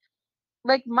was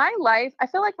like my life, I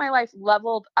feel like my life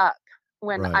leveled up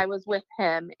when Right. I was with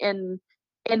him in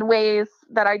ways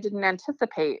that I didn't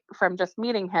anticipate from just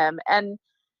meeting him. And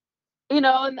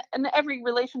every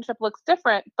relationship looks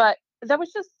different, but that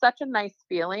was just such a nice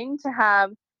feeling to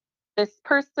have this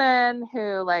person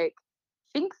who like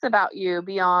thinks about you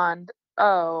beyond,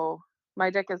 oh,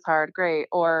 my dick is hard, great,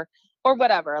 or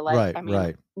whatever. Like, Right. I mean,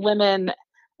 Right. women,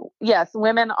 yes,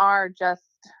 women are just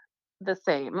the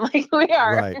same. Like we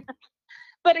are. Right.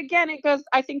 But again,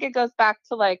 I think it goes back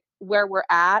to like where we're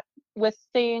at with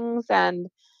things. And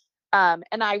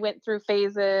I went through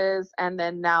phases, and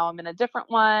then now I'm in a different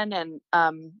one.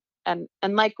 And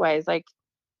likewise, like,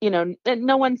 and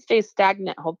no one stays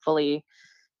stagnant, hopefully,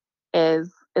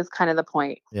 is kind of the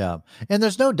point. Yeah. And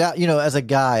there's no doubt, as a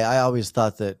guy, I always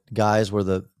thought that guys were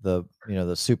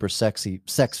the super sexy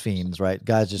sex fiends, right?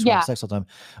 Guys just want Yeah. sex all the time.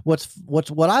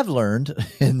 What I've learned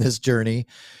in this journey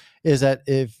is that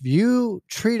if you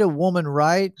treat a woman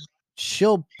right,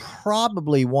 she'll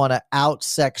probably want to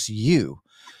outsex you.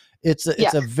 It's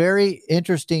Yes. a very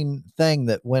interesting thing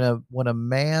that when a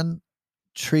man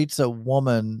treats a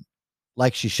woman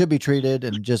like she should be treated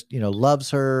and just,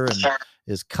 loves her and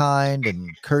is kind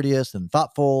and courteous and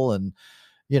thoughtful and,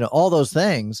 all those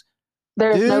things,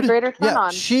 There is no dude, greater turn yeah,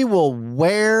 on. she will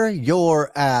wear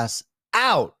your ass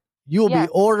out. You will be Yes.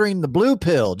 ordering the blue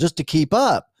pill just to keep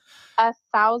up.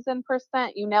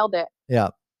 1,000%. You nailed it. Yeah.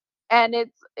 And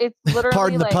it's literally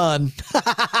Pardon the like, pun. no,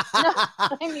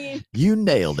 I mean, You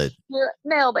nailed it. you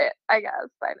nailed it, I guess.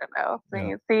 I don't know.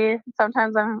 Yeah. See,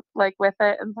 sometimes I'm like with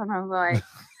it, and sometimes I'm like,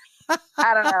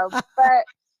 I don't know. But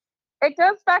it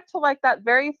goes back to like that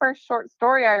very first short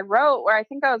story I wrote where I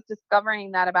think I was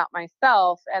discovering that about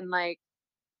myself, and like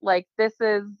this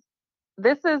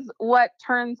is what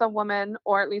turns a woman,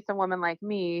 or at least a woman like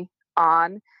me,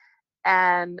 on.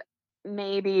 And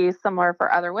maybe similar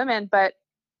for other women, but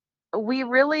we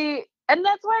really, and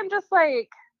that's why I'm just like,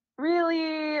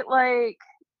 really, like,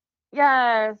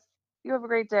 yes, you have a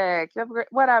great dick, you have a great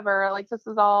whatever, like this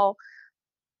is all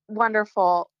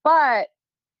wonderful, but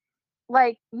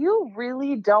like you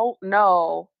really don't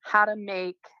know how to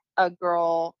make a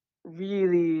girl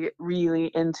really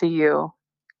really into you.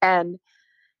 And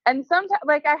and sometimes,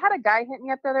 like, I had a guy hit me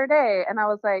up the other day, and I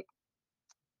was like,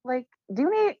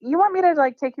 do you want me to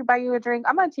like take you, buy you a drink?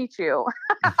 I'm gonna teach you.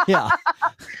 Yeah.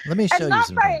 Let me show And you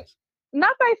some things.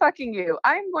 not by fucking you,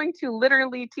 I'm going to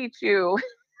literally teach you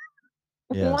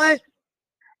what,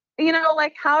 Yes.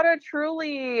 like how to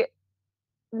truly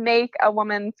make a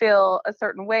woman feel a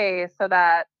certain way so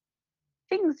that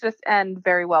things just end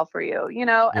very well for you, and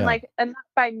Yeah. not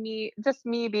by me, just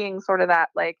me being sort of that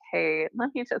like, hey,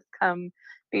 let me just come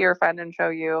be your friend and show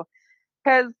you.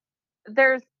 Because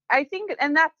there's, I think,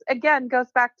 and that's again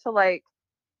goes back to like,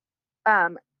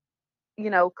 um,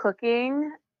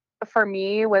 cooking for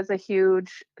me was a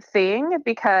huge thing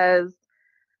because,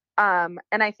 and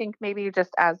I think maybe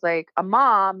just as like a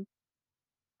mom,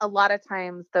 a lot of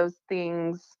times those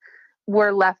things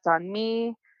were left on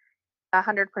me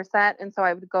 100%. And so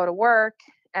I would go to work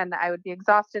and I would be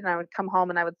exhausted and I would come home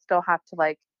and I would still have to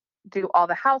like do all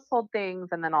the household things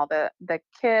and then all the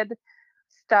kid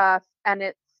stuff. And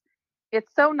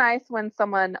it's so nice when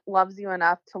someone loves you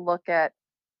enough to look at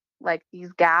like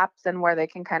these gaps and where they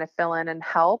can kind of fill in and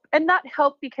help, and not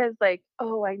help because like,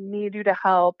 oh, I need you to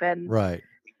help and Right.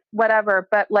 whatever,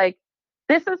 but like,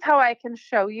 this is how I can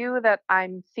show you that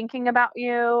I'm thinking about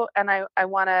you and I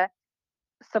want to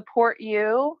support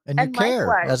you. And you And care,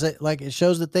 likewise, as it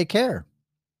shows that they care.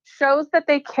 shows that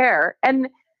they care. And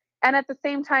at the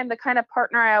same time, the kind of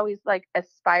partner I always like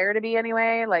aspire to be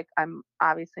anyway. Like, I'm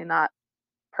obviously not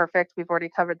perfect. We've already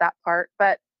covered that part.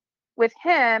 But with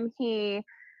him,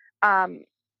 um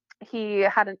he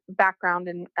had a background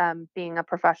in being a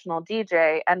professional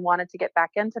DJ and wanted to get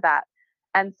back into that.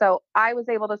 And so I was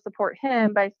able to support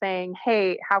him by saying,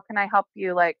 "Hey, how can I help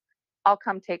you? Like, I'll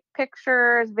come take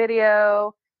pictures,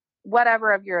 video,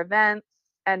 whatever of your events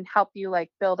and help you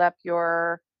like build up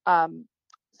your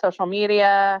social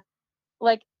media."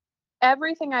 Like,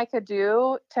 everything I could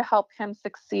do to help him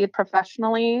succeed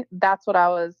professionally, that's what I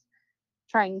was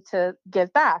trying to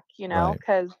give back, Right.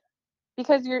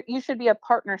 because you should be a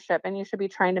partnership and you should be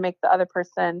trying to make the other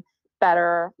person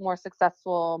better, more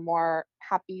successful, more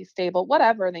happy, stable,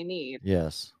 whatever they need.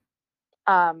 Yes.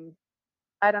 Um,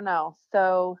 I don't know.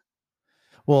 So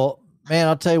Well, man,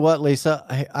 I'll tell you what,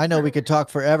 Lisa, I know we could talk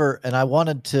forever, and I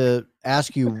wanted to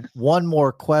ask you one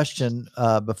more question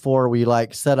before we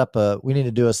like set up we need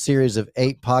to do a series of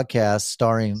 8 podcasts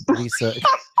starring Lisa.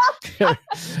 oh,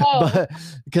 But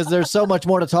because there's so much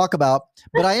more to talk about,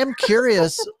 but I am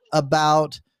curious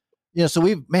about, so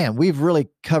we've really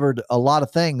covered a lot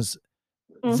of things,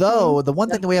 mm-hmm. though the one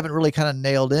thing that we haven't really kind of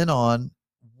nailed in on,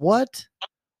 what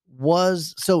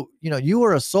was, so, you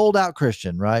were a sold out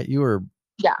Christian, right? You were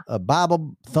Yeah. a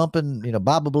Bible thumping,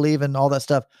 Bible believing, all that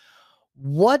stuff.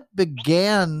 What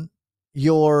began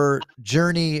your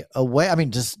journey away? I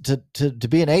mean, just to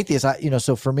be an atheist,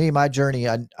 so for me, my journey,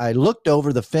 I looked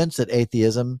over the fence at Yeah.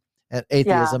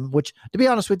 atheism, which, to be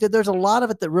honest with you, there's a lot of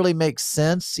it that really makes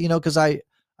sense, because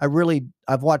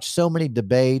I've watched so many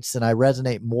debates and I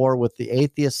resonate more with the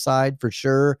atheist side for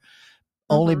sure,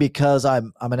 only Mm-hmm. because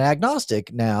I'm an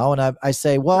agnostic now. And I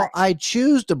say, well, Right. I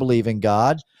choose to believe in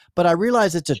God, but I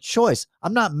realize it's a choice.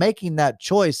 I'm not making that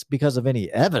choice because of any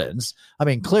evidence. I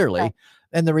mean, Right. clearly.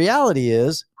 And the reality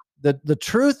is that the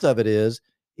truth of it is,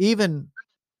 even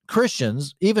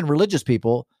Christians, even religious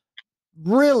people,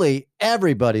 really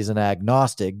everybody's an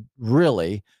agnostic,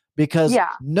 really, because Yeah.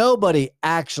 nobody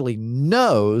actually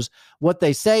knows. What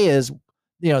they say is,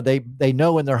 they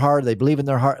know in their heart, they believe in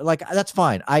their heart. Like, that's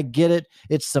fine. I get it.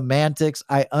 It's semantics.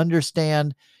 I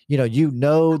understand.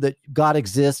 That God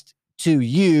exists to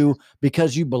you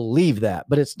because you believe that,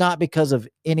 but it's not because of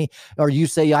any, or you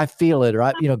say, I feel it,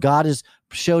 or God has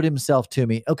showed himself to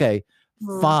me. Okay,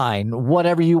 Mm-hmm. fine.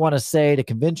 Whatever you want to say to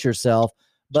convince yourself,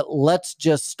 but let's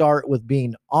just start with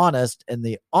being honest. And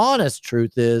the honest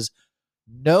truth is,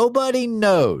 nobody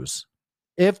knows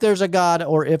if there's a God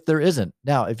or if there isn't.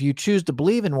 Now, if you choose to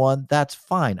believe in one, that's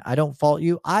fine. I don't fault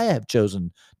you. I have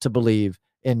chosen to believe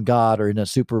in God or in a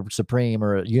super supreme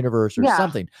or a universe or Yeah.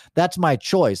 something. That's my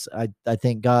choice. I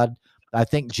think God, I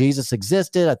think Jesus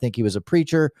existed. I think he was a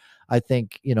preacher. I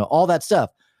think, all that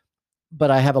stuff. But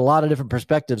I have a lot of different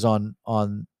perspectives on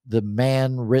the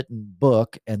man written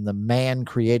book and the man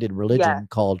created Yes. religion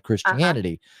called Uh-huh.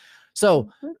 Christianity. So,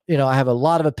 Mm-hmm. I have a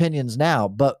lot of opinions now,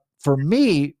 but for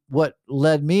me, what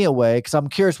led me away, because I'm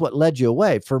curious what led you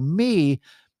away. For me,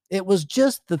 it was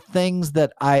just the things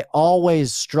that I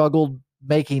always struggled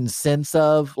making sense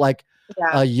of, like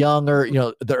Yeah. a younger,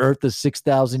 the earth is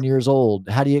 6,000 years old.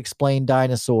 How do you explain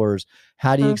dinosaurs?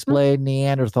 How do you Mm-hmm. explain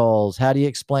Neanderthals? How do you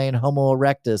explain Homo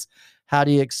erectus? How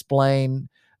do you explain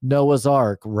Noah's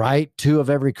Ark, right? 2 of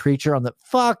every creature on the,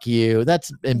 fuck you. That's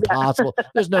Yeah. impossible.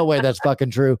 There's no way that's fucking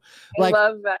true. I Like,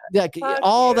 love that. yeah, Fuck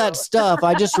all that you. stuff.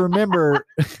 I just remember,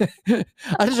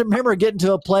 I just remember getting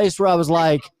to a place where I was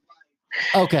like,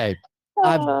 okay,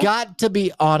 I've Oh, got to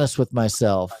be honest with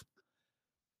myself.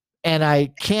 And I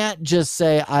can't just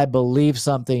say I believe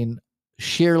something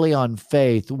sheerly on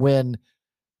faith when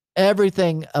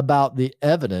everything about the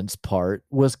evidence part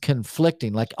was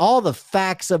conflicting. Like, all the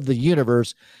facts of the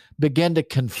universe began to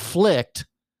conflict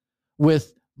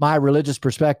with my religious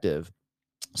perspective.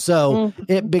 So Mm-hmm,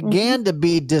 it mm-hmm. began to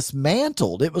be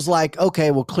dismantled. It was like,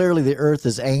 okay, well, clearly the earth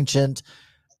is ancient.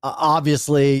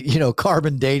 Obviously,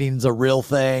 carbon dating is a real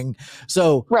thing.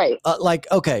 So, Right. like,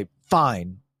 okay,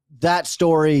 fine. That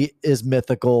story is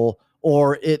mythical,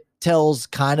 or it tells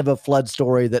kind of a flood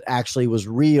story that actually was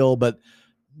real, but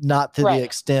not to the Right.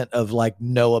 extent of like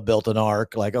Noah built an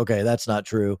ark. Like, okay, that's not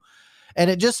true. And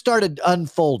it just started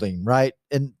unfolding, right?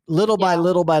 And little by Yeah.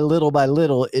 little by little by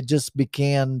little, it just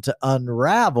began to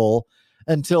unravel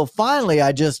until finally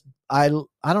I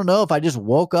don't know if I just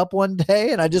woke up one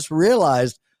day and I just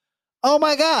realized, oh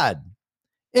my God,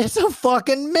 it's a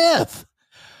fucking myth.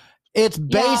 It's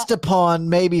Yeah. based upon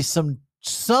maybe some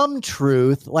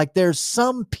truth. Like there's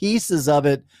some pieces of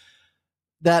it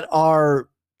that are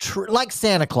like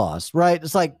Santa Claus, right?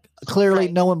 It's like clearly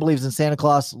Right. no one believes in Santa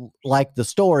Claus like the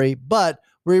story, but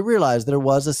we realized there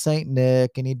was a Saint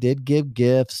Nick and he did give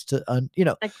gifts to,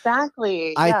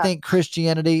 Exactly. I Yeah. think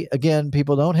Christianity, again,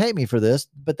 people don't hate me for this,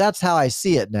 but that's how I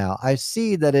see it now. I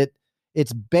see that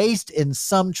it's based in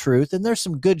some truth and there's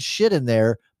some good shit in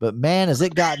there, but man, has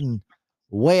it gotten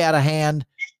way out of hand.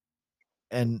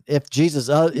 And if Jesus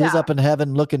is Yeah. up in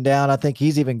heaven looking down, I think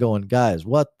he's even going, guys,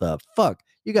 what the fuck?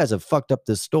 You guys have fucked up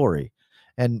this story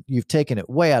and you've taken it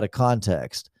way out of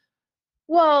context.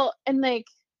 Well, and like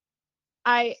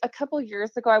a couple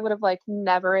years ago I would have like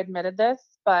never admitted this,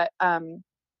 but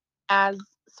as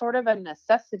sort of a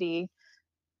necessity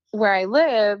where I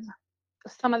live,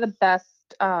 some of the best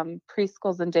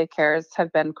preschools and daycares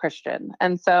have been Christian.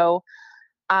 And so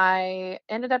I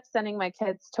ended up sending my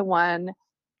kids to one.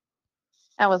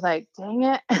 I was like, dang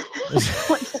it.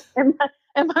 Like,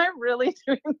 am I really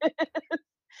doing this?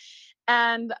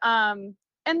 And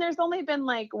there's only been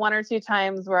like one or two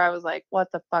times where I was like, what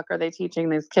the fuck are they teaching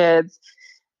these kids?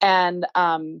 And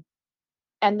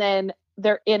then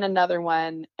they're in another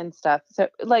one and stuff. So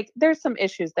like there's some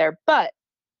issues there, but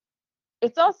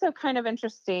it's also kind of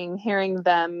interesting hearing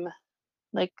them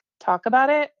like talk about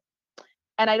it.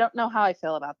 And I don't know how I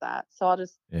feel about that. So I'll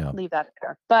just Yeah. leave that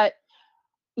there. But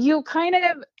you kind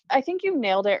of, I think you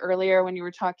nailed it earlier when you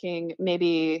were talking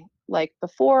maybe like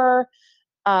before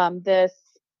this,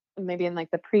 maybe in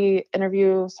like the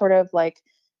pre-interview sort of like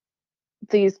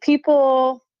these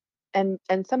people and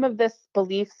some of this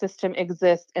belief system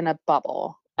exists in a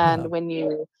bubble. Yeah. And when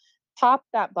you pop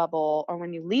that bubble or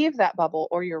when you leave that bubble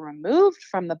or you're removed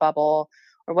from the bubble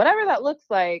or whatever that looks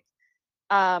like,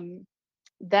 um,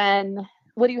 then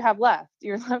what do you have left?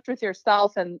 You're left with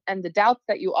yourself and the doubts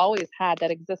that you always had that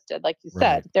existed. Like you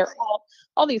Right. said, they're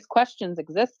all these questions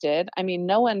existed. I mean,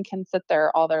 no one can sit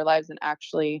there all their lives and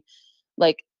actually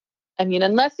like, I mean,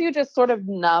 unless you just sort of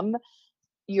numb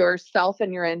yourself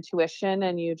and your intuition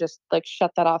and you just like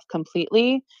shut that off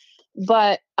completely.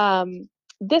 But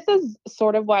this is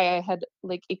sort of why I had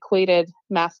like equated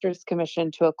master's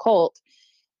commission to a cult,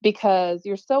 because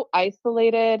you're so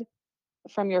isolated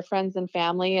from your friends and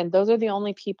family, and those are the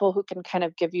only people who can kind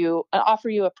of give you offer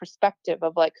you a perspective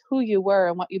of like who you were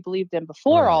and what you believed in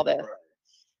before all Right. this.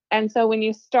 And so when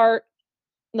you start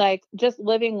like just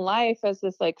living life as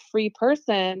this like free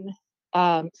person,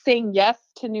 saying yes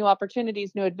to new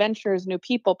opportunities, new adventures, new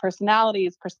people,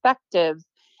 personalities, perspectives,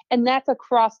 and that's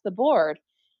across the board,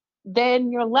 then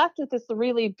you're left with this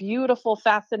really beautiful,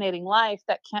 fascinating life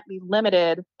that can't be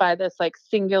limited by this like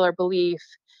singular belief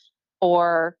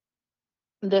or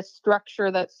this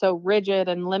structure that's so rigid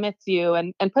and limits you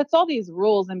and puts all these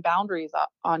rules and boundaries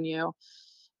on you.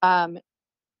 Um,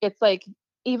 it's like,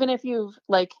 even if you've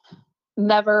like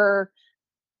never,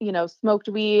 smoked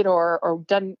weed or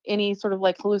done any sort of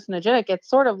like hallucinogenic, it's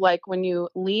sort of like when you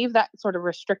leave that sort of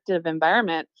restrictive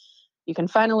environment, you can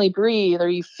finally breathe, or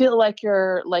you feel like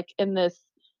you're like in this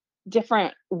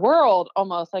different world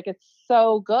almost. Like it's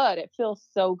so good. It feels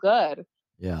so good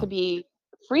Yeah. to be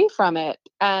free from it.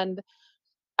 And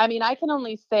I mean, I can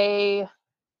only say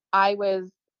I was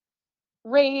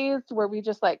raised where we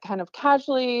just like kind of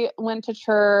casually went to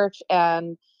church,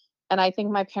 and I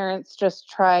think my parents just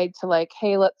tried to like,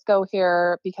 hey, let's go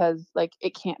here because like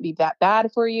it can't be that bad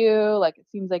for you. Like it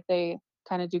seems like they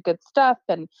kind of do good stuff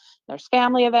and there's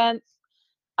family events.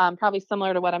 Probably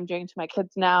similar to what I'm doing to my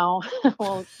kids now.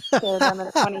 We'll share them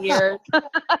in 20 years.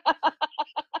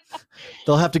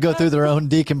 They'll have to go through their own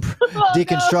We'll go through the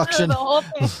deconstruction whole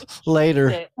thing.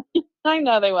 later. Shit. I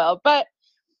know they will, but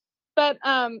their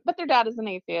dad is an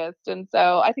atheist, and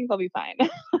so I think they'll be fine.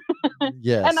 And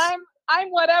Yes. I'm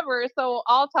whatever, so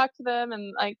I'll talk to them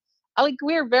and like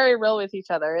we're very real with each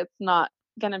other. It's not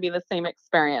gonna be the same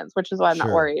experience, which is why I'm not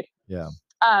Sure. worried. Yeah.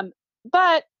 Um,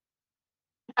 but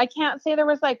I can't say there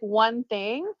was like one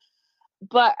thing.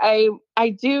 but I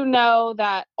do know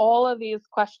that all of these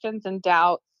questions and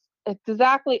doubts,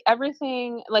 exactly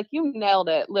everything, like you nailed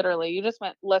it, literally. You just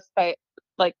went list by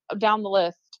like down the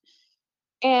list.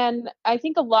 And I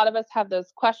think a lot of us have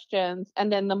those questions,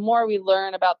 and then the more we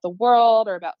learn about the world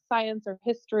or about science or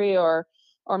history or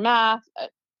math,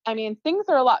 I mean, things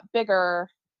are a lot bigger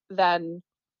than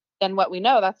what we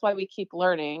know. That's why we keep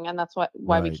learning, and that's why we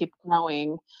Right. keep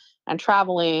growing and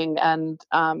traveling and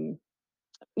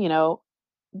you know,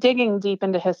 digging deep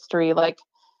into history. Like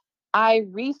I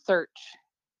research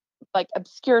like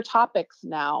obscure topics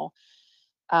now.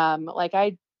 Like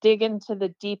I dig into the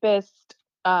deepest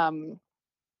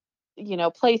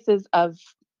places of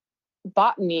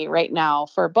botany right now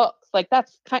for books. Like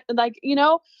that's kind of like,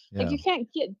 like Yeah. you can't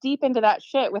get deep into that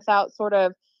shit without sort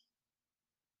of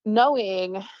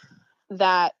knowing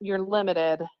that you're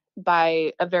limited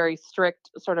by a very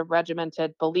strict sort of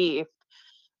regimented belief.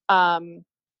 Um,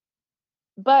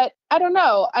 but I don't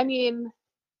know. I mean,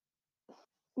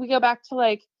 we go back to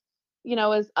like,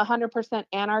 is 100%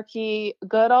 anarchy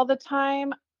good all the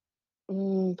time?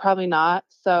 Probably not. Right.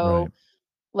 So,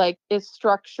 like, is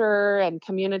structure and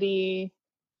community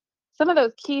some of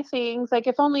those key things? Like,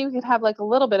 if only we could have like a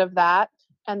little bit of that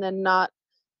and then not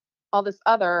all this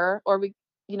other, or we,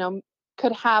 you know,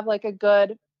 could have like a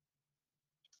good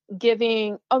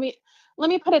giving. I mean, let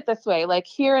me put it this way, like,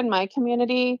 here in my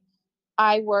community,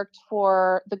 I worked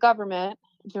for the government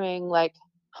doing like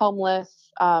homeless,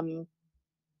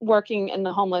 working in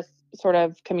the homeless sort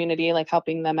of community, like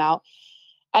helping them out.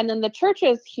 And then the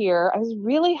churches here, I was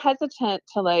really hesitant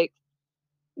to like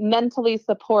mentally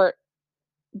support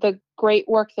the great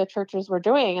work the churches were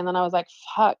doing. And then I was like,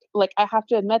 fuck, like I have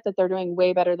to admit that they're doing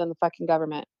way better than the fucking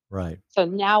government. Right. So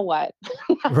now what?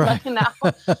 Right.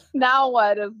 Like now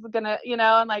what is gonna,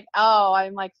 and like, oh,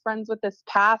 I'm like friends with this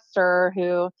pastor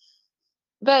who,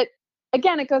 but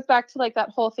again, it goes back to like that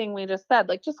whole thing we just said,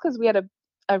 like just because we had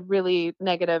a really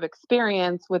negative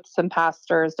experience with some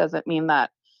pastors doesn't mean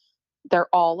that they're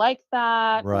all like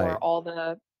that or Right. all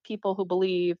the people who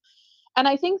believe. And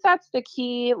I think that's the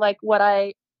key. Like what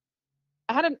I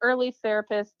had an early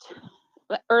therapist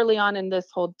early on in this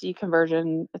whole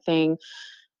deconversion thing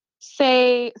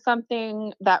say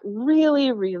something that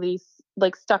really, really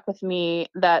like stuck with me,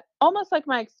 that almost like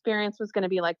my experience was going to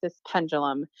be like this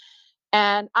pendulum.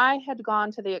 And I had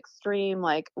gone to the extreme,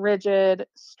 like rigid,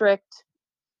 strict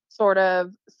sort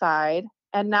of side.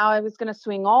 And now I was going to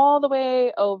swing all the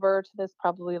way over to this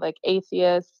probably like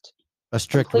atheist, A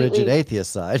strict, rigid completely,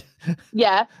 atheist side.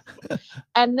 yes.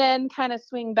 And then kind of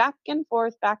swing back and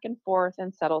forth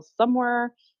and settle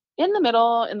somewhere in the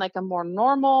middle in like a more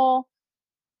normal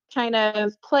kind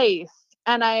of place.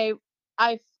 And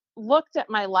I've looked at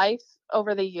my life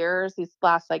over the years, these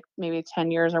last like maybe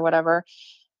 10 years or whatever,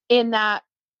 in that,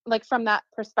 like from that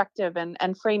perspective,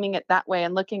 and framing it that way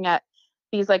and looking at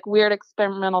these like weird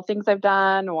experimental things I've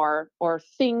done or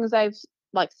things I've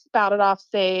like spouted off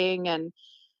saying and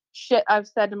shit I've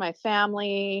said to my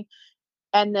family,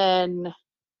 and then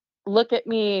look at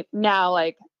me now,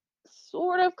 like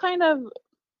sort of kind of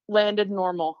landed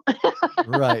normal.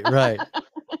 Right. Right.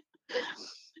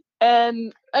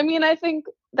 And I mean, I think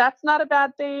that's not a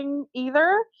bad thing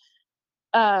either.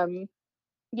 Um,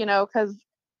 because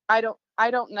I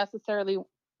don't necessarily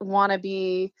want to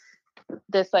be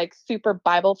this like super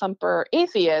Bible thumper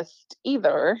atheist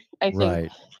either. I think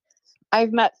Right.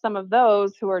 I've met some of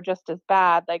those who are just as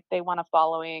bad, like they want a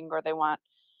following or they want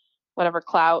whatever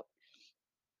clout.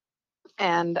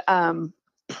 And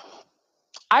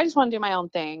I just want to do my own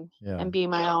thing Yeah. and be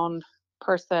my own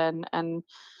person. And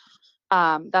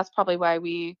that's probably why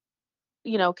we,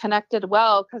 connected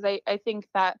well, because I think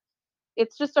that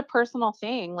it's just a personal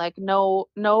thing. Like no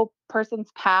person's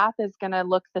path is going to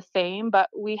look the same, but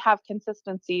we have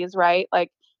consistencies, right?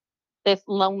 Like this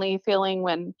lonely feeling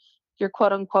when your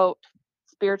quote unquote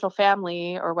spiritual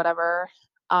family or whatever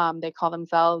they call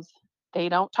themselves, they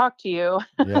don't talk to you.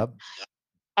 Yep.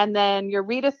 And then you're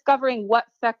rediscovering what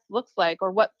sex looks like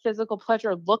or what physical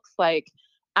pleasure looks like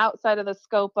outside of the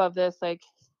scope of this like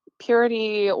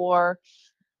purity or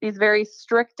these very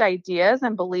strict ideas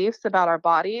and beliefs about our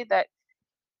body that,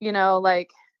 like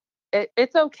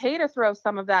it's okay to throw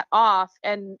some of that off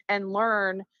and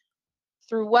learn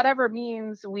through whatever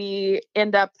means we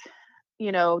end up,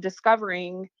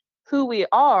 discovering who we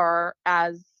are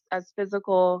as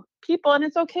physical people. And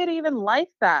it's okay to even like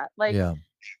that. Like, Yeah.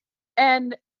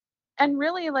 and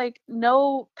really like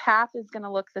no path is going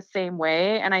to look the same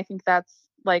way. And I think that's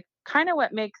like kind of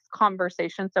what makes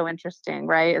conversation so interesting,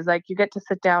 right? Is like you get to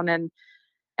sit down and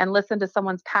listen to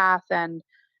someone's path and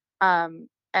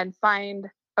find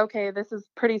okay, this is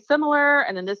pretty similar,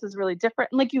 and then this is really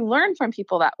different. And like you learn from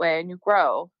people that way and you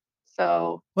grow.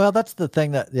 So Well, that's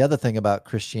the other thing about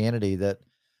Christianity that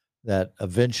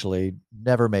eventually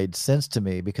never made sense to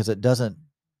me because it doesn't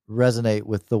resonate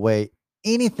with the way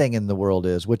anything in the world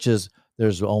is, which is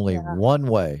there's only yeah. one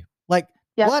way. Like,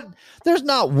 Yep. what? There's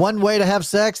not one way to have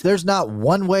sex. There's not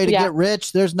one way to Yeah. get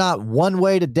rich. There's not one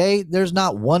way to date. There's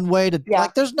not one way to, Yeah.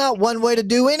 like, there's not one way to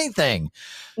do anything.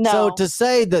 So No. to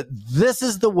say that this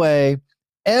is the way,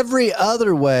 every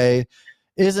other way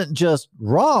isn't just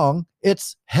wrong,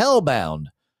 it's hellbound.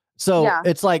 So Yeah.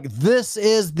 it's like this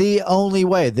is the only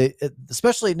way.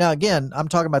 Especially now, again, I'm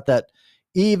talking about that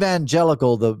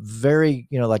evangelical, the very,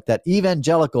 like that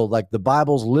evangelical, like the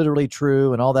Bible's literally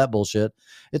true and all that bullshit.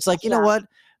 It's like, you know Yeah. what?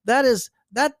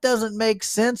 That doesn't make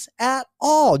sense at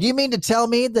all. You mean to tell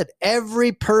me that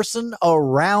every person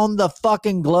around the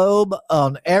fucking globe,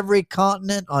 on every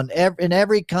continent, in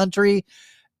every country,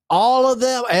 all of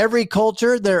them, every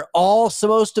culture, they're all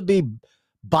supposed to be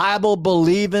Bible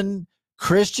believing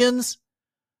Christians?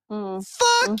 Mm.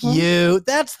 Fuck Mhm. you.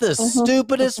 That's the Mhm.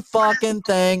 stupidest fucking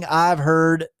thing I've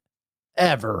heard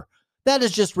ever. That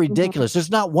is just Mhm. ridiculous. There's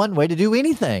not one way to do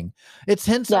anything. It's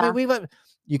hence, I mean, Yeah.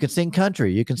 you can sing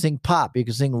country, you can sing pop, you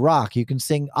can sing rock, you can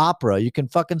sing opera, you can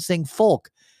fucking sing folk.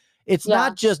 It's Yeah.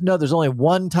 not just, no, there's only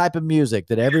one type of music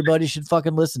that everybody should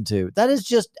fucking listen to. That is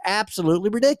just absolutely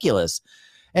ridiculous.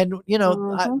 And,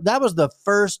 Mhm. that was the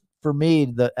first for me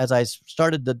that as I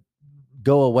started to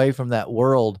go away from that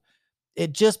world,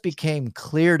 it just became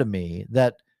clear to me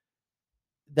that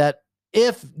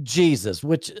if Jesus,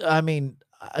 which I mean,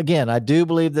 again, I do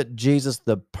believe that Jesus,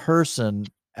 the person,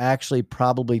 actually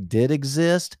probably did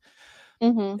exist.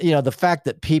 Mhm. The fact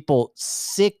that people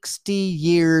 60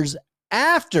 years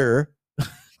after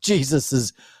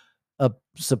Jesus's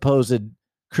supposed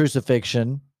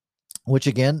crucifixion, which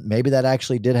again, maybe that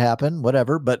actually did happen,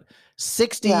 whatever, but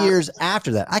 60 Yeah. years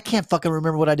after that, I can't fucking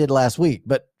remember what I did last week,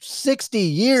 but 60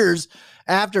 years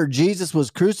after Jesus was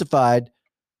crucified,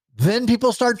 then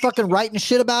people start fucking writing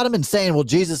shit about him and saying, well,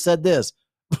 Jesus said this.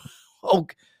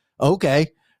 Okay.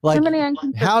 Too Like, many how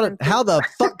inconsistencies. the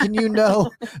fuck can you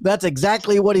know that's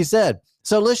exactly what he said?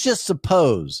 So let's just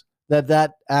suppose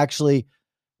that actually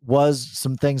was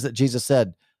some things that Jesus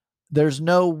said. There's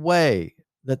no way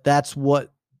that's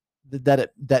what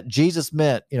that Jesus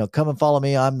meant, come and follow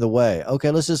me, I'm the way.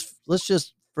 Okay, let's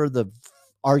just for the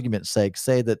argument's sake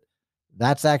say that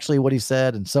that's actually what he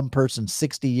said, and some person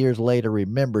 60 years later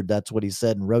remembered that's what he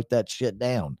said and wrote that shit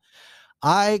down.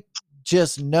 I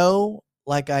just know,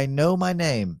 like I know my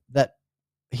name, that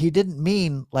he didn't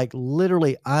mean like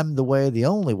literally I'm the way, the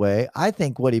only way. I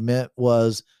think what he meant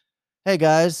was, hey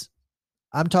guys,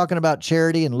 I'm talking about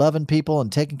charity and loving people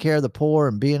and taking care of the poor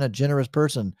and being a generous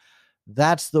person.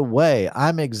 That's the way.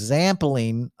 I'm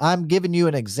giving you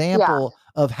an Yeah. example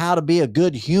of how to be a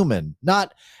good human,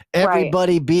 not Right.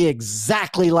 everybody be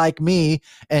exactly like me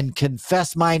and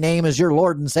confess my name as your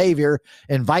Lord and Savior,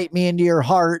 invite me into your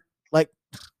heart. Like,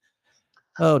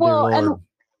 oh, dear Well, and Lord.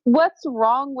 what's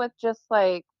wrong with just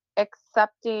like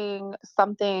accepting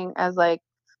something as like,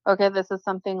 okay, this is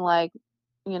something like,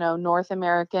 North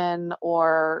American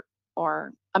or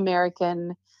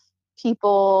American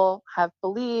people have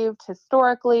believed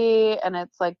historically, and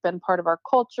it's like been part of our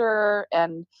culture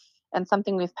and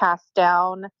something we've passed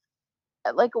down.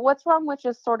 Like, what's wrong with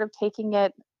just sort of taking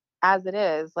it as it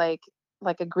is, like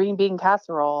a green bean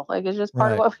casserole? Like, it's just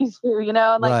part of Right. what we do,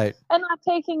 and like, Right. and not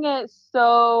taking it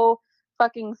so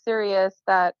fucking serious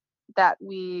that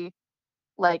we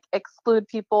like exclude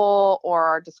people or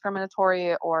are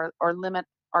discriminatory or limit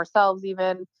ourselves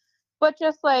even, but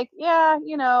just like, yeah,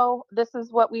 this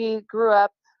is what we grew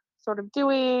up sort of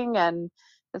doing and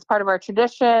it's part of our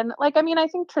tradition. Like, I mean, I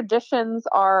think traditions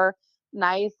are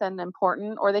nice and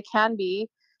important, or they can be.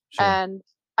 Sure. And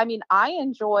I mean, I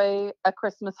enjoy a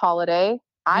Christmas holiday. Me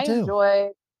I too. enjoy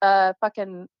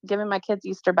fucking giving my kids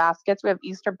Easter baskets. We have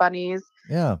Easter bunnies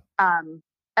Yeah. um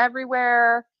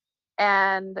everywhere,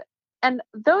 and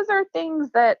those are things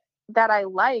that I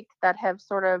like, that have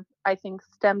sort of, I think,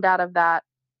 stemmed out of that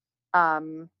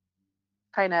um,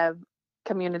 kind of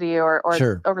community or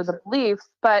Sure. over the beliefs.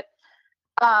 But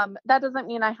that doesn't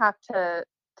mean I have to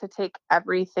take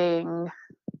everything,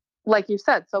 like you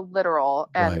said, so literal.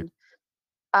 Right.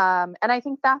 And I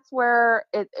think that's where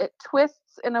it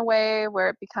twists in a way where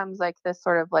it becomes like this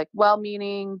sort of like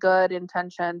well-meaning, good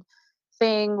intentioned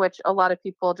thing, which a lot of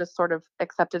people just sort of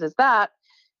accept it as that.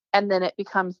 And then it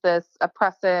becomes this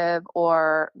oppressive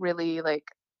or really like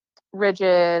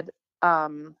rigid,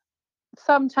 um,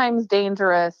 sometimes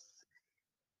dangerous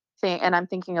thing, and I'm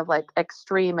thinking of like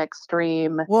extreme.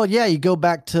 Well, yeah, you go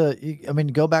back to, I mean,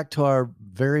 go back to our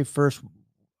very first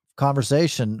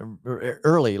conversation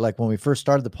early, like when we first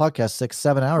started the podcast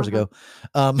 6-7 hours Mhm. ago.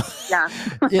 Yeah.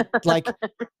 It like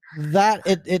that,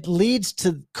 it leads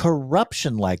to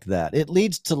corruption like that. It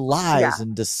leads to lies Yeah.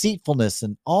 and deceitfulness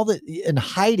and all that, and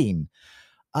hiding.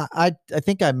 I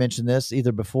think I mentioned this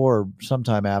either before or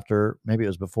sometime after, maybe it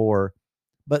was before,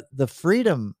 but the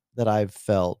freedom that I've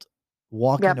felt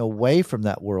walking Yep. away from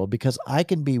that world, because I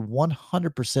can be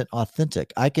 100%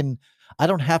 authentic. I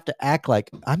don't have to act like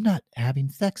I'm not having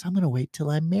sex. I'm going to wait till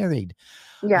I'm married.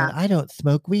 And Yeah. I don't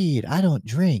smoke weed. I don't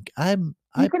drink. I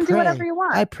You can do whatever pray. you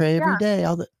I want. pray every Yeah.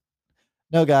 day.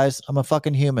 No, guys, I'm a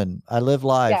fucking human. I live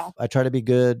life. Yeah. I try to be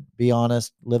good, be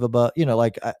honest, live above,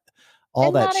 all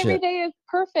And that not every shit. day is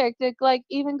perfect. It like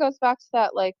even goes back to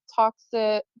that like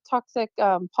toxic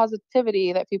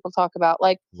positivity that people talk about.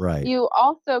 Like Right. you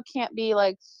also can't be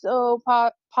like so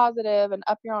positive and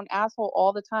up your own asshole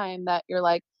all the time that you're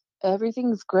like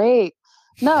everything's great.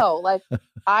 No, like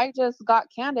I just got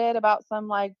candid about some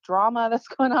like drama that's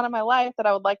going on in my life that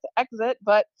I would like to exit,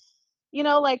 but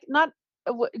like not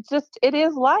just it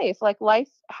is life. Like life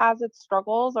has its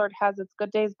struggles or it has its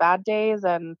good days, bad days,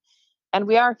 and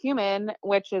we are human,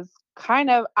 which is kind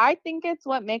of I think it's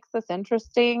what makes us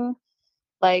interesting.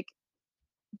 Like,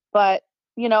 but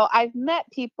I've met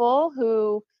people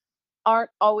who aren't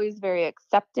always very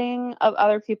accepting of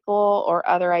other people or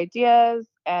other ideas,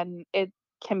 and it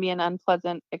can be an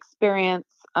unpleasant experience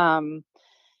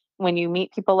when you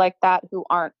meet people like that who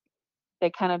aren't they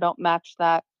kind of don't match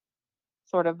that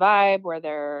sort of vibe where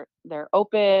they're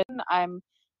open. I'm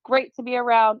great to be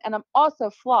around, and I'm also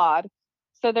flawed.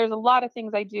 So there's a lot of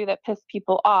things I do that piss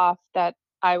people off that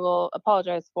I will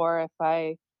apologize for if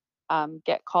I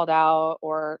get called out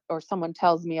or someone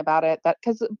tells me about it. That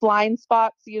because blind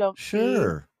spots you don't see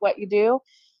Sure. what you do,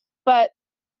 but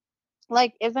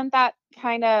like isn't that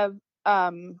kind of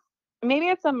um, maybe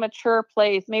it's a mature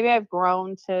place. Maybe I've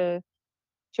grown to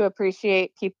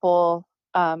appreciate people.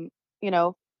 Um, you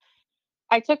know,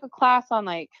 I took a class on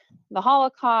like the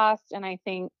Holocaust, and I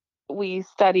think we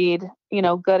studied,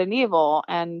 good and evil,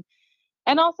 and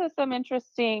also some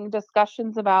interesting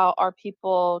discussions about are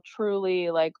people truly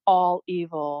like all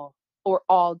evil or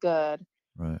all good?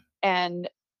 Right. And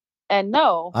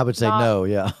no, I would say not no.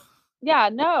 Yeah. yeah,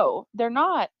 no, they're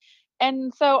not.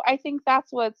 And so I think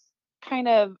that's what's kind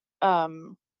of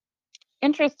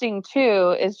interesting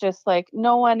too is just like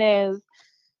no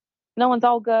one's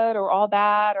all good or all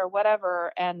bad or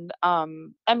whatever. And I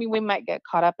mean we might get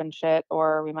caught up in shit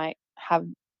or we might have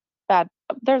bad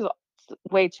there's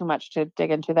way too much to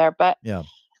dig into there. Yeah.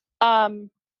 Um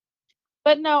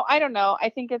but no, I don't know. I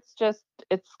think it's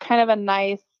kind of a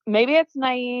nice maybe it's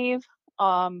naive,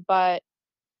 but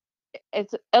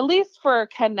it's at least for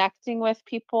connecting with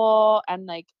people and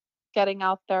like getting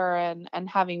out there and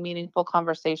having meaningful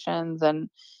conversations um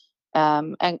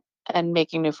and and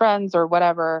making new friends or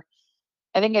whatever.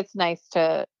 I think it's nice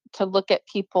to look at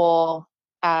people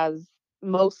as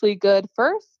mostly good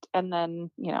first, and then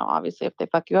obviously if they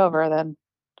fuck you over, then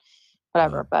Yeah.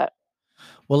 whatever. But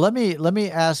Well, let me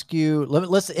ask you.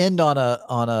 Let's end on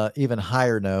a even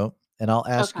higher note, and I'll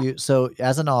ask okay. you. So,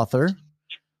 as an author,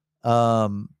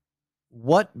 um,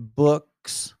 what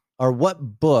books or what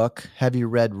book have you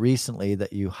read recently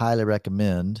that you highly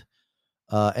recommend?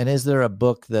 And is there a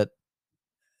book that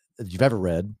you've ever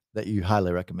read that you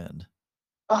highly recommend?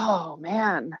 Oh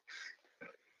man,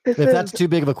 this If that's is too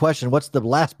big of a question, what's the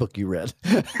last book you read?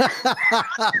 You're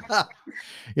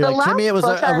the like, Timmy, last it was an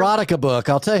book I erotica book.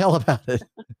 I'll tell you all about it.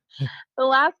 the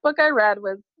last book I read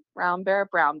was Brown Bear,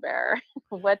 Brown Bear.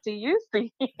 What do you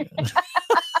see?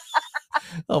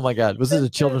 Oh my God. Was this This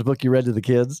a is children's book you read to the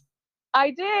kids?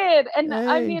 I did. And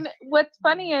I Hey. mean, what's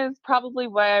funny is probably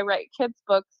why I write kids'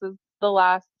 books is the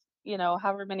last,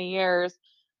 however many years,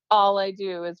 all I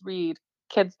do is read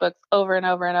kids' books over and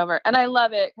over and over. And I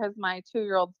love it because my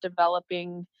 2-year-old's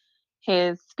developing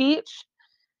his speech.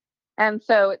 And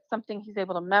so it's something he's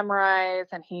able to memorize.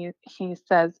 And he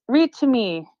says, read to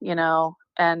me,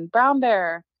 and Brown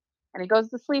Bear. And he goes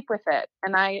to sleep with it.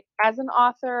 And as an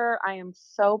author, I am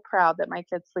so proud that my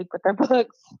kids sleep with their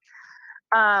books.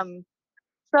 Um,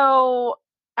 so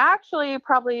actually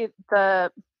probably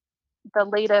the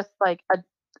latest like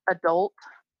adult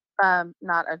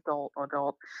not adult,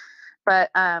 but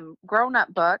grown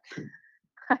up book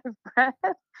I've read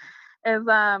is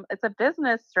it's a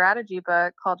business strategy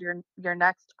book called Your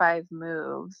Next 5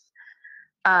 Moves.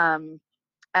 Um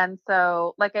and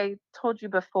so like I told you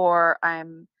before, I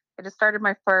just started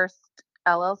my first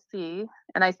LLC,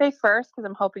 and I say first because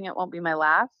I'm hoping it won't be my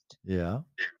last. Yeah.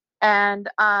 And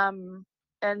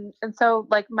so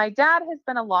like my dad has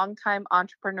been a long time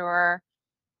entrepreneur,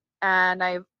 and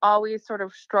I've always sort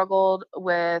of struggled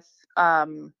with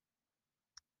kind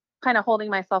of holding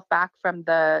myself back from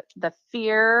the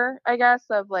fear, I guess,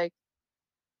 of like,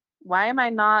 why am I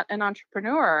not an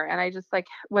entrepreneur? And I just like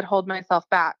would hold myself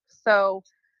back. So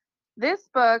this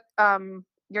book,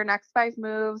 Your Next Five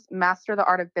Moves, Master the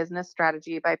Art of Business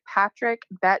Strategy by Patrick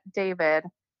Bet David,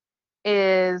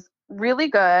 is really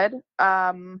good.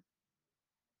 And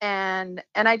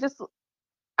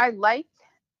I like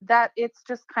that it's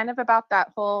just kind of about that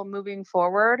whole moving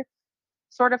forward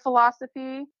sort of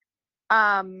philosophy.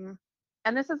 Um,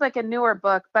 and this is like a newer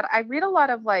book, but I read a lot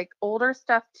of like older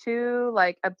stuff too,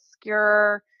 like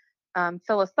obscure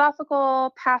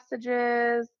philosophical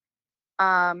passages.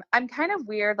 I'm kind of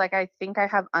weird. Like I think I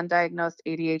have undiagnosed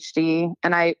ADHD,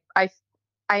 and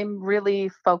I'm really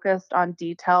focused on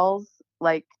details.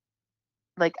 Like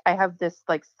I have this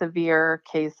like severe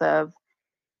case of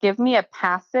give me a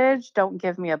passage, don't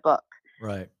give me a book.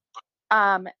 Right.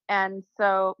 And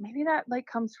so maybe that like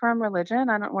comes from religion.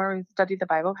 I don't know where we study the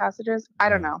Bible passages. I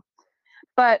don't Yeah. know.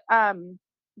 But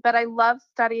I love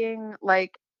studying,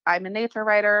 like I'm a nature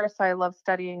writer, so I love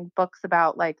studying books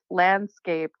about like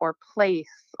landscape or place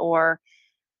or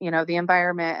the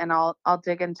environment, and I'll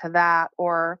dig into that.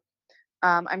 Or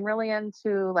I'm really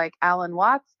into like Alan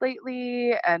Watts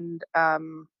lately, Oh, I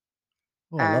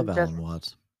love and just Alan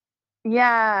Watts.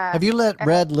 yeah. Have you And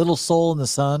read Little Soul in the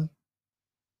Sun?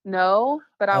 no,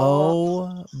 but I will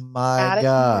Oh my add it to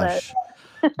my list.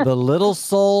 gosh. The Little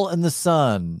Soul in the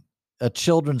Sun, a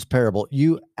children's parable.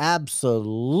 You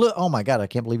absolutely, oh my God, I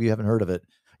can't believe you haven't heard of it.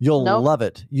 You'll Nope, love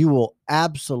it. You will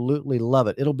absolutely love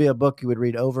it. It'll be a book you would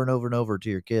read over and over and over to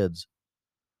your kids.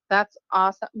 that's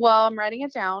awesome. Well, I'm writing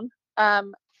it down.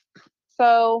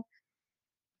 So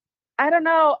I don't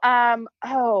know.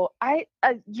 Oh,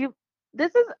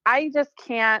 this is, I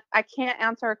can't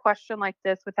answer a question like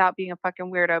this without being a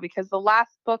fucking weirdo, because the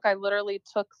last book I literally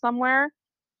took somewhere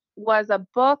was a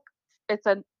book. It's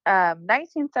a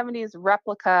 1970s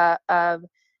replica of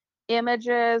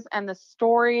images and the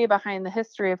story behind the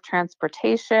history of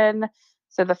transportation.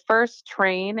 So the first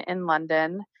train in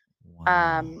London.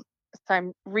 Wow. Um, so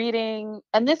I'm reading,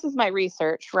 and this is my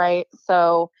research, right?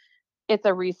 So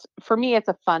for me, it's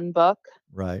a fun book.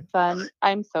 Right. Fun.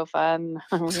 I'm so fun.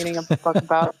 I'm reading a book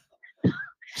about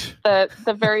the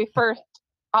very first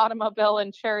automobile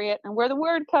and chariot and where the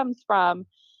word comes from.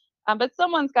 But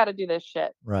someone's got to do this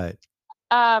shit. Right.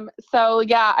 So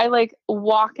yeah, I like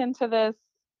walk into this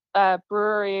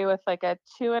brewery with like a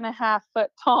 2.5 foot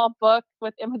tall book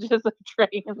with images of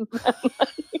trains.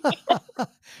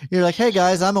 You're like, hey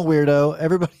guys, I'm a weirdo.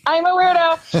 Everybody. I'm a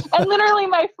weirdo. And literally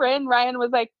my friend Ryan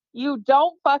was like, you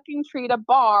don't fucking treat a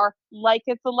bar like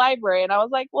it's a library. And I was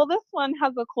like, well, this one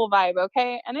has a cool vibe,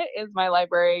 okay? And it is my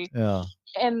library. Yeah.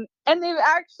 And they've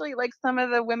actually, like, some of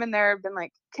the women there have been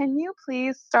like, can you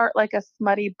please start like a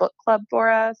smutty book club for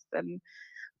us?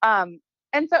 Um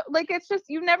and so like it's just,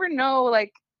 you never know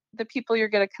like the people you're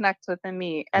gonna connect with and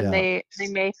meet. And Yeah. they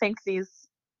may think these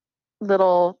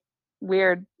little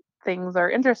weird things are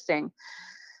interesting.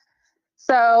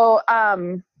 So,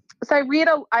 I read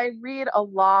a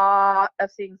lot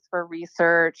of things for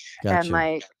research Got and you.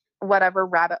 like whatever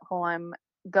rabbit hole I'm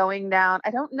going down.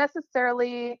 I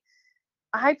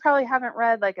probably haven't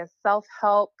read like a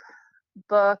self-help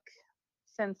book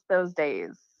since those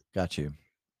days. Got you.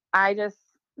 I just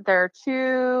They're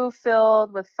too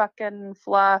filled with fucking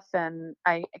fluff, and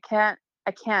I can't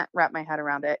wrap my head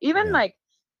around it. Yeah.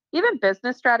 Even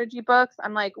business strategy books,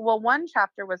 I'm like, well, one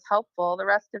chapter was helpful, the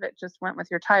rest of it just went with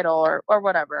your title or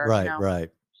whatever, Right. Right.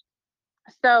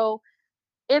 So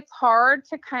it's hard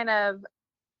to kind of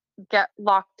get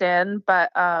locked in, but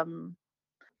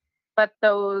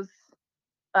those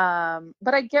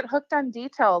but I get hooked on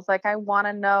details. Like I want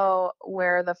to know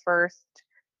where the first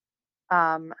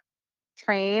um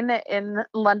train in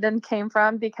London came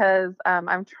from, because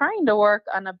I'm trying to work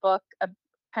on a book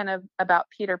kind of about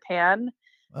Peter Pan.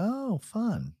 Oh,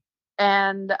 fun.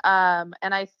 And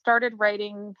I started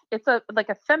writing. It's a like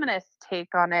a feminist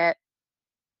take on it.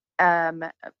 Um,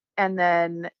 and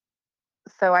then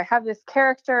so I have this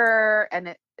character,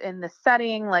 and in the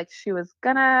setting, like she was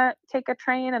gonna take a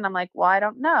train, and I'm like, well, I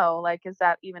don't know. Like, is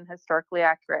that even historically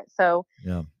accurate? So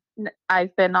Yeah.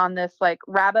 I've been on this like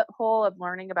rabbit hole of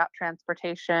learning about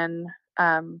transportation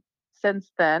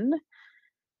since then,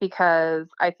 because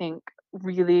I think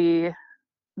really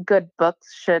good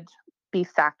books should be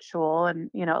factual and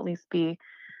at least be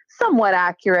somewhat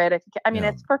accurate. I mean, Yeah.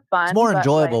 it's for It's fun, more but like,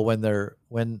 enjoyable when they're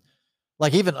when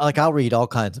like even like I'll read all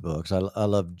kinds of books. I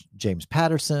love James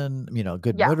Patterson,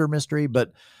 good Yeah. murder mystery,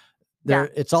 but Yeah.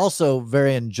 it's also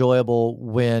very enjoyable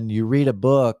when you read a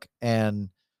book and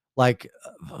like,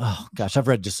 oh gosh, I've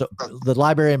read just The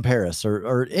Library in Paris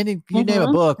or any, you name a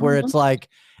Mhm. book where Mhm. it's like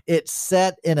it's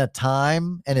set in a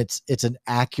time and it's an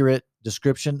accurate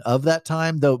description of that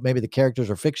time, though maybe the characters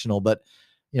are fictional, but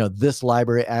this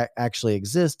library actually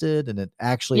existed and it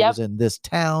actually Yep. was in this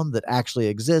town that actually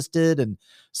existed, and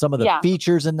some of the Yeah.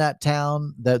 features in that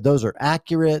town, that those are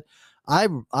accurate. I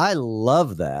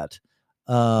love that.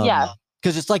 Yes.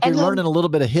 Because it's like you're And then, learning a little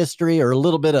bit of history or a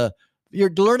little bit of,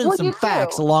 you're learning well, some you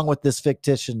facts do. along with this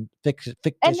And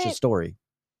fictitious story.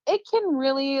 it can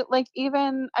really, like,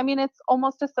 even, I mean, it's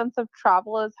almost a sense of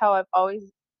travel is how I've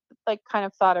always, like, kind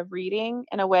of thought of reading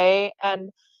in a way.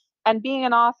 And being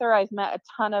an author, I've met a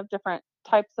ton of different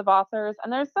types of authors,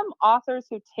 and there's some authors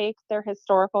who take their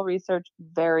historical research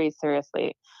very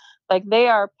seriously. Like, they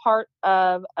are part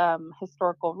of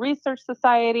historical research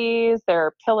societies,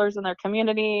 they're pillars in their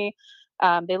community.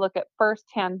 They look at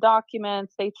firsthand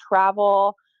documents, they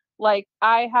travel. Like,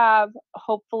 I have,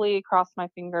 hopefully, crossed my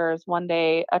fingers, one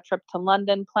day a trip to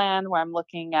London plan where I'm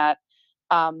looking at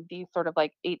these sort of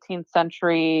like 18th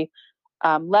century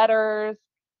letters,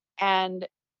 and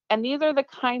these are the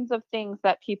kinds of things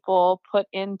that people put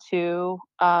into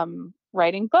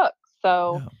writing books.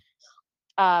 Yeah.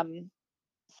 Um,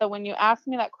 so when you asked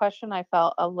me that question, I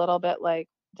felt a little bit like,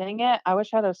 dang it, I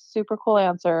wish I had a super cool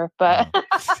answer, but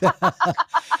Oh.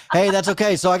 Hey, that's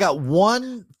okay. So I got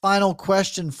one final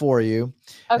question for you.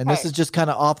 And this okay. is just kind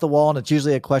of off the wall. And it's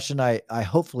usually a question I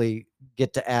hopefully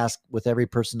get to ask with every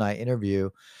person I interview.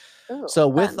 Ooh, So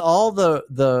with fun. all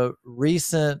the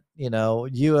recent,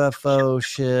 UFO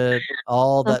shit,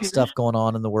 all that Mhm. stuff going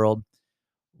on in the world,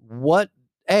 what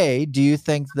A, do you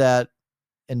think that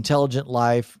intelligent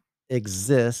life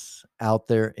exists out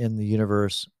there in the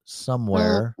universe Mm,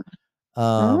 somewhere?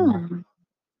 Um, mm.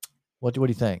 what do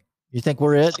you think? You think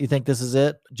we're it? You think this is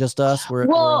it? Just us? We're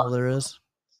all Well, there is?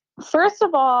 first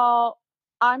of all,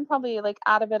 I'm probably like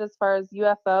out of it as far as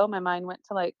UFO. My mind went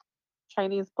to like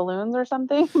Chinese balloons or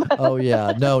something, Oh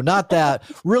yeah, no, not that.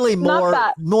 Really, not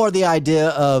that. more the idea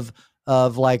of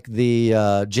like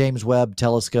the James Webb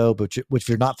telescope, which if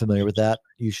you're not familiar with that,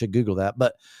 you should Google that.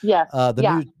 But Yes. the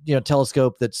Yeah. new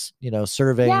telescope that's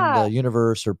surveying Yeah. the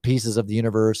universe or pieces of the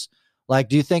universe. Like,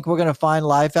 do you think we're going to find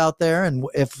life out there? And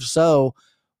if so,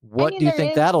 I what mean, do you there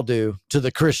think is. that'll do to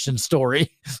the Christian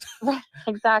story? Right,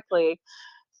 exactly.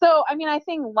 So, I mean, I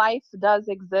think life does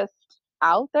exist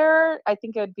out there. I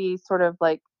think it would be sort of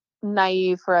like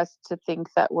naive for us to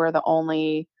think that we're the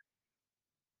only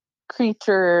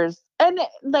creatures. And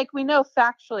like we know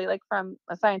factually, like from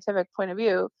a scientific point of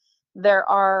view, there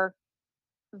are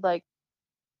like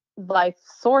life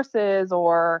sources,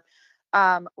 or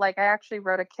like I actually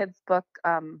wrote a kid's book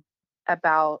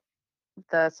about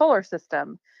the solar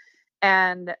system.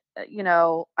 And,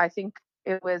 I think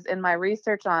it was in my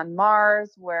research on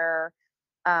Mars where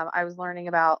I was learning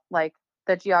about like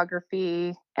the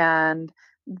geography and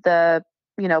the,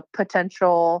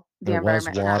 potential the There was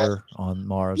environment has. water on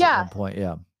Mars at Yeah. one point.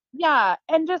 Yeah, Yeah.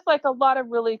 And just like a lot of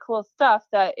really cool stuff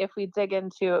that if we dig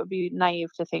into, it would be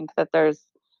naive to think that there's,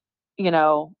 you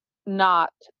know,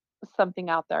 not something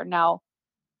out there. Now,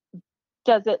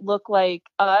 does it look like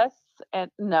us? And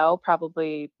no,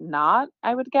 probably not,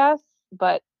 I would guess.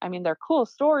 But I mean, they're cool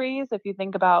stories if you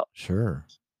think about sure.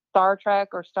 Star Trek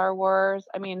or Star Wars.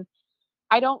 I mean,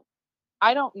 I don't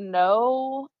I don't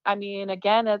know. I mean,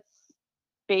 again, it's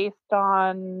based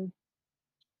on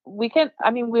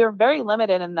we're very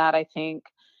limited in that, I think,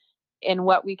 in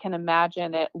what we can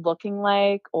imagine it looking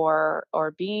like or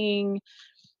being.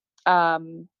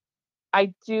 Um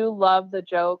I do love the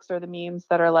jokes or the memes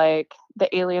that are like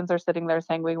the aliens are sitting there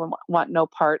saying we want no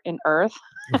part in Earth.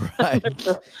 Right. They're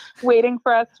just waiting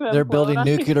for us to They're implode building on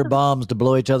each nuclear other. bombs to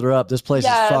blow each other up. This place is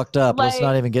Yes, fucked up. Let's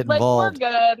not even get like we're involved.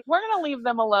 good. We're gonna leave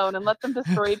them alone and let them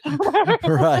destroy each other.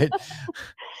 Right.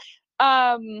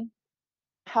 um,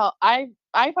 hell, I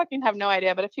fucking have no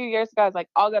idea. But a few years ago, I was like,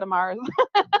 I'll go to Mars.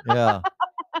 Yeah.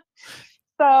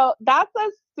 So that's a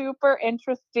super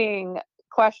interesting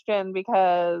question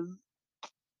because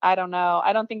I don't know.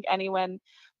 I don't think anyone.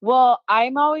 Well,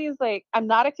 I'm always like, I'm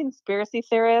not a conspiracy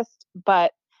theorist,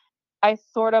 but I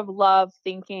sort of love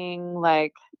thinking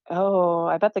like, oh,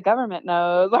 I bet the government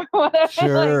knows or whatever. Like,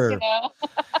 Sure.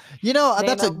 they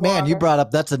That's a know man, you more. brought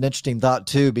up, that's an interesting thought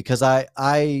too, because I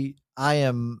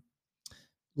am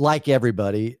like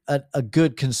everybody, a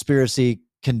good conspiracy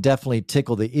can definitely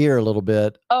tickle the ear a little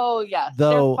bit. Oh yes, they're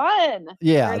Though, fun. They're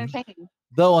yeah, entertaining.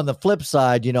 though on the flip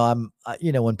side, I'm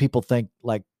when people think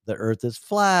like the earth is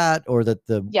flat, or that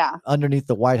the Yeah. underneath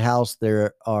the White House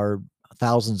there are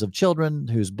thousands of children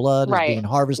whose blood is Right. being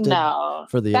harvested No.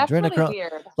 for the That's really adrenochrome.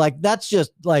 weird. Like, that's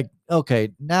just like,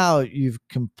 okay, now you've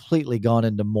completely gone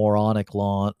into moronic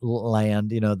land.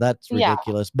 That's Yeah.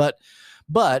 ridiculous. But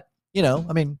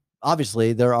I mean,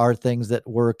 obviously there are things that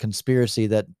were conspiracy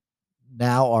that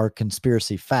now are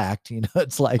conspiracy fact.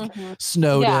 It's like Hmm. Yeah.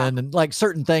 Snowden and like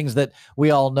certain things that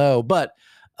we all know. But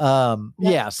Yep.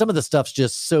 yeah, some of the stuff's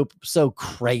just so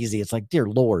crazy. It's like, dear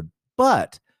Lord.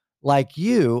 But like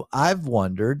you, I've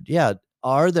wondered, yeah,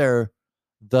 are there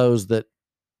those that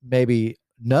maybe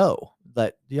know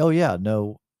that, oh yeah,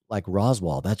 no, like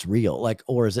Roswell, that's real, like,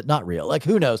 or is it not real? Like,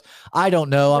 who knows? I don't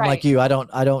know. I'm like Right. you. I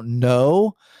don't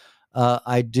know.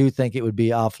 I do think it would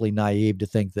be awfully naive to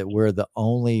think that we're the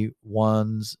only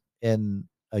ones in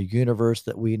a universe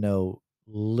that we know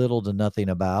little to nothing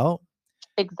about.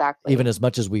 Even Exactly. as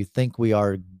much as we think we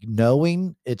are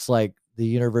knowing, it's like the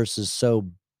universe is so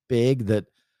big that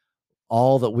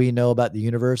all that we know about the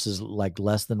universe is like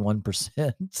less than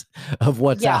 1% of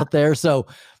what's Yeah. out there. So,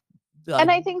 uh, And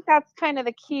I think that's kind of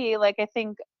the key. Like, I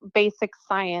think basic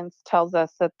science tells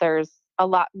us that there's a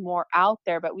lot more out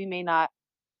there, but we may not,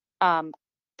 um,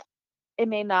 it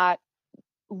may not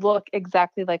look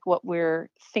exactly like what we're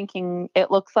thinking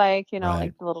it looks like, like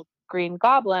right. the little green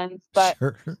goblins.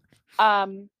 Sure.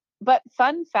 Um, but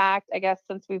fun fact, I guess,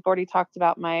 since we've already talked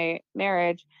about my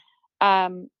marriage,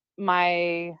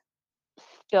 my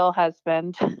still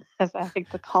husband, as I like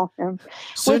to call him,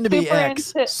 was Soon to be super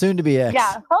X. into, Soon to be X.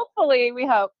 yeah, hopefully we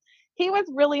hope. He was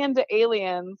really into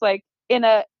aliens, like in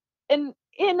a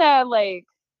like,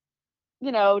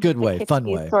 Good just a way, fun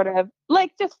kitschy way. sort of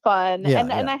like just fun. Yeah, And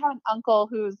yeah, I have an uncle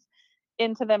who's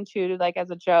into them too, like as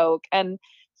a joke. And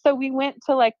so we went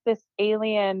to like this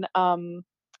alien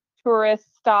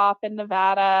tourist stop in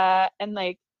Nevada, and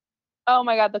like, oh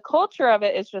my god, the culture of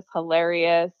it is just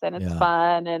hilarious and it's yeah.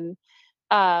 fun.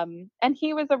 And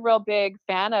he was a real big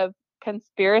fan of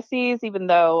conspiracies, even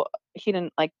though he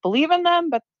didn't like believe in them,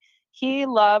 but he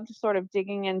loved sort of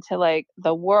digging into like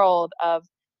the world of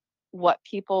what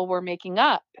people were making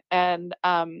up. And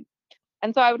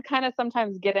so I would kind of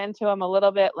sometimes get into him a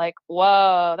little bit like,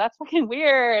 whoa, that's fucking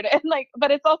weird. And like, but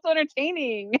it's also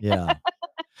entertaining. Yeah.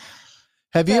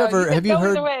 Have you So you ever have could you go either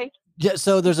heard way. Yeah,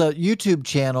 so there's a YouTube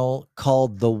channel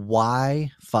called The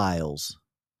Why Files.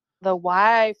 The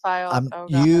Y files. Oh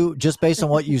god. You just based on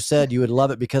what you said, you would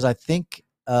love it because I think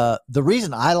the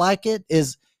reason I like it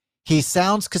is he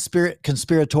sounds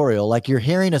conspiratorial, like you're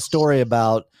hearing a story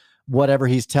about whatever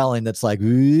he's telling that's like,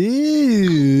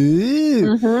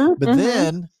 ooh. Mhm. But Mhm.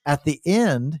 then at the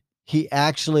end, he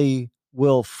actually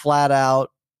will flat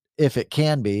out, if it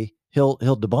can be, he'll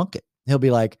debunk it. He'll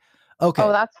be like, Oh, okay,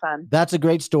 that's fun. that's a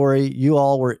great story. You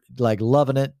all were like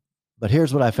loving it, but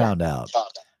here's what I Yeah. found out.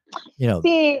 You know,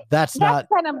 See, that's that's not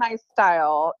kind of my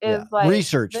style. yeah. Is like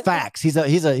Research, this is facts. He's a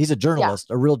yeah, journalist,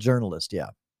 a real journalist. Yeah.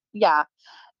 yeah.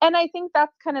 And I think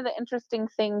that's kind of the interesting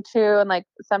thing too. And like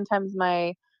sometimes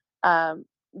my um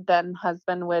then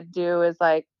husband would do is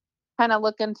like kind of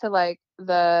look into like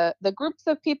the groups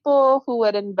of people who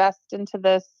would invest into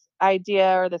this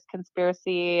idea or this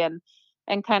conspiracy, and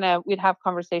kind of we'd have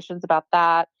conversations about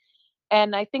that.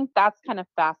 And I think that's kind of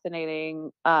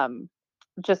fascinating,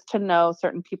 just to know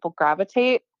certain people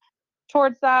gravitate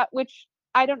towards that, which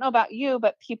I don't know about you,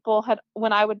 but people had,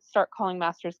 when I would start calling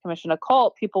Masters Commission a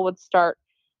cult, people would start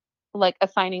like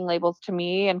assigning labels to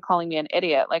me and calling me an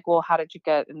idiot. Like, well, how did you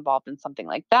get involved in something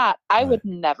like that? I would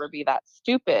Right. never be that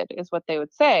stupid, is what they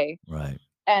would say. Right.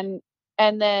 And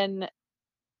and then,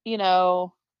 you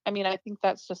know, I mean, I think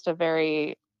that's just a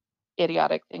very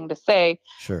idiotic thing to say.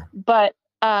 Sure. But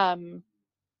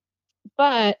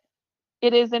but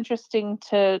it is interesting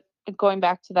to going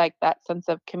back to like that sense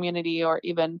of community or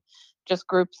even just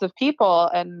groups of people.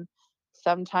 And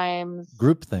sometimes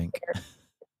Groupthink.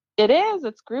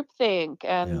 it's groupthink.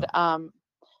 Yeah.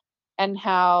 And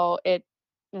how it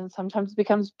and sometimes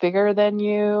becomes bigger than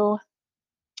you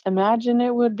imagine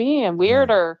it would be, and Yeah.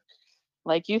 weirder.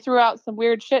 Like you threw out some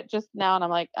weird shit just now, and I'm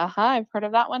like, I've heard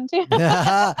of that one too.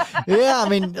 Yeah. I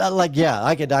mean, like, yeah,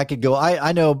 I could go.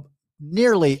 I know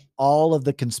nearly all of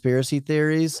the conspiracy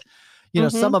theories. Hmm.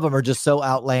 Some of them are just so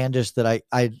outlandish that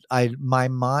my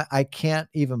mind, I can't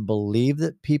even believe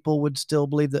that people would still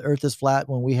believe the earth is flat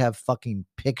when we have fucking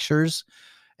pictures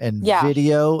and Yeah.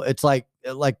 video. It's like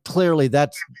clearly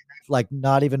that's like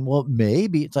not even, well,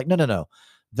 maybe it's like, no, no, no.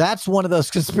 That's one of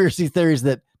those conspiracy theories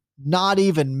that not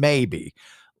even maybe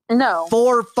No.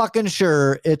 for fucking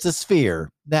sure it's a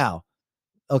sphere. Now,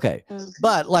 okay. Mhm.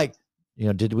 But like,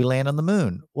 did we land on the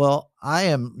moon? Well, I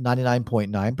am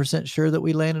 99.9% sure that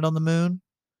we landed on the moon.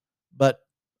 But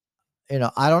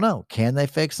I don't know. Can they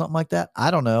fake something like that?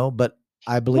 I don't know, but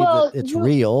I believe that Well, it's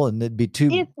real, and it'd be too.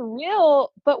 it's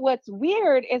real, but what's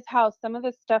weird is how some of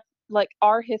this stuff, like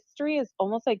our history, is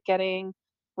almost like getting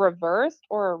reversed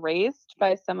or erased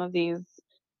by some of these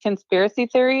conspiracy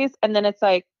theories. And then it's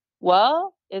like,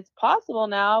 well, it's possible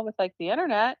now with like the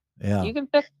internet. Yeah. You can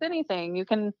fix anything, you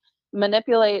can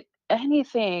manipulate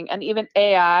anything, and even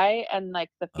AI and like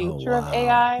the Oh future of wow.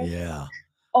 AI. Yeah.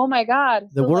 Oh my God.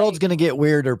 The So, world's like, gonna get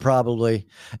weirder, probably.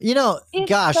 it's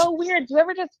Gosh. so weird. Do you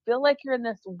ever just feel like you're in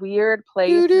this weird place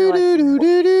Do, and you're do, like, do,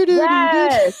 do, do, do, do, do, do.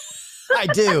 yes. I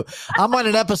do. I'm on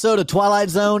an episode of Twilight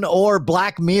Zone or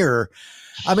Black Mirror.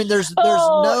 I mean, there's Oh, it's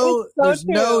no so there's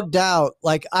no true. doubt.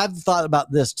 Like I've thought about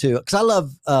this too, because I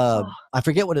love Oh, I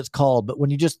forget what it's called, but when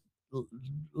you just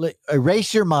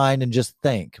erase your mind and just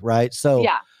think, right? So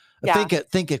yeah, a yeah.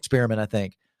 think experiment. I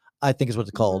think is what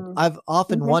it's called. Mhm, I've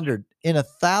often mhm, wondered, in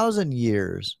 1,000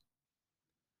 years,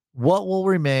 what will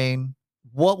remain?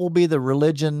 What will be the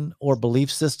religion or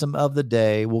belief system of the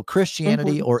day? Will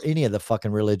Christianity mhm. or any of the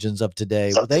fucking religions of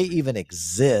today, will they even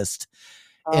exist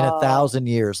in a Oh, thousand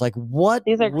years? Like, what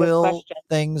these are good will questions.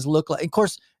 things look like? Of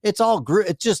course, it's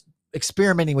just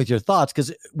experimenting with your thoughts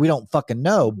because we don't fucking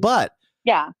know. Mhm. But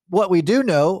Yeah, what we do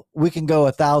know, we can go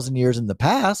 1,000 years in the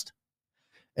past.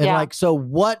 And yeah, like, so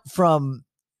what from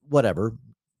whatever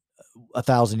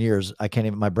 1,000 years? I can't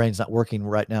even, my brain's not working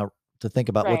right now to think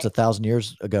about what's right. 1,000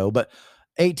 years ago, but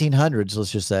 1800s,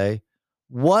 let's just say,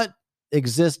 what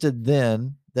existed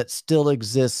then that still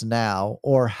exists now,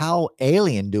 or how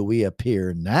alien do we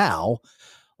appear now?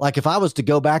 Like if I was to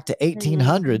go back to Mhm.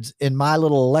 1800s in my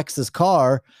little Lexus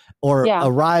car or Yeah.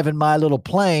 arrive in my little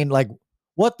plane, like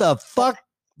what the fuck?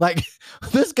 Like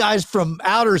this guy's from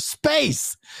outer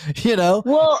space, you know?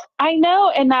 Well, I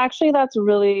know, and actually, that's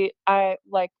really I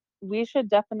like. We should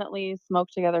definitely smoke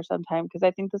together sometime because I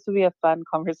think this would be a fun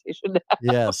conversation to have.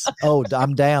 Yes. Oh,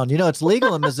 I'm down. It's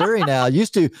legal in Missouri now.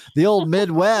 Used to the old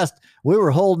Midwest, we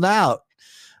were holding out,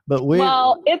 but we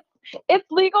Well, it's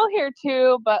legal here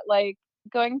too, but like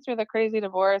going through the crazy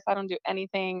divorce, I don't do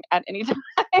anything at any time.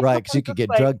 right, because I'm you could just get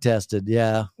like, drug tested.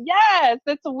 Yeah. yes,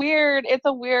 it's weird. It's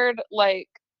a weird, like,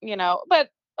 but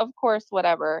of course,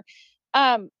 whatever.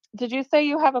 Did you say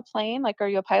you have a plane? Like, are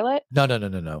you a pilot? No, no, no,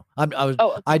 no, no.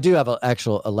 Oh, I okay. do have an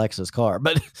actual Alexis car,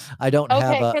 but I don't have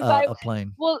Okay, because a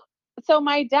plane. well, so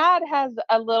my dad has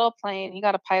a little plane. He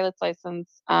got a pilot's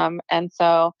license. And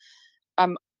so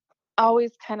I'm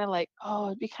always kind of like, oh,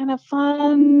 it'd be kind of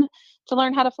fun to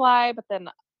learn how to fly. But then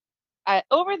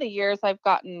over the years, I've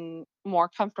gotten more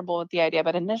comfortable with the idea.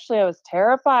 But initially, I was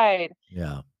terrified.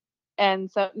 Yeah.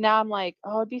 And so now I'm like,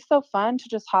 oh, it'd be so fun to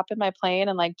just hop in my plane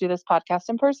and like do this podcast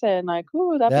in person. Like,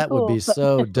 ooh, that'd be That would cool. be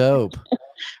so dope.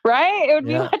 Right? It would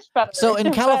be Yeah. much better. So in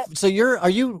But Are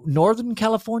you Northern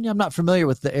California? I'm not familiar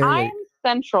with the area. I'm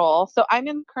central. So I'm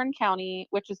in Kern County,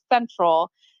 which is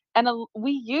central. And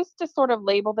we used to sort of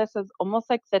label this as almost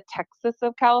like the Texas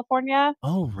of California.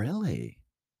 Oh, really?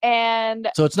 And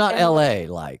So it's not and LA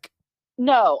like.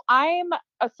 no, I'm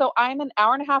an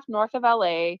hour and a half north of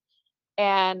LA,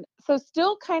 and so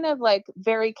still kind of like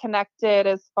very connected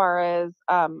as far as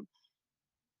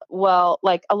well,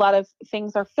 like a lot of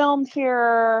things are filmed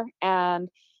here, and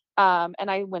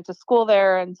I went to school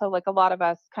there, and so like a lot of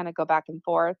us kind of go back and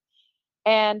forth.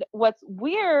 And what's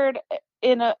weird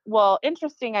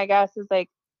interesting, I guess, is like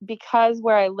because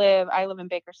where I live in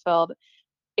Bakersfield,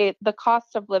 the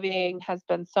cost of living has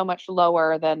been so much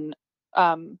lower than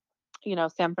um,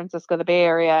 San Francisco, the Bay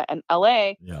Area, and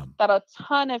LA, Yeah. that a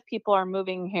ton of people are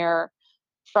moving here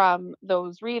from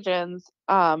those regions,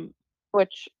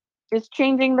 which is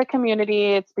changing the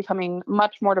community. It's becoming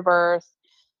much more diverse.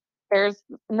 There's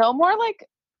no more like,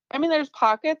 I mean, there's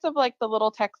pockets of like the little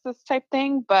Texas type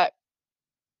thing, but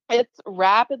it's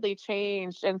rapidly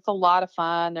changed and it's a lot of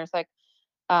fun. There's like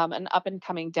an up and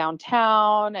coming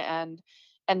downtown, and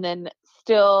then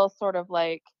still sort of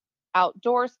like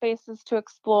outdoor spaces to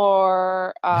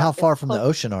explore. How far It's from the close.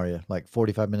 ocean are you? Like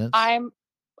 45 minutes? I'm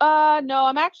no,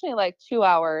 I'm actually like 2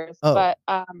 hours, Oh, but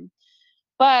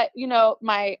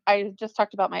my I just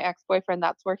talked about my ex-boyfriend.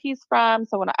 That's where he's from.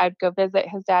 So when I'd go visit,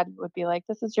 his dad would be like,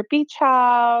 "This is your beach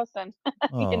house," and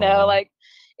oh, like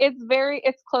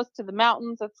it's close to the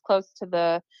mountains. It's close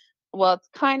to it's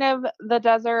kind of the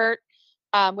desert,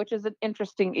 which is an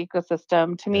interesting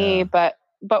ecosystem to me. yeah.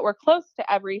 But we're close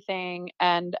to everything,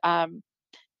 and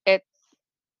it's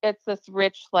it's this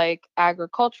rich like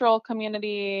agricultural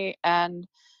community, and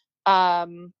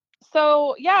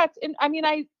so yeah, I mean,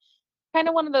 I kind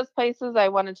of one of those places I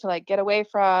wanted to like get away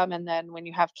from, and then when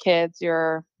you have kids,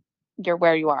 you're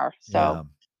where you are. So Yeah.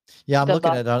 Yeah, I'm Good looking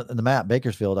luck. at it on the map,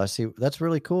 Bakersfield. I see. That's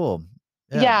really cool.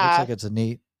 Yeah, it looks Yeah, like it's a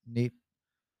neat.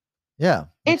 Yeah,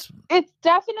 it's looks it's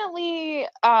definitely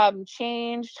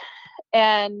changed.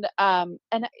 And I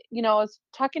was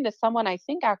talking to someone, I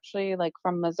think actually like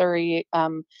from Missouri,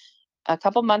 a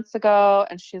couple months ago,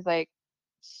 and she's like,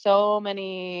 so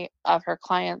many of her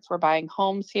clients were buying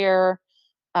homes here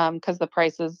because the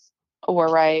prices were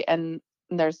right, and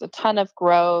there's a ton of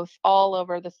growth all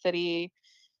over the city.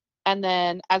 And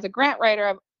then as a grant writer,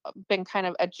 I've been kind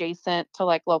of adjacent to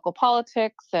like local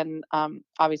politics and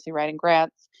obviously writing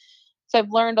grants. So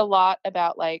I've learned a lot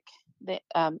about like the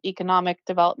economic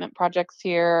development projects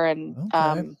here, and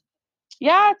okay.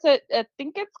 yeah, I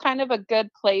think it's kind of a good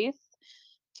place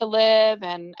to live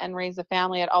and raise a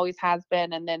family. It always has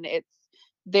been, and then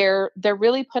they're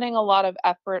really putting a lot of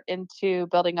effort into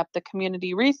building up the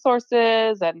community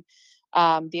resources and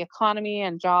the economy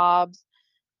and jobs.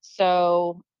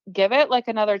 So give it like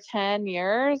another 10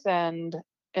 years, and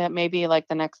it may be like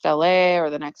the next LA or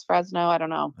the next Fresno. I don't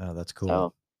know. Oh, that's cool.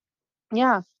 So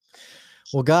yeah.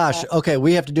 Well, gosh. But Okay,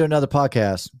 we have to do another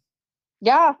podcast.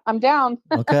 yeah, I'm down.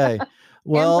 Okay. In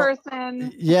Well,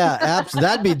 person. yeah, absolutely.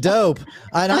 That'd be dope.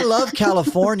 And I love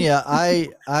California.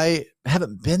 I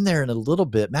haven't been there in a little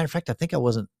bit. Matter of fact, I think I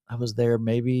was there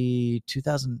maybe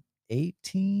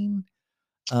 2018.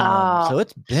 Oh, So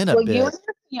it's been a well, you and bit.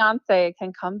 your fiance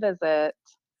can come visit,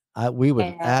 We would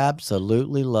and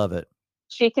absolutely love it.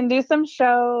 she can do some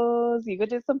shows. You could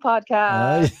do some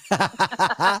podcasts.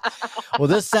 Well,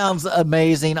 this sounds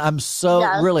amazing. I'm so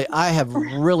Yes. really, I have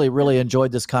really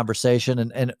enjoyed this conversation.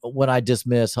 And when I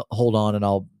dismiss, hold on and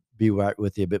I'll be right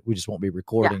with you, but we just won't be Yeah.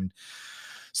 recording.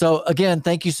 So again,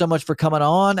 thank you so much for coming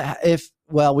on.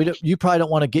 You probably don't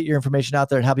want to get your information out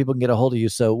there and how people can get a hold of you.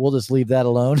 So we'll just leave that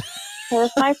alone.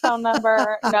 Here's my phone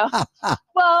number. No.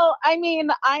 Well, I mean,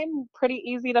 I'm pretty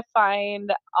easy to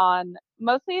find on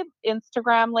mostly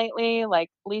Instagram lately, like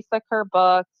Lisa Kerr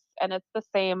Books, and it's the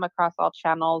same across all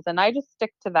channels. And I just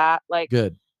stick to that. Like,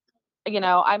 Good.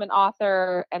 I'm an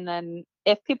author. And then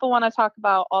if people want to talk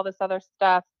about all this other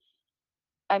stuff,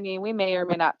 I mean, we may or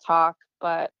may not talk,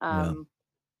 but Yeah.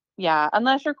 yeah,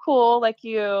 unless you're cool like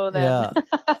you, then Yeah.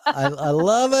 I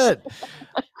love it.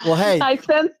 Well, hey, I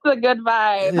sense the good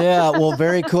vibe. yeah. Well,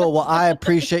 very cool. Well, I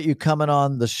appreciate you coming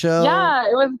on the show. Yeah,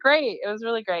 it was great. It was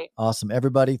really great. Awesome.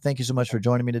 Everybody, thank you so much for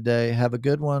joining me today. Have a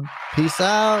good one. Peace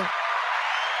out.